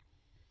 seed.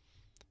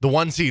 The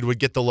 1 seed would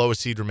get the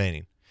lowest seed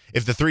remaining.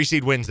 If the 3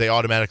 seed wins, they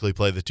automatically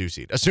play the 2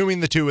 seed,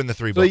 assuming the 2 and the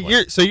 3 both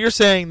win. So you're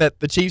saying that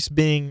the Chiefs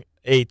being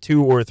a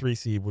 2 or a 3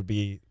 seed would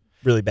be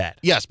really bad.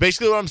 Yes,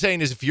 basically what I'm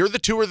saying is if you're the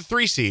 2 or the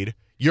 3 seed,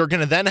 you're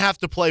going to then have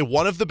to play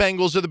one of the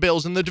Bengals or the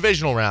Bills in the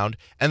divisional round,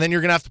 and then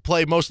you're going to have to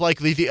play most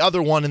likely the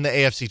other one in the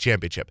AFC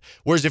Championship.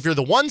 Whereas if you're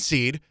the 1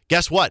 seed,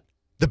 guess what?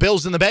 The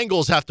Bills and the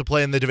Bengals have to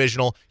play in the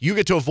divisional. You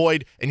get to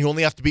avoid, and you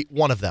only have to beat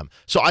one of them.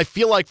 So I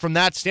feel like from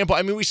that standpoint,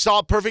 I mean, we saw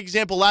a perfect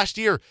example last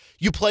year.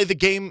 You play the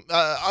game,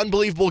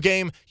 unbelievable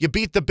game, you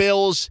beat the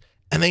Bills,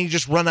 and then you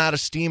just run out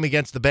of steam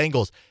against the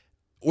Bengals.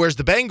 Whereas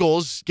the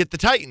Bengals get the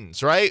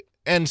Titans, right?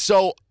 And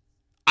so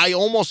I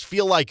almost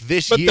feel like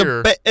this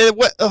year.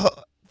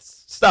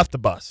 Stop the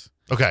bus.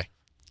 Okay.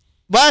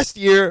 Last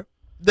year,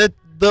 the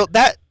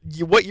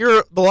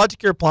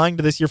logic you're applying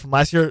to this year from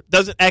last year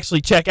doesn't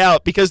actually check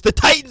out because the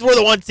Titans were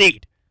the 1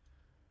 seed.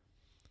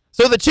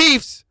 So the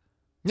Chiefs,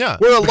 Yeah.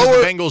 We're a because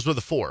lower- the Bengals were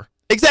the 4.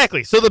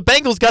 exactly. So the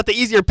Bengals got the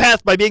easier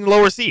path by being the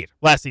lower seed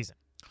last season.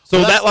 So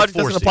Well, that's that the logic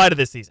 4 doesn't seed. apply to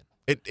this season.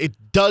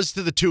 It does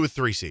to the 2 or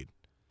 3 seed.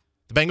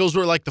 The Bengals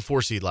were like the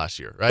 4 seed last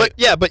year, right?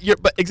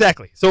 But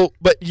exactly. So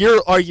but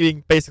you're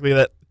arguing basically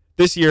that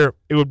this year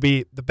it would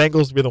be the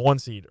Bengals would be the 1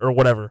 seed or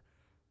whatever,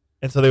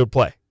 and so they would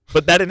play.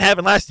 But that didn't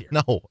happen last year.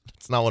 No,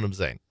 that's not what I'm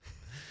saying.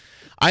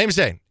 I am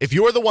saying if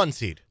you're the 1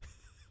 seed,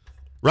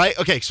 right?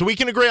 Okay, so we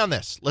can agree on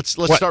this. Let's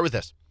What? start with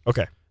this.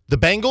 Okay. The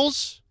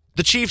Bengals,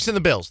 the Chiefs, and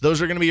the Bills.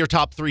 Those are going to be your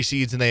top 3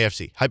 seeds in the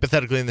AFC,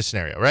 hypothetically in this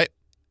scenario, right?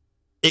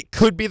 It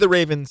could be the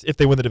Ravens if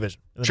they win the division.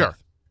 in the Sure.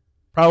 North.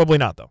 Probably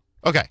not though.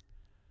 Okay.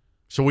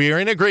 So we are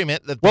in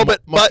agreement that the Well,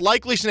 but- most but-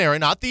 likely scenario,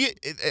 not the,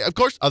 of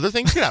course, other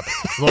things can happen.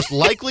 The most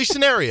likely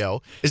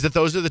scenario is that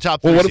those are the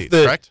top 3 Well, what if seeds,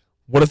 the correct?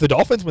 What if the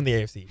Dolphins win the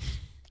AFC?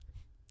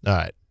 All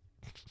right.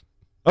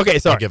 Okay,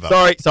 sorry. give up.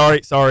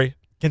 Sorry.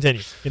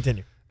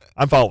 Continue.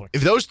 I'm following.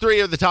 If those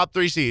 3 are the top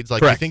 3 seeds,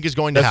 like you Correct. think is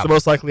going to That's happen, the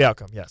most likely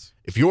outcome. Yes.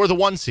 if you're the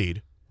 1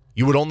 seed,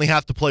 you would only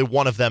have to play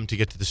one of them to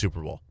get to the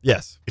Super Bowl.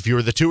 Yes. If you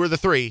were the 2 or the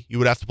 3, you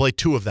would have to play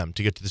 2 of them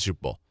to get to the Super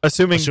Bowl.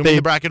 Assuming they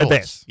the bracket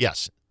advance. holds.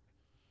 Yes.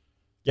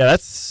 Yeah,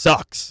 that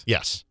sucks.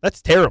 Yes.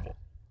 That's terrible.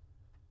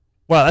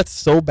 Wow, that's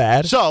so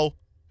bad. So,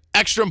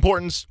 extra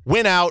importance,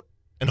 win out,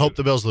 and hope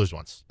the Bills lose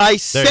once. I There you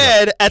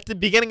said at the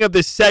beginning of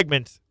this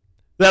segment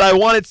that I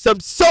wanted some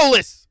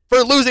solace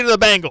for losing to the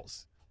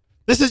Bengals.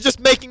 This is just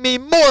making me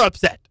more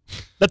upset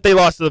that they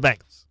lost to the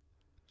Bengals.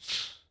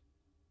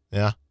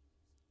 Yeah.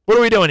 What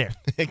are we doing here?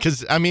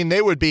 Because, I mean,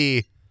 they would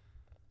be,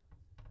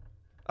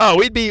 Oh,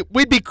 we'd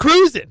be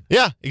cruising.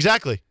 yeah,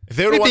 exactly. If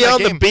they would We'd have won be that on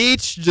game, the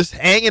beach, just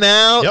hanging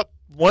out. Yep.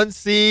 1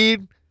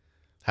 seed.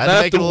 had not to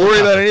have make to it a little worry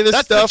about tougher. any of this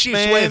That's stuff, the Chiefs'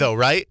 man. way, though,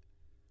 right?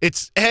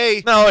 It's,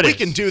 hey, No, it we is.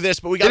 can do this,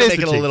 but we got It to is make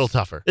the it a Chiefs. little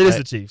tougher. It is right?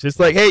 the Chiefs. It's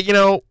like, hey,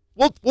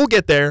 we'll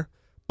get there,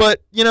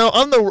 but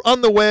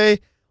on the way,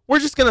 we're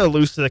just gonna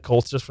lose to the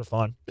Colts just for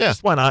fun. Yeah.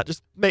 Just why not?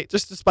 Just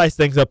to spice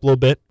things up a little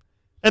bit,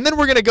 and then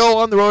we're gonna go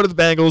on the road to the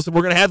Bengals, and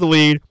we're gonna have the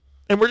lead,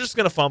 and we're just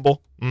gonna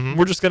fumble. Mhm.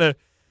 We're just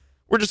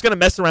gonna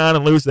mess around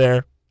and lose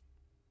there,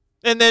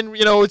 and then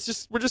we're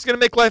just gonna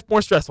make life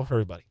more stressful for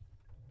everybody.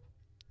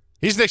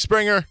 He's Nick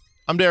Springer.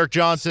 I'm Derek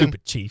Johnson.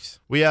 Stupid Chiefs.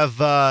 We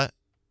have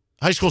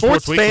High School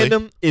Sports Weekly.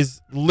 fandom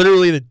is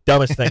literally the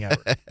dumbest thing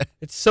ever.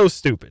 It's so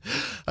stupid.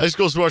 High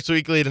School Sports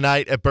Weekly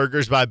tonight at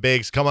Burgers by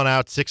Biggs. Come on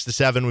out 6 to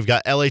 7. We've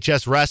got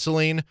LHS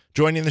Wrestling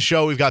joining the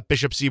show. We've got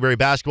Bishop Seabury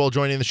Basketball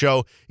joining the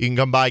show. You can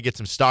come by, get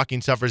some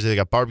stocking stuffers. They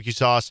got barbecue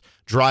sauce,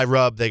 dry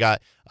rub. They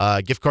got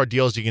gift card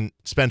deals. You can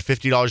spend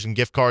 $50 in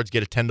gift cards,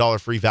 get a $10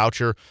 free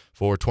voucher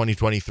for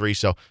 2023.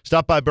 So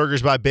stop by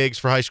Burgers by Biggs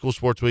for High School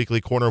Sports Weekly,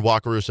 corner of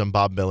Wakarusa and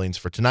Bob Billings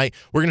for tonight.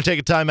 We're going to take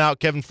a timeout.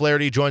 Kevin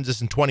Flaherty joins us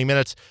in 20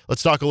 minutes.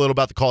 Let's talk a little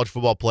about the college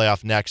football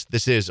playoff next.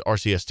 This is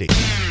RCST.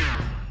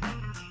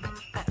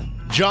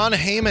 John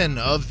Heyman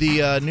of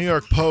the New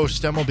York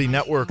Post, MLB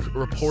Network,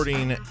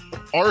 reporting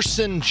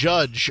Arson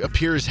Judge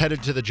appears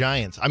headed to the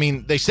Giants. I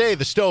mean, they say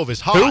the stove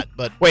is hot,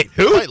 but Wait,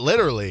 who? quite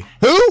literally.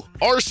 Who?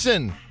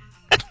 Arson.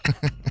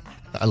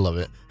 I love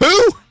it.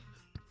 Who?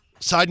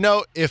 Side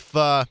note, if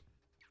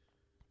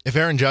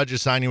Aaron Judge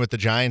is signing with the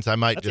Giants, I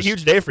might That's a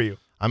huge day for you.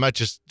 I might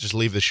just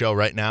leave the show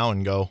right now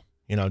and go,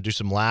 do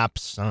some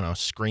laps, I don't know,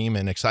 scream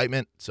in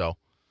excitement. So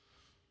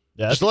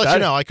Yeah, just to let you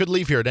know, I could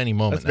leave here at any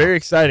moment. That's very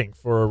exciting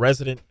for a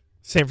resident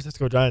San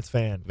Francisco Giants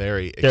fan.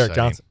 Very Derek exciting.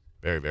 Johnson.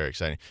 Very, very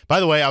exciting. By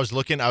the way, I was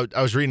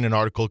reading an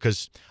article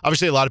because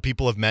obviously a lot of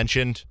people have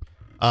mentioned,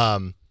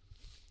 and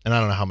I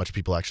don't know how much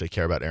people actually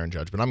care about Aaron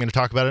Judge, but I'm going to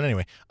talk about it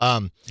anyway.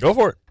 Go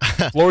for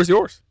it. Floor is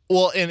yours.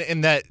 Well,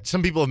 in that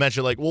some people have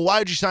mentioned, like, well, why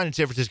would you sign in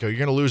San Francisco? You're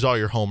going to lose all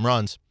your home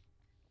runs.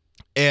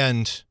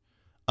 And,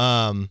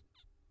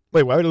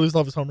 Wait, why would he lose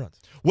all of his home runs?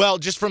 well,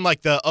 just from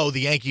like the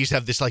Yankees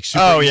have this like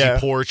super easy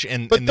porch,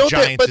 and the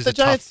Giants is a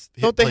tough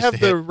don't they place have to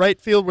the hit. right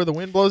field where the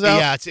wind blows out?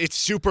 Yeah, it's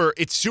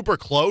super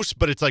close,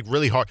 but it's like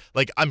really hard.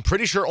 Like I'm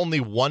pretty sure only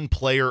one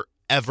player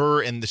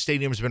ever, and the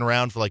stadium's been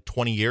around for like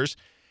 20 years,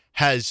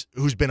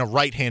 who's been a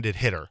right-handed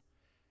hitter,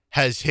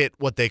 has hit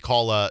what they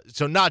call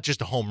so not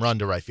just a home run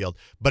to right field,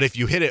 but if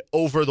you hit it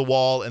over the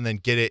wall and then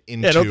get it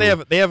into Yeah, don't they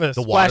have a the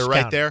splash water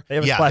right counter. there. They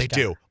have a Yeah, splash they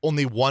counter. do.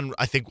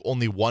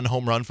 Only one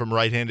home run from a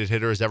right-handed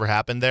hitter has ever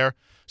happened there.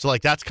 So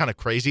like that's kind of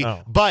crazy.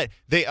 Oh. But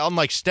they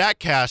unlike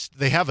StatCast,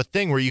 they have a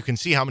thing where you can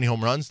see how many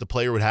home runs the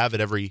player would have at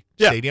every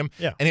Yeah, stadium.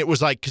 yeah. And it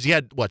was like because he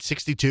had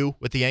 62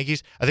 with the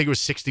Yankees. I think it was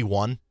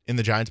 61 in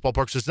the Giants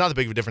ballpark. So it's not that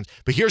big of a difference.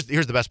 But here's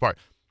the best part.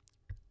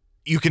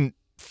 You can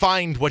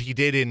find what he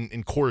did in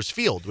Coors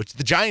Field, which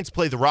the Giants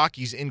play the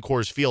Rockies in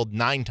Coors Field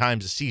 9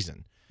 times a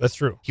season. That's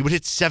true. He would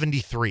hit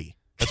 73.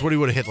 That's what he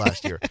would have hit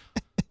last year.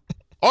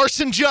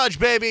 Arson Judge,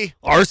 baby.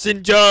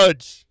 Arson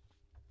Judge.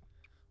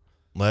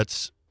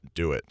 Let's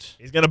do it.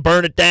 He's going to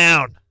burn it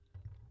down.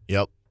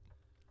 Yep.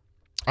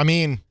 I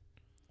mean,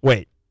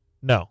 Wait.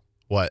 No.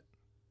 what?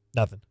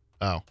 Nothing.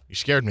 Oh, you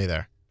scared me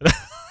there. You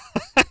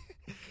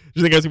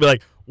think I was going to be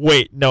like,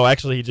 wait, no,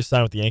 actually he just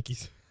signed with the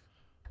Yankees.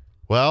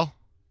 Well,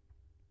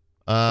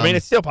 I mean,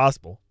 it's still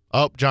possible.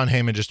 oh, John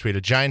Heyman just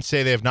tweeted, Giants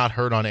say they have not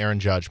heard on Aaron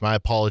Judge. My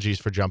apologies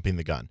for jumping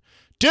the gun.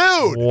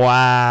 Dude!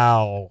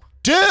 Wow.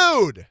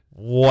 Dude!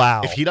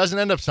 Wow. If he doesn't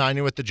end up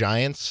signing with the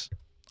Giants,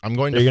 I'm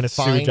going You're to gonna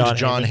sue find John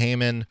John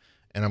Heyman,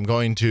 and I'm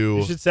going you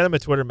to should send him a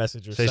Twitter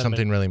message or say send him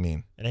something really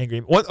mean. an angry.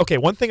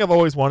 One thing I've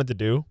always wanted to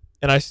do,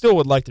 and I still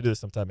would like to do this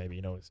sometime maybe,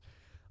 is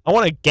I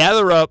want to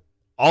gather up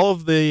all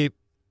of the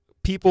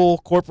people,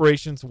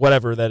 corporations,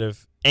 whatever, that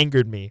have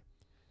angered me,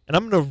 and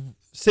I'm going to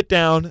sit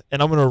down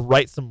and I'm going to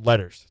write some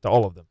letters to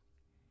all of them.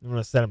 I'm going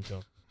to send them to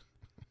them.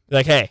 Be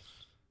like, hey,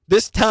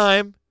 this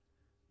time,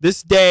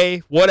 this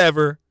day,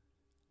 whatever,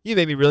 you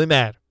made me really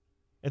mad.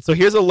 And so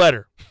here's a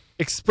letter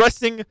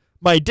expressing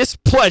my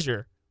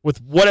displeasure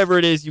with whatever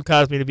it is you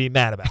caused me to be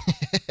mad about.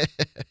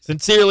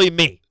 Sincerely,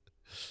 me.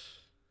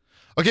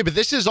 Okay, but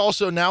this is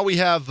also, now we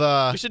have,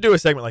 We should do a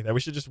segment like that. We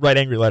should just write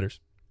angry letters.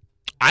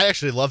 I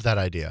actually love that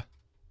idea.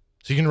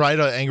 So you can write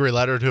an angry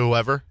letter to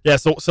whoever. Yeah,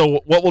 so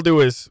what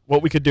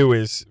we could do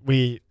is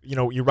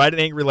you write an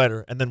angry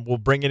letter and then we'll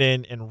bring it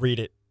in and read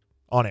it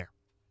on air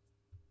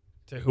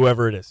to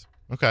whoever it is.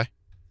 Okay.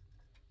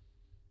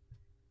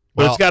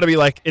 But Well, it's got to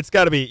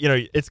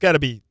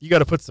be you got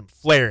to put some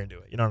flair into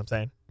it. You know what I'm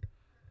saying?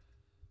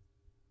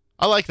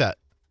 I like that.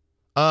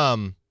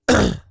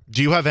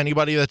 Do you have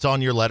anybody that's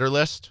on your letter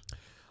list?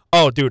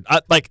 Oh, dude,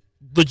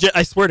 legit,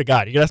 I swear to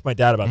God, you can ask my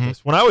dad about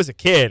this. When I was a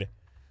kid,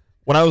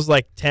 when I was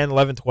like 10,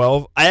 11,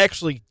 12, I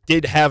actually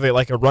did have a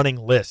running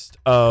list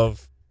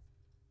of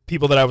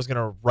people that I was going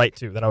to write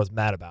to that I was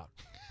mad about.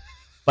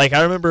 Like,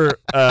 I remember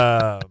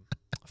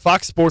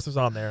Fox Sports was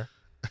on there.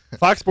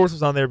 Fox Sports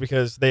was on there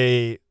because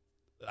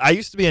I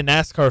used to be a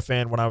NASCAR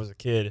fan when I was a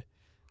kid.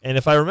 And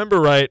if I remember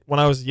right, when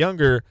I was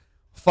younger,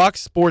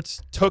 Fox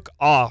Sports took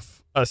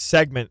off a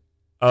segment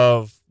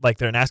of like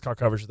their NASCAR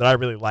coverage that I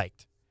really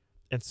liked.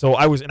 And so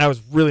I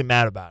was really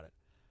mad about it.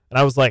 And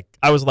I was like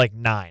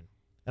 9.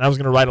 And I was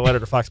going to write a letter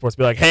to Fox Sports,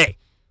 be like, "Hey,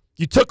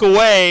 you took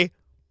away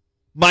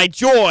my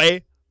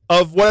joy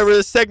of whatever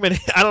this segment."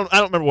 I don't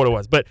remember what it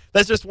was, but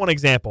that's just one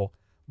example.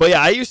 But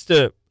yeah, I used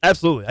to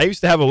have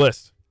a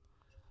list.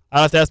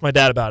 I'll have to ask my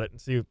dad about it and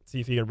see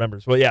if he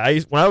remembers. But yeah,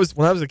 when I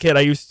was a kid,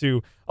 I used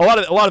to a lot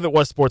of it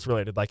was sports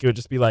related. Like it would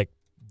just be like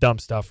dumb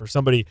stuff, or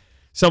somebody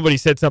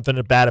said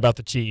something bad about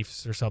the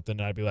Chiefs or something,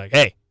 and I'd be like,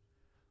 "Hey,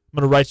 I'm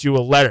going to write you a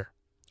letter."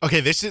 Okay,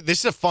 this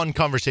is a fun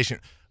conversation.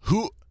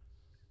 Who,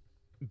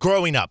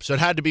 growing up, so it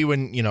had to be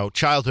when,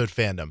 childhood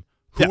fandom,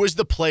 who was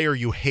the player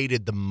you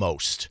hated the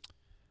most?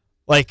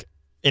 Like,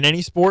 in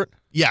any sport?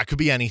 Yeah, it could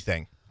be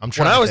anything. I'm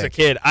trying When to I was think. a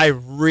kid,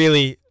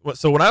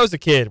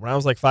 when I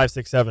was like 5,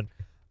 6, 7,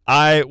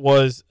 I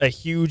was a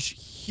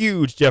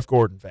huge Jeff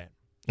Gordon fan.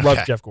 Loved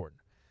Okay. Jeff Gordon.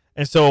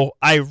 And so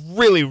I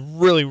really,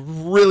 really,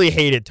 really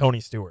hated Tony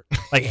Stewart.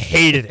 Like,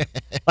 hated him.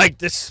 Like,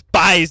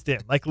 despised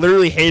him. Like,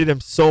 literally hated him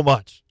so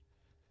much.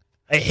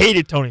 I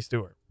hated Tony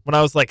Stewart when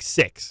I was like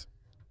 6.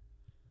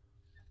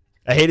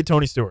 I hated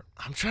Tony Stewart.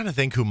 I'm trying to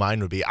think who mine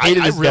would be. I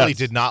Hated his really guts.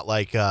 did not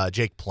like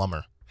Jake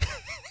Plummer.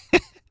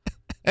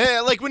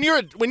 Like when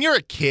you're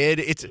a kid,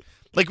 it's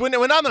like when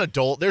I'm an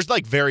adult. There's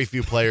like very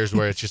few players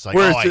where it's just like,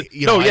 Where I it's hate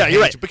you're right.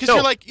 you. Because No,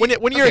 you're like when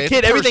you're okay, a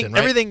kid, it's person, right?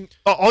 everything,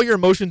 all your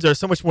emotions are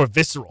so much more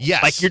visceral.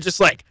 Yes. Like, you're just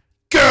like,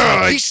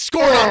 God, He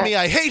scored on me.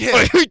 I hate him.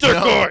 I hate that You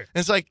know? guy. And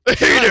it's like,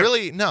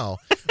 really? No.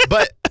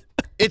 But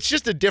it's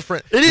just a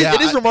different.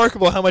 It is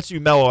remarkable how much you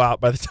mellow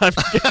out by the time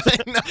you get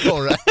to I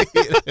know,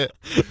 right?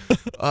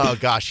 Oh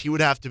gosh, he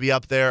would have to be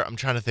up there. I'm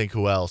trying to think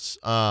who else.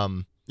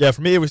 Yeah,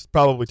 for me, it was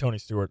probably Tony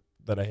Stewart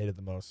that I hated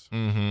the most.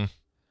 Mm-hmm.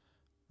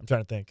 I'm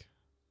trying to think.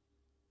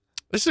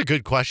 This is a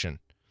good question.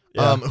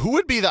 Yeah. Who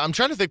would be I'm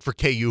trying to think for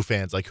KU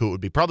fans, like who it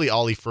would be. Probably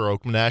Ollie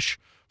Farouk-Manesh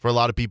for a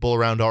lot of people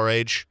around our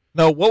age.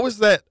 No, what was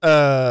that?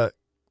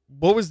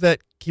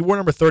 He wore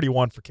number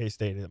 31 for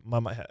K-State.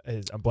 I'm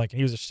blanking.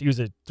 He was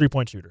a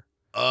 3-point shooter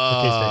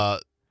Oh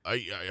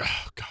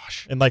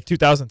gosh. in like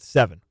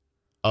 2007.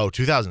 Oh,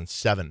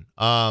 2007.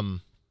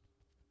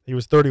 He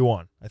was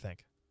 31, I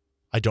think.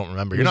 I don't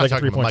remember. He You're was not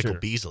like a talking about 3-point Michael shooter.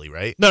 Beasley,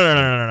 right?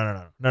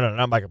 No,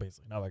 not Michael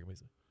Beasley. Not Michael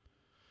Beasley.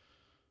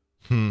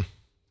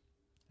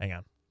 Hang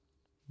on.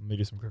 Let me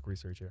do some quick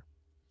research here.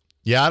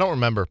 Yeah, I don't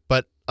remember.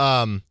 But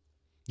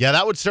yeah,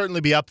 that would certainly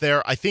be up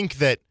there. I think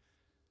that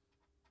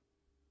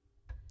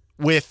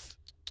with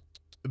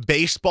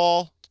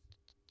baseball,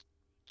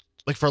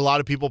 like for a lot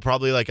of people,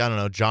 probably like, I don't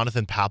know,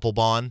 Jonathan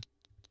Papelbon.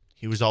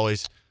 He was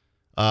always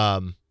I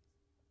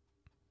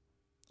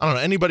don't know,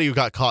 anybody who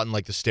got caught in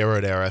like the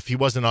steroid era, if he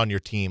wasn't on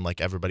your team,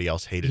 like everybody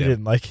else hated You him.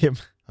 didn't like him.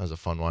 That was a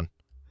fun one.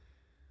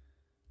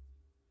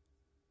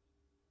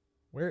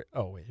 Where?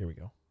 Oh, wait, here we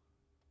go.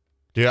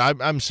 Dude,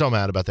 I'm so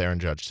mad about the Aaron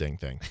Judge thing.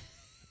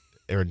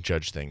 Aaron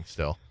Judge thing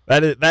still.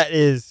 That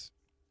is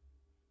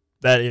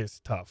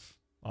tough,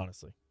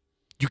 honestly.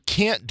 You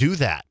can't do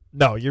that.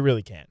 No, you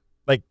really can't.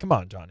 Like, come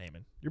on, John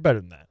Heyman. You're better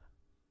than that.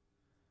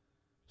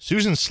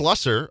 Susan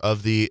Slusser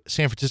of the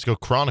San Francisco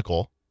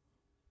Chronicle,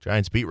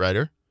 Giants beat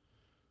writer,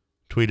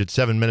 tweeted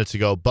 7 minutes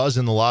ago, buzz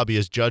in the lobby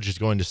as Judge is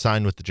going to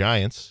sign with the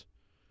Giants.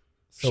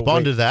 So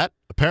Responded wait. to that.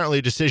 Apparently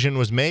a decision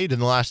was made in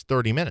the last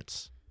 30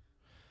 minutes.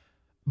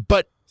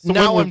 But So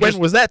now when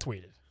was that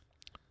tweeted?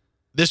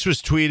 this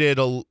was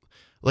tweeted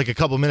like a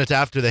couple minutes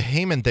after the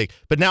Heyman thing.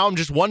 But now I'm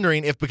just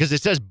wondering if, because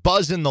it says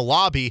buzz in the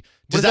lobby,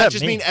 does that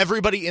just mean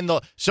everybody in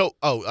the... So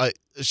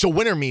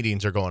winter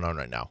meetings are going on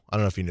right now. I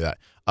don't know if you knew that.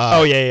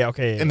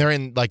 Okay. And they're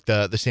in like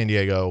the San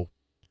Diego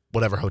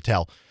whatever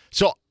hotel.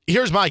 So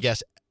here's my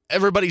guess.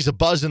 Everybody's a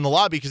buzz in the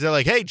lobby because they're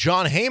like, hey,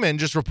 John Heyman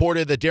just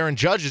reported that Darren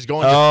Judge is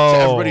going to... So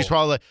everybody's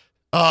probably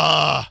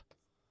like,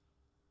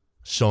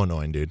 so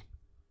annoying, dude.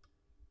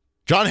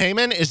 John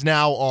Heyman is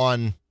now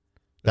on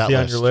that Is he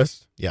list. on your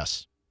list?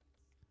 Yes.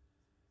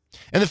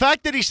 And the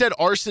fact that he said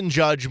Arson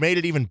Judge made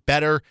it even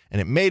better,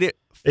 and it made it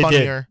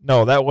funnier. It did.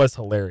 No, that was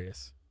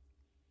hilarious.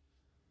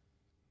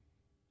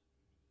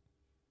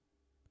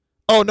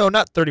 Oh, no,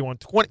 not 31.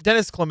 20,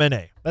 Dennis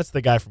Clemente. That's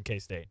the guy from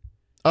K-State.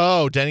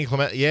 Oh, Denny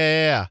Clement.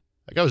 Yeah.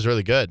 That guy was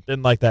really good.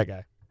 Didn't like that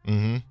guy.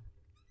 Mm-hmm.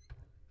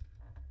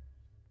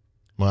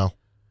 Well.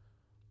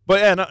 But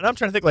yeah, and I'm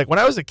trying to think, like, when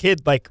I was a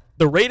kid, like,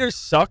 the Raiders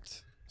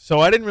sucked, so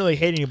I didn't really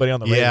hate anybody on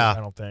the Raiders, Yeah. I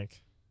don't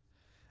think.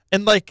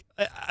 And, like,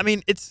 I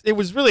mean, it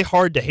was really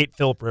hard to hate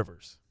Phillip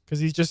Rivers because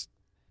he's just,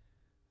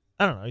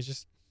 I don't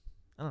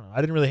know. I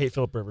didn't really hate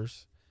Phillip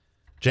Rivers.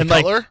 Jay And,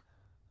 like, Cutler?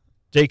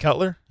 Jay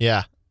Cutler?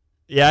 Yeah.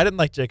 Yeah, I didn't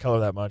like Jay Cutler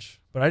that much,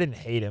 but I didn't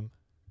hate him.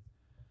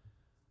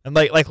 And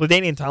like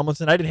LaDainian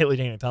Tomlinson, I didn't hate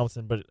LaDainian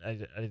Tomlinson, but I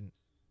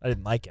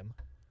didn't like him.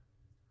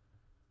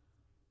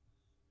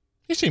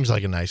 He seems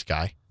like a nice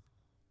guy.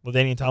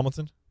 LaDainian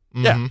Tomlinson?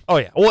 Mhm. Yeah. Oh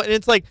yeah. Well, and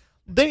it's like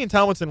LaDainian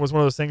Tomlinson was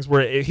one of those things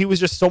where he was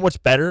just so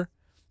much better.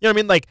 You know what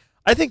I mean? Like,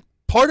 I think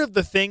part of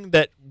the thing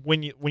that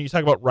when you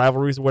talk about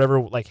rivalries or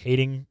whatever, like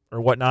hating or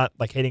whatnot,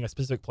 like hating a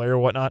specific player or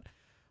whatnot,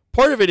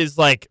 part of it is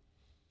like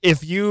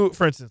if you,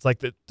 for instance,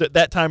 like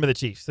that time of the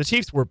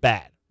Chiefs were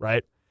bad,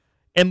 right?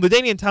 And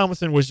LaDainian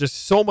Tomlinson was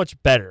just so much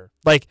better.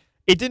 Like,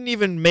 it didn't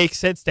even make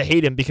sense to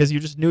hate him because you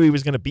just knew he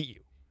was going to beat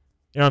you.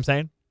 You know what I'm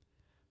saying?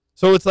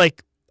 So it's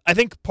like, I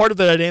think part of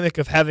the dynamic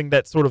of having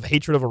that sort of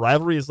hatred of a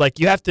rivalry is like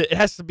it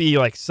has to be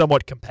like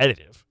somewhat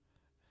competitive.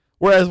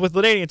 Whereas with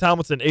LaDainian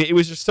Tomlinson, it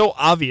was just so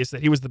obvious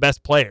that he was the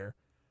best player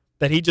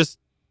that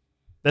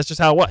that's just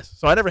how it was.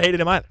 So I never hated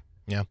him either.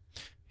 Yeah.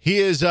 He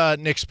is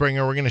Nick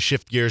Springer. We're going to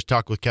shift gears,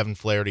 talk with Kevin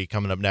Flaherty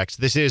coming up next.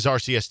 This is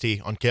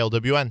RCST on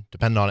KLWN.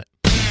 Depend on it.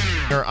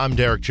 I'm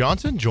Derek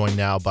Johnson, joined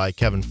now by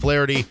Kevin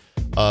Flaherty.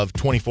 of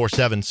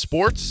 24/7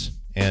 Sports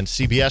and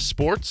CBS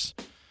Sports.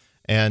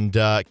 And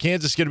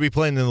Kansas is going to be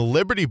playing in the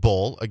Liberty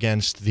Bowl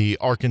against the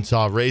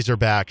Arkansas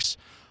Razorbacks.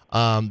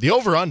 The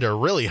over-under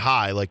really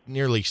high, like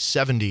nearly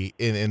 70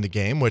 in the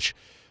game, which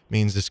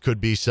means this could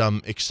be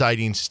some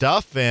exciting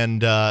stuff.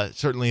 And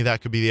certainly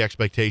that could be the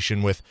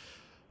expectation with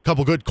a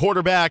couple good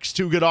quarterbacks,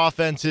 two good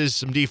offenses,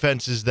 some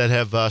defenses that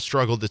have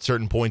struggled at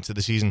certain points of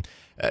the season.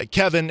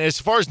 Kevin, as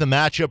far as the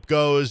matchup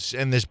goes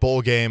in this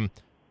bowl game,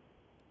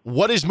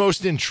 what is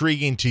most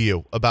intriguing to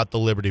you about the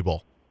Liberty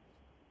Bowl?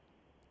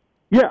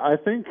 Yeah, I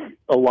think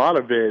a lot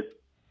of it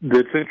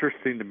that's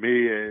interesting to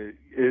me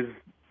is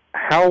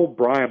how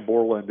Brian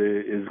Borland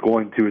is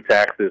going to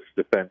attack this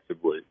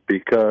defensively.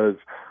 Because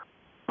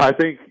I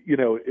think,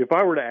 if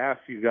I were to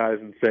ask you guys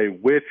and say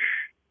which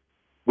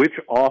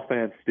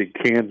offense did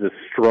Kansas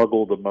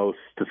struggle the most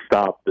to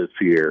stop this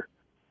year,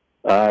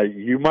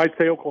 you might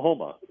say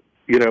Oklahoma.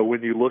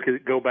 When you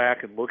go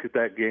back and look at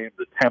that game,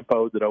 the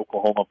tempo that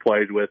Oklahoma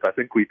played with, I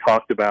think we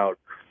talked about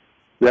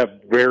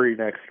that very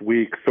next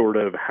week, sort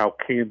of how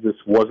Kansas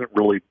wasn't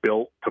really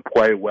built to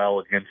play well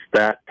against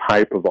that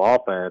type of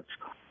offense.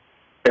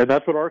 And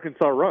that's what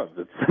Arkansas runs.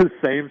 It's the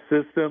same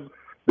system.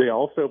 They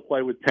also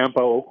play with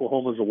tempo.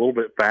 Oklahoma's a little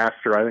bit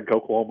faster. I think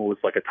Oklahoma was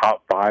like a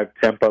top 5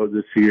 tempo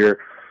this year.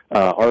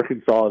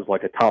 Arkansas is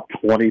like a top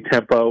 20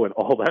 tempo, and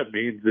all that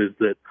means is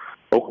that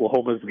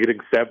Oklahoma's getting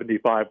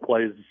 75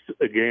 plays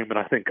a game, and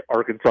I think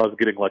Arkansas is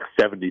getting like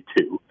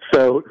 72.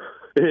 So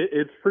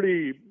it's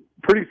pretty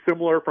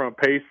similar from a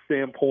pace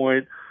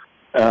standpoint.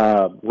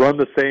 Run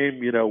the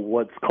same,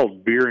 what's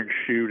called veer and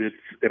shoot.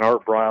 It's an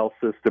Art Briles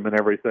system and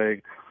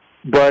everything.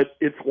 But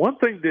it's one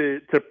thing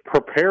to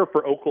prepare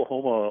for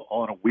Oklahoma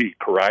on a week,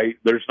 right?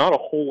 There's not a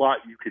whole lot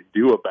you can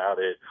do about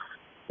it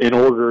in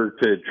order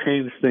to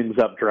change things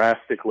up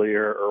drastically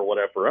or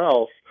whatever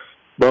else.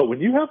 But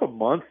when you have a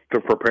month to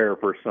prepare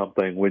for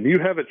something, when you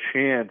have a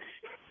chance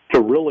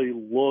to really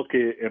look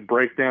at and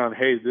break down,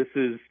 hey, this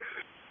is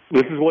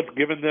what's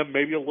given them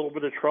maybe a little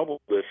bit of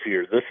trouble this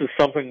year. This is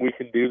something we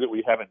can do that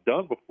we haven't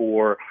done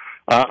before.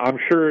 I'm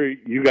sure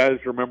you guys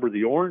remember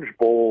the Orange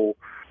Bowl.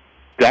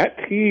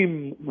 That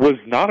team was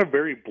not a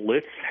very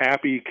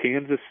blitz-happy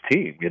Kansas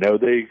team.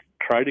 They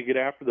tried to get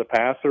after the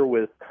passer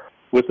with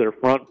their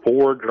front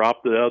four,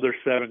 drop the other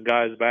 7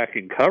 guys back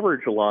in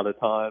coverage a lot of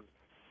times.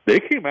 They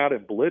came out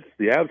and blitzed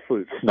the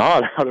absolute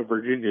snot out of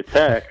Virginia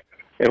Tech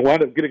and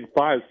wound up getting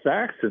 5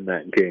 sacks in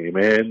that game.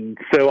 And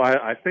so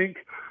I think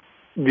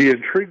the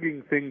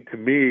intriguing thing to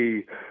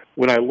me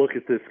when I look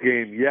at this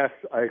game, yes,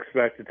 I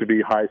expect it to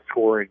be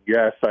high-scoring.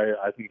 Yes,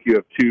 I think you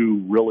have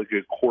 2 really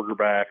good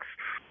quarterbacks.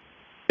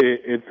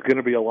 It's going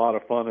to be a lot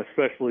of fun,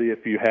 especially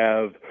if you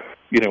have,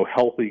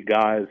 healthy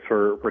guys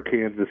for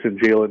Kansas and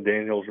Jalen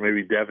Daniels,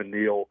 maybe Devin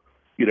Neal,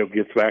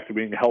 gets back to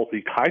being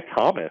healthy. Kai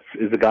Thomas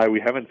is a guy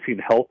we haven't seen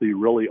healthy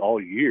really all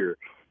year,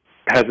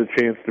 has a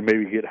chance to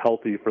maybe get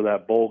healthy for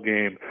that bowl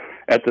game.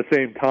 At the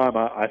same time,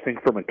 I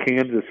think from a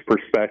Kansas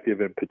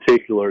perspective in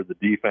particular, the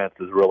defense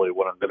is really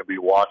what I'm going to be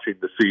watching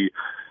to see,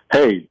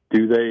 hey,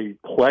 do they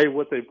play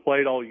what they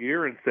played all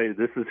year and say,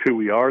 this is who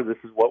we are, this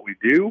is what we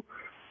do?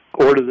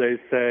 Or do they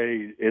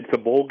say, it's a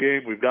bowl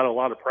game, we've got a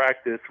lot of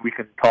practice, we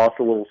can toss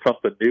a little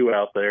something new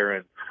out there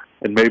and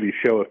maybe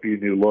show a few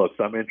new looks?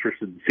 I'm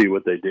interested to see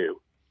what they do.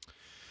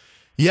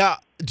 Yeah.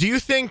 Do you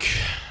think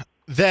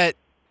that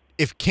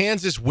if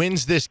Kansas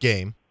wins this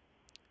game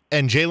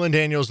and Jalen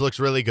Daniels looks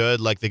really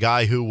good, like the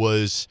guy who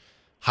was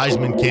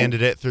Heisman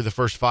candidate through the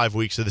first 5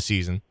 weeks of the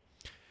season,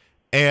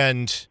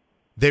 and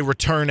they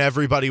return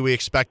everybody we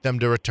expect them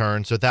to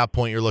return, so at that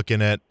point you're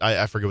looking at,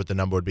 I forget what the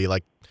number would be,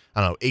 like, I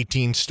don't know,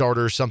 18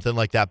 starters, something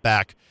like that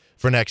back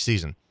for next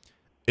season.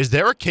 Is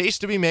there a case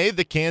to be made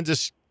that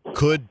Kansas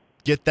could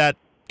get that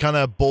kind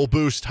of bowl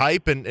boost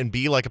hype and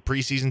be like a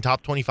preseason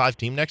top 25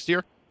 team next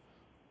year?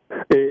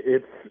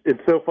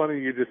 It's so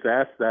funny you just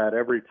asked that.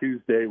 Every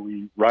Tuesday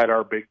we write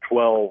our Big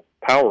 12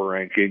 power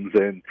rankings,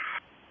 and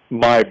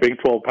my Big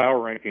 12 power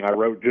ranking, I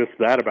wrote just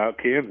that about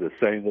Kansas,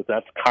 saying that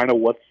that's kind of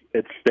what's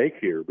at stake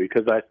here,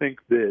 because I think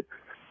that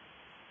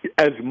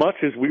as much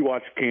as we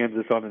watch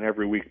Kansas on an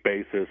every week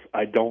basis,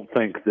 I don't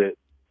think that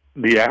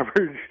the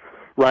average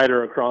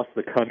writer across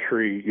the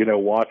country,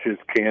 watches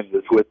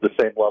Kansas with the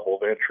same level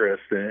of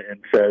interest and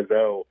says,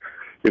 oh,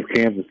 if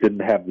Kansas didn't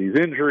have these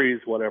injuries,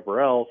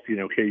 whatever else,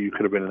 KU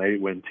could have been an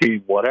 8-win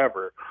team,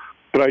 whatever.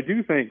 But I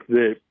do think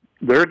that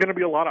there are going to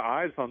be a lot of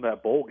eyes on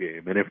that bowl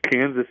game. And if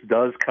Kansas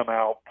does come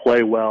out,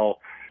 play well,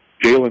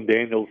 Jalen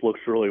Daniels looks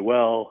really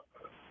well,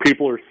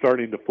 people are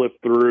starting to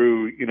flip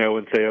through,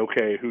 and say,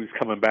 okay, who's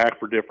coming back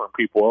for different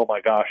people? Oh,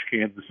 my gosh,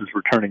 Kansas is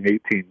returning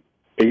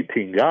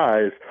 18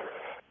 guys.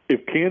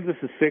 If Kansas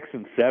is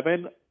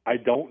 6-7, I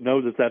don't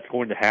know that that's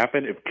going to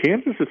happen. If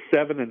Kansas is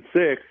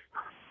 7-6,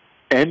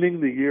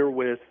 ending the year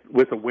with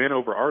a win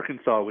over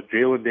Arkansas with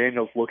Jalen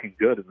Daniels looking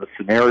good in the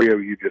scenario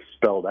you just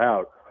spelled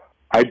out,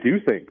 I do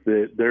think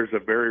that there's a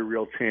very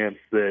real chance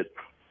that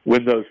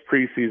when those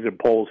preseason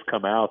polls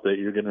come out that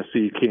you're going to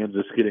see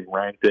Kansas getting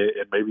ranked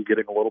and maybe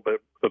getting a little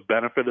bit of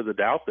benefit of the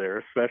doubt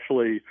there,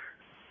 especially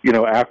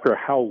after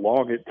how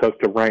long it took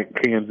to rank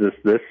Kansas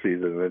this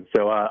season. And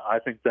so I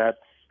think that's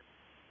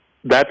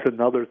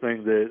another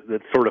thing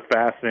that's sort of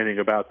fascinating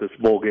about this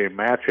bowl game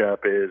matchup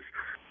is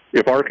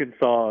if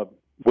Arkansas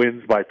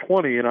wins by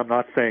 20, and I'm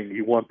not saying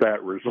you want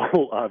that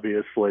result,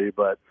 obviously,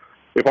 but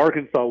if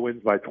Arkansas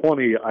wins by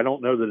 20, I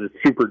don't know that it's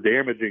super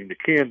damaging to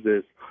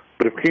Kansas.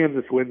 But if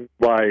Kansas wins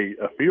by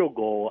a field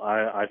goal,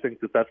 I think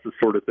that's the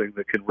sort of thing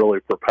that can really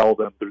propel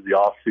them through the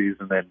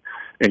offseason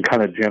and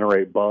kind of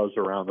generate buzz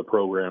around the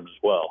program as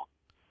well.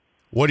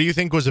 What do you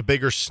think was a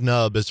bigger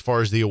snub as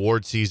far as the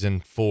award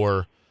season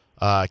for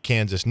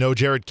Kansas? No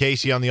Jared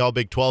Casey on the All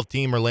Big 12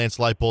 team, or Lance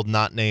Leipold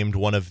not named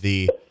one of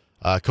the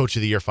Coach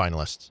of the Year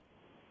finalists?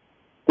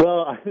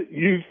 Well,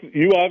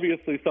 you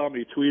obviously saw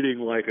me tweeting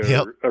like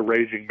a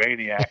raging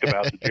maniac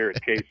about the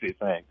Jared Casey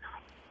thing.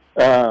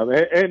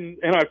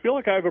 And I feel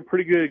like I have a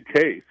pretty good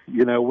case.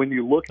 When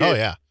you look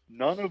at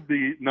none of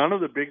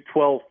the Big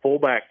 12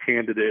 fullback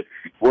candidates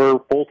were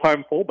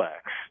full-time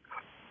fullbacks.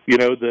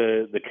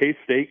 The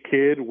K-State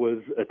kid was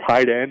a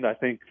tight end, I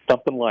think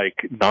something like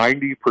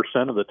 90%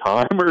 of the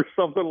time or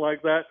something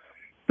like that.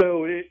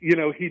 So,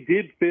 he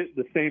did fit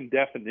the same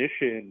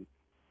definition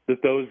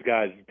that those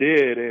guys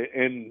did,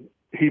 and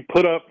he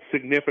put up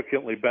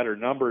significantly better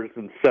numbers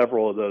than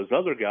several of those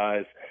other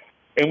guys.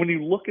 And when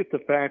you look at the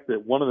fact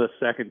that one of the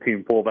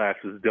second-team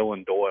fullbacks is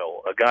Dylan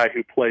Doyle, a guy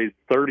who played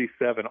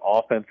 37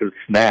 offensive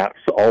snaps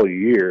all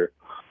year,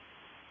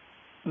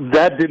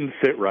 that didn't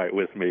sit right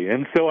with me.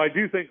 And so I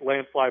do think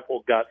Lance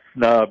Leipold got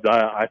snubbed.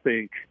 I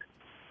think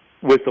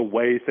with the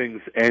way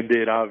things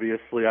ended,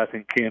 obviously, I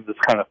think Kansas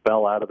kind of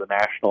fell out of the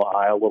national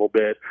eye a little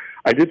bit.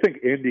 I do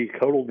think Indy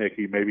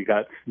Kotelnicki maybe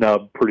got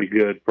snubbed pretty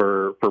good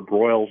for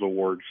Broyles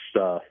Award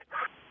stuff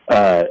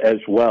as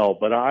well.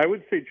 But I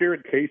would say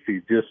Jared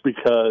Casey, just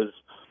because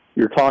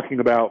you're talking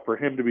about for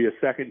him to be a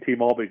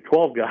second-team All-Big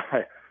 12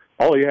 guy,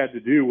 all he had to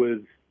do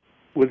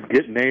was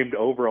get named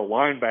over a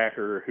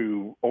linebacker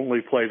who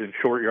only played in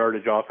short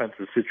yardage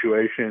offensive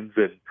situations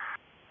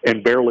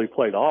and barely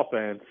played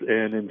offense,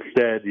 and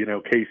instead,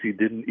 Casey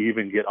didn't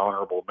even get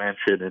honorable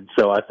mention. And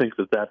so I think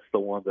that's the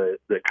one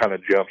that kind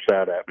of jumps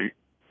out at me.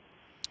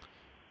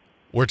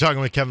 We're talking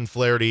with Kevin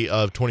Flaherty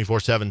of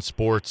 24/7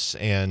 Sports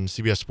and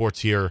CBS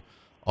Sports here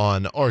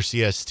on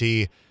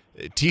RCST.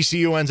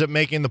 TCU ends up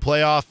making the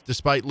playoff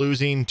despite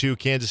losing to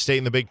Kansas State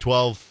in the Big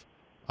 12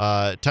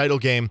 title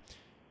game.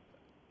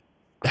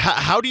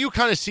 How do you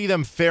kind of see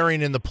them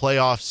faring in the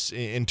playoffs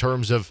in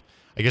terms of,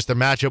 I guess, their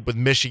matchup with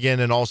Michigan,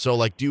 and also,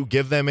 do you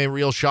give them a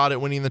real shot at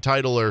winning the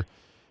title, or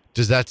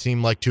does that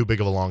seem like too big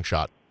of a long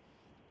shot?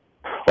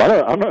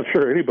 Well, I'm not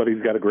sure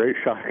anybody's got a great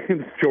shot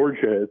against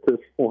Georgia at this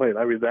point.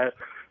 I mean,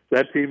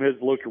 that team has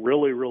looked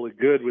really, really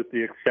good with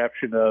the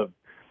exception of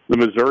the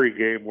Missouri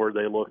game where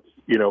they looked,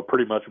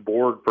 pretty much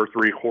bored for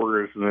three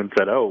quarters and then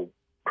said, oh,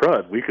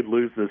 crud, we could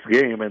lose this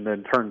game, and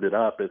then turned it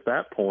up at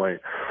that point.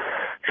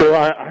 So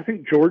I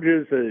think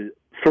Georgia's a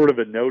sort of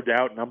a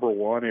no-doubt number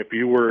one. If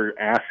you were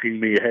asking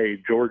me,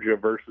 hey, Georgia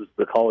versus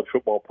the college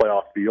football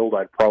playoff field,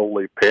 I'd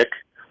probably pick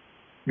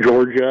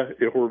Georgia,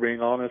 if we're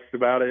being honest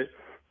about it.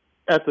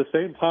 At the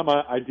same time,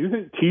 I do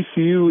think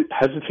TCU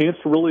has a chance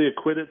to really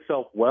acquit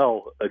itself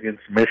well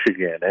against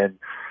Michigan. And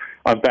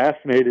I'm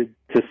fascinated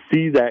to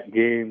see that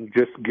game,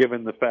 just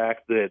given the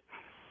fact that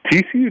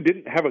TCU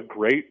didn't have a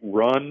great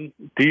run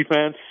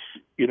defense,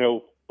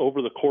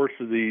 over the course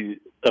of the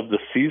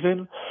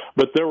season,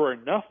 but there were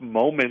enough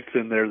moments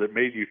in there that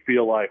made you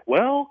feel like,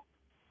 well,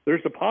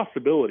 there's a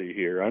possibility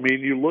here. I mean,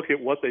 you look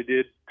at what they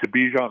did to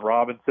Bijan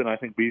Robinson. I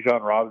think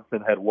Bijan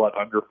Robinson had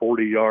under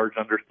 40 yards,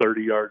 under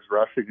 30 yards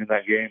rushing in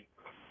that game.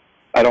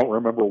 I don't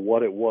remember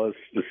what it was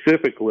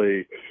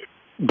specifically,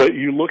 but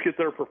you look at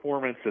their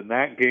performance in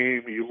that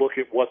game, you look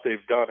at what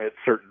they've done at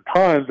certain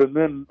times, and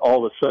then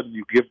all of a sudden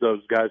you give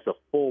those guys a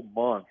full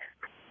month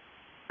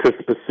to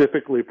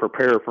specifically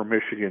prepare for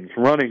Michigan's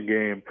running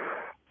game.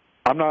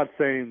 I'm not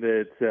saying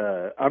that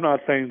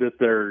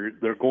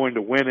they're going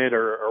to win it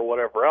or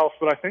whatever else,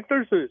 but I think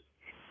there's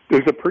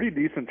a pretty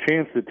decent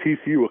chance that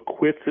TCU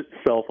acquits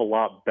itself a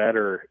lot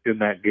better in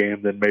that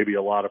game than maybe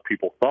a lot of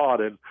people thought.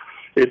 And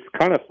it's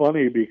kind of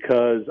funny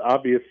because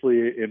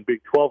obviously in Big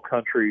 12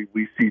 country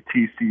we see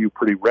TCU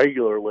pretty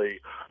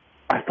regularly.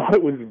 I thought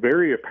it was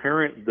very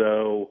apparent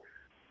though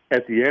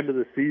at the end of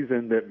the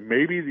season that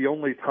maybe the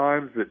only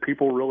times that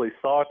people really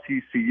saw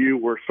TCU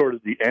were sort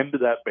of the end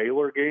of that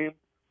Baylor game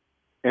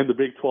and the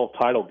Big 12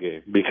 title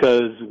game,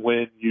 because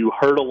when you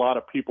heard a lot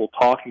of people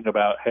talking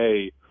about,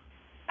 hey,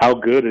 how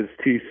good is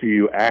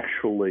TCU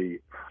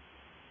actually,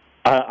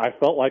 I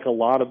felt like a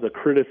lot of the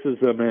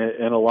criticism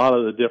and a lot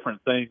of the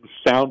different things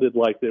sounded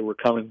like they were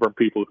coming from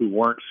people who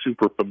weren't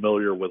super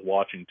familiar with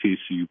watching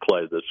TCU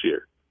play this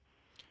year.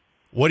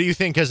 What do you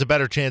think has a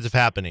better chance of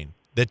happening?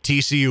 That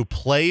TCU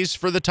plays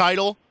for the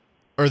title,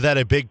 or that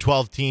a Big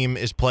 12 team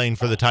is playing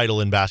for the title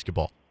in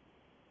basketball?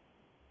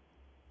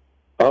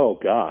 Oh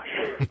gosh,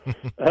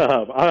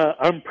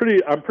 I'm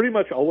pretty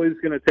much always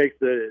going to take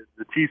the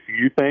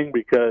TCU thing,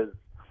 because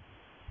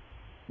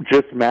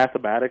just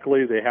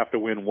mathematically they have to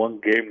win one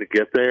game to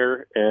get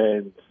there,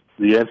 and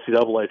the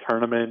NCAA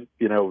tournament,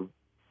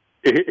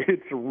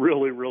 it's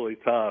really, really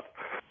tough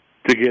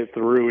to get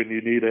through, and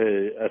you need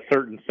a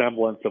certain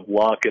semblance of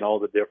luck and all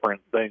the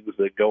different things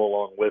that go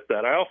along with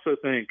that. I also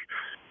think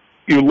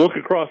you look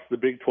across the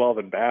Big 12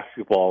 in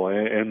basketball,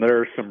 and there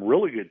are some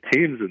really good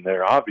teams in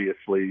there,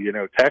 obviously.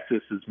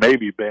 Texas has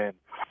maybe been,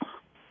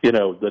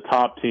 the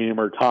top team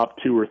or top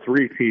 2 or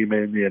 3 team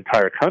in the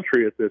entire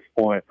country at this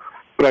point.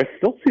 But I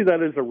still see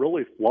that as a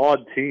really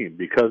flawed team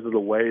because of the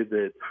way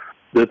that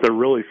they're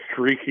really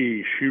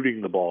streaky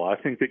shooting the ball.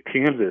 I think that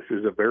Kansas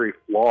is a very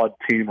flawed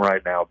team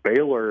right now.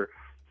 Baylor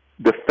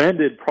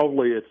defended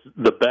probably it's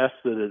the best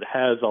that it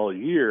has all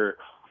year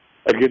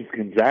against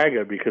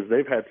Gonzaga because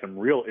they've had some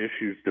real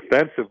issues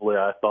defensively,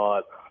 I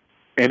thought.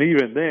 And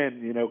even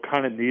then,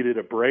 kind of needed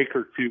a break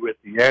or two at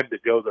the end to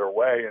go their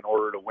way in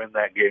order to win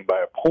that game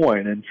by a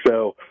point. And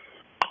so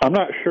I'm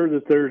not sure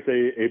that there's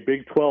a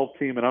Big 12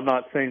 team, and I'm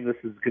not saying this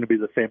is going to be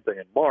the same thing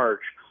in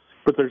March,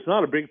 but there's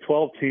not a Big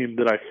 12 team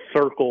that I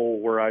circle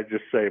where I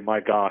just say,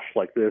 my gosh,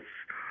 like this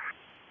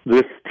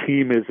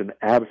team is an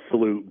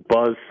absolute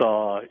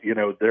buzzsaw.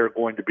 They're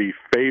going to be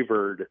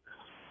favored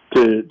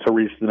to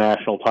reach the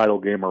national title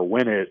game or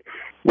win it.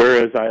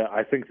 Whereas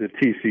I think that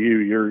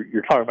TCU,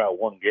 you're talking about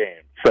one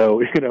game.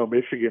 So,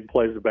 Michigan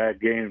plays a bad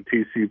game,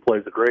 TCU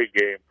plays a great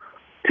game,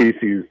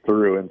 TCU's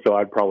through. And so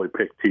I'd probably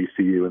pick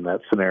TCU in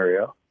that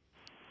scenario.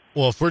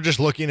 Well, if we're just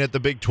looking at the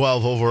Big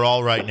 12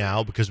 overall right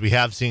now, because we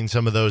have seen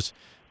some of those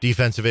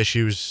defensive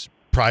issues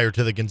prior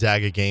to the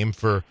Gonzaga game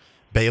for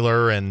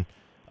Baylor, and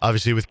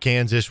obviously with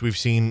Kansas, we've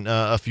seen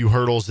a few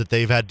hurdles that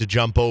they've had to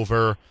jump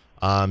over.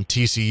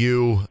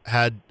 TCU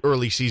had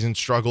early season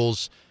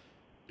struggles.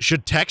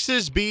 Should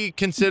Texas be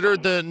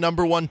considered the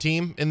number 1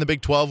 team in the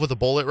Big 12 with a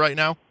bullet right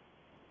now?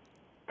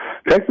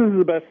 Texas is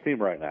the best team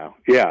right now.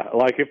 Yeah,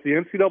 like if the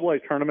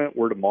NCAA tournament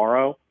were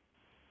tomorrow,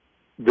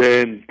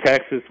 then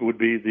Texas would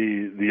be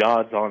the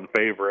odds-on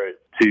favorite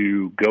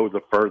to go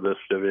the furthest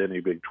of any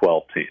Big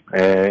 12 team.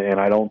 And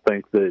I don't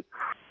think that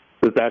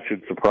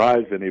should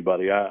surprise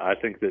anybody. I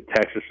think that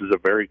Texas is a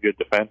very good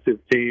defensive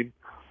team.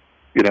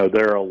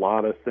 There are a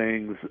lot of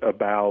things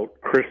about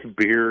Chris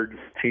Beard's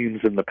teams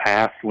in the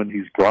past when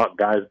he's brought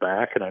guys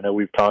back, and I know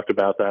we've talked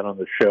about that on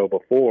the show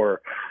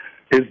before.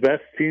 His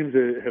best teams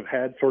have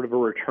had sort of a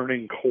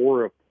returning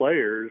core of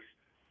players,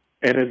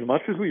 and as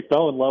much as we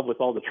fell in love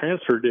with all the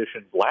transfer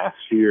additions last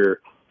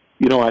year,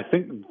 I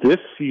think this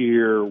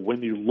year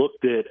when you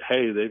looked at,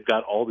 hey, they've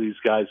got all these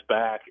guys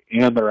back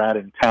and they're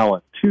adding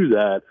talent to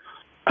that,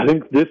 I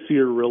think this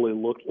year really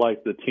looked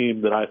like the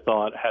team that I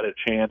thought had a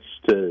chance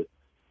to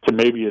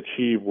maybe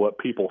achieve what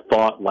people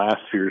thought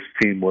last year's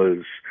team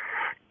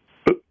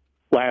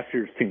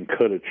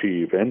could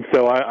achieve. And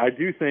so I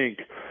do think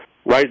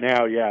right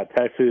now, yeah,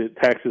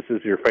 Texas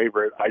is your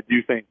favorite. I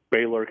do think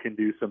Baylor can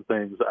do some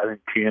things. I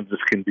think Kansas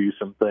can do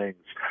some things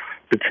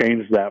to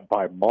change that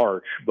by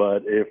March.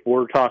 But if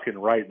we're talking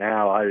right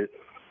now,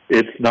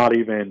 it's not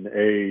even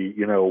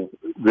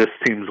this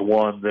team's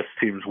 1, this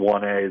team's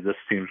 1A, this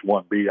team's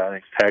 1B. I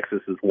think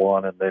Texas is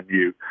 1, and then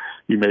you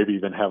maybe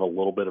even have a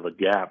little bit of a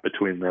gap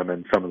between them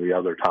and some of the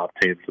other top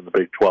teams in the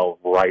Big 12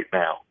 right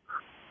now.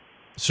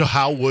 So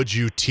how would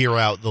you tier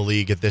out the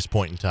league at this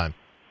point in time?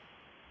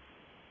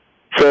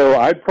 So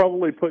I'd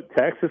probably put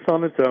Texas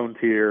on its own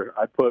tier.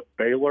 I'd put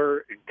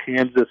Baylor and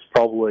Kansas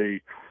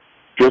probably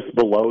just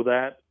below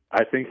that.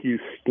 I think you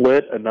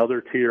split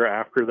another tier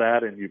after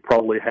that, and you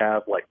probably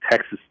have like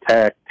Texas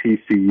Tech,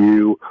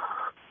 TCU,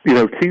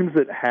 teams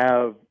that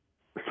have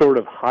sort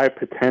of high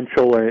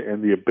potential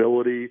and the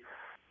ability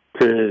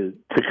to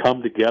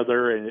come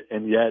together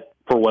and yet,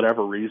 for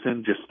whatever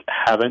reason, just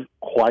haven't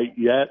quite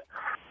yet.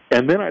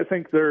 And then I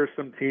think there are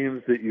some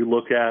teams that you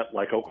look at,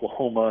 like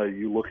Oklahoma,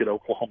 you look at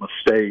Oklahoma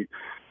State,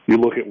 you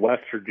look at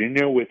West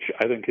Virginia, which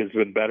I think has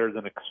been better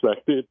than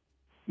expected,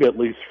 at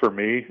least for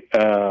me.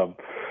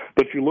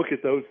 But you look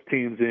at those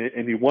teams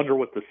and you wonder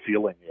what the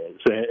ceiling is.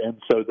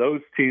 And so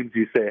those teams,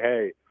 you say,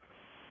 hey,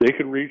 they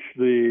could reach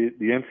the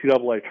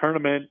NCAA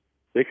tournament.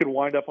 They could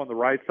wind up on the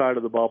right side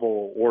of the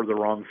bubble or the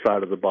wrong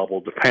side of the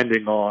bubble,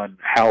 depending on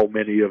how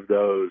many of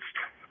those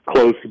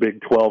close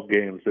Big 12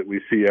 games that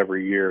we see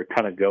every year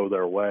kind of go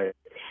their way.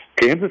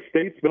 Kansas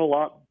State's been a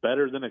lot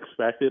better than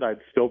expected. I'd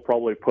still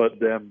probably put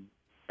them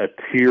a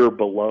tier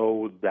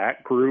below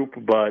that group,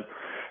 but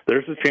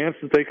there's a chance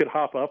that they could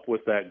hop up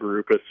with that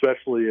group,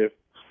 especially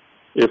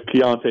if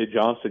Keontae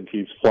Johnson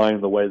keeps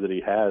playing the way that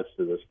he has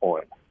to this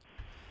point.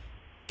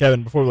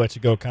 Kevin, before we let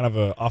you go, kind of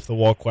a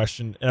off-the-wall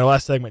question. In our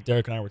last segment,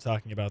 Derek and I were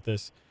talking about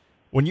this.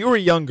 When you were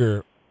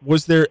younger,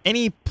 was there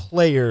any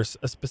players,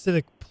 a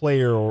specific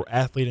player or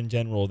athlete in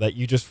general, that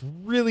you just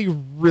really,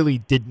 really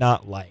did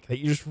not like, that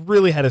you just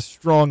really had a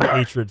strong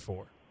hatred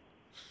for?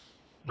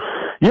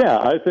 Yeah,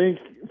 I think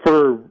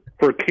for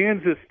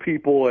Kansas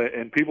people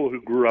and people who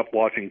grew up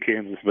watching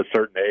Kansas of a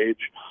certain age,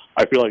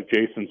 I feel like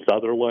Jason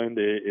Sutherland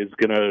is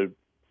going to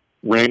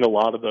ring a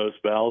lot of those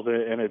bells.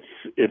 And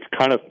it's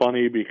kind of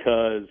funny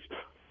because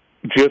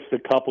just a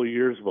couple of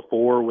years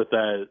before with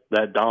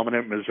that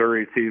dominant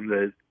Missouri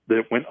team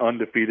that went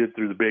undefeated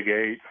through the Big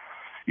Eight,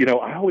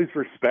 I always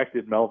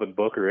respected Melvin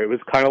Booker. It was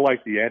kind of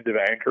like the end of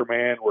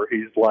Anchorman, where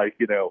he's like,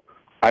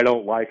 I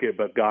don't like it,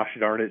 but gosh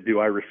darn it, do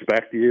I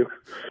respect you?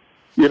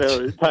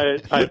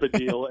 Type of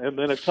deal. And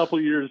then a couple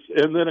years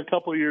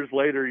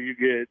later, you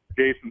get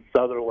Jason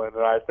Sutherland.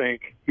 And I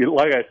think,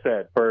 like I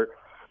said, for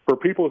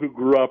people who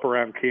grew up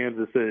around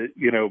Kansas at,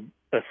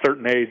 a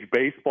certain age,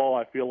 baseball,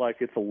 I feel like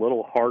it's a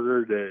little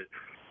harder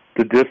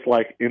to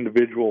dislike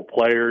individual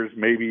players,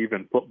 maybe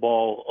even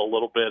football a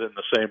little bit in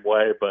the same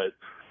way.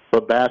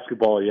 But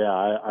basketball, yeah,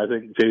 I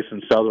think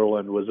Jason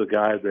Sutherland was a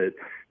guy that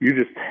you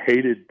just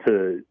hated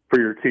for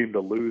your team to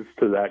lose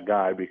to that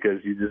guy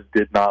because you just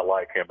did not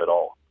like him at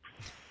all.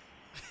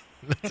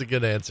 That's a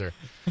good answer.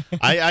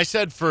 I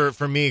said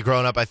for me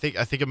growing up, I think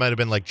it might have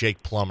been like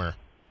Jake Plummer.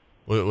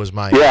 Was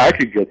my I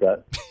could get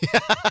that.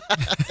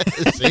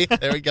 See,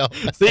 there we go.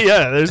 See,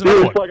 yeah, there's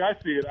no it's like I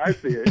see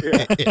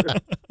it. Yeah.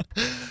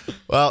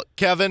 Well,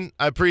 Kevin,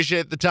 I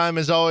appreciate the time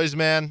as always,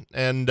 man,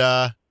 and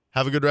have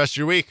a good rest of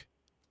your week.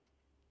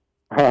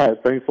 All right,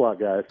 thanks a lot,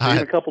 guys. See you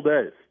in a couple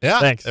days. Yeah,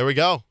 thanks. There we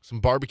go. Some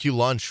barbecue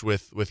lunch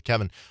with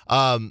Kevin.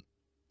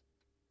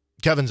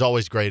 Kevin's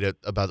always great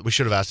about. We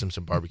should have asked him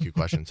some barbecue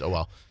questions. Oh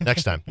well,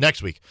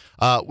 next week.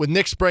 With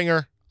Nick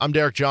Springer, I'm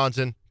Derek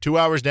Johnson. 2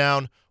 hours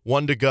down,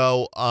 1 to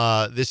go.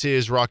 This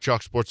is Rock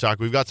Chalk Sports Talk.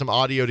 We've got some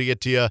audio to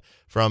get to you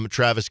from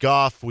Travis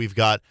Goff. We've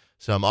got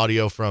some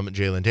audio from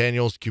Jalen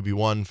Daniels,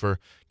 QB1 for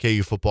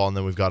KU football, and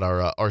then we've got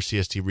our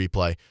RCST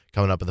replay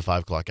coming up in the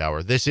 5 o'clock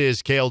hour. This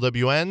is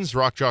KLWN's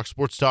Rock Chalk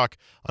Sports Talk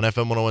on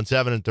FM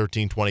 101.7 and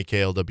 1320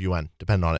 KLWN. Depend on it.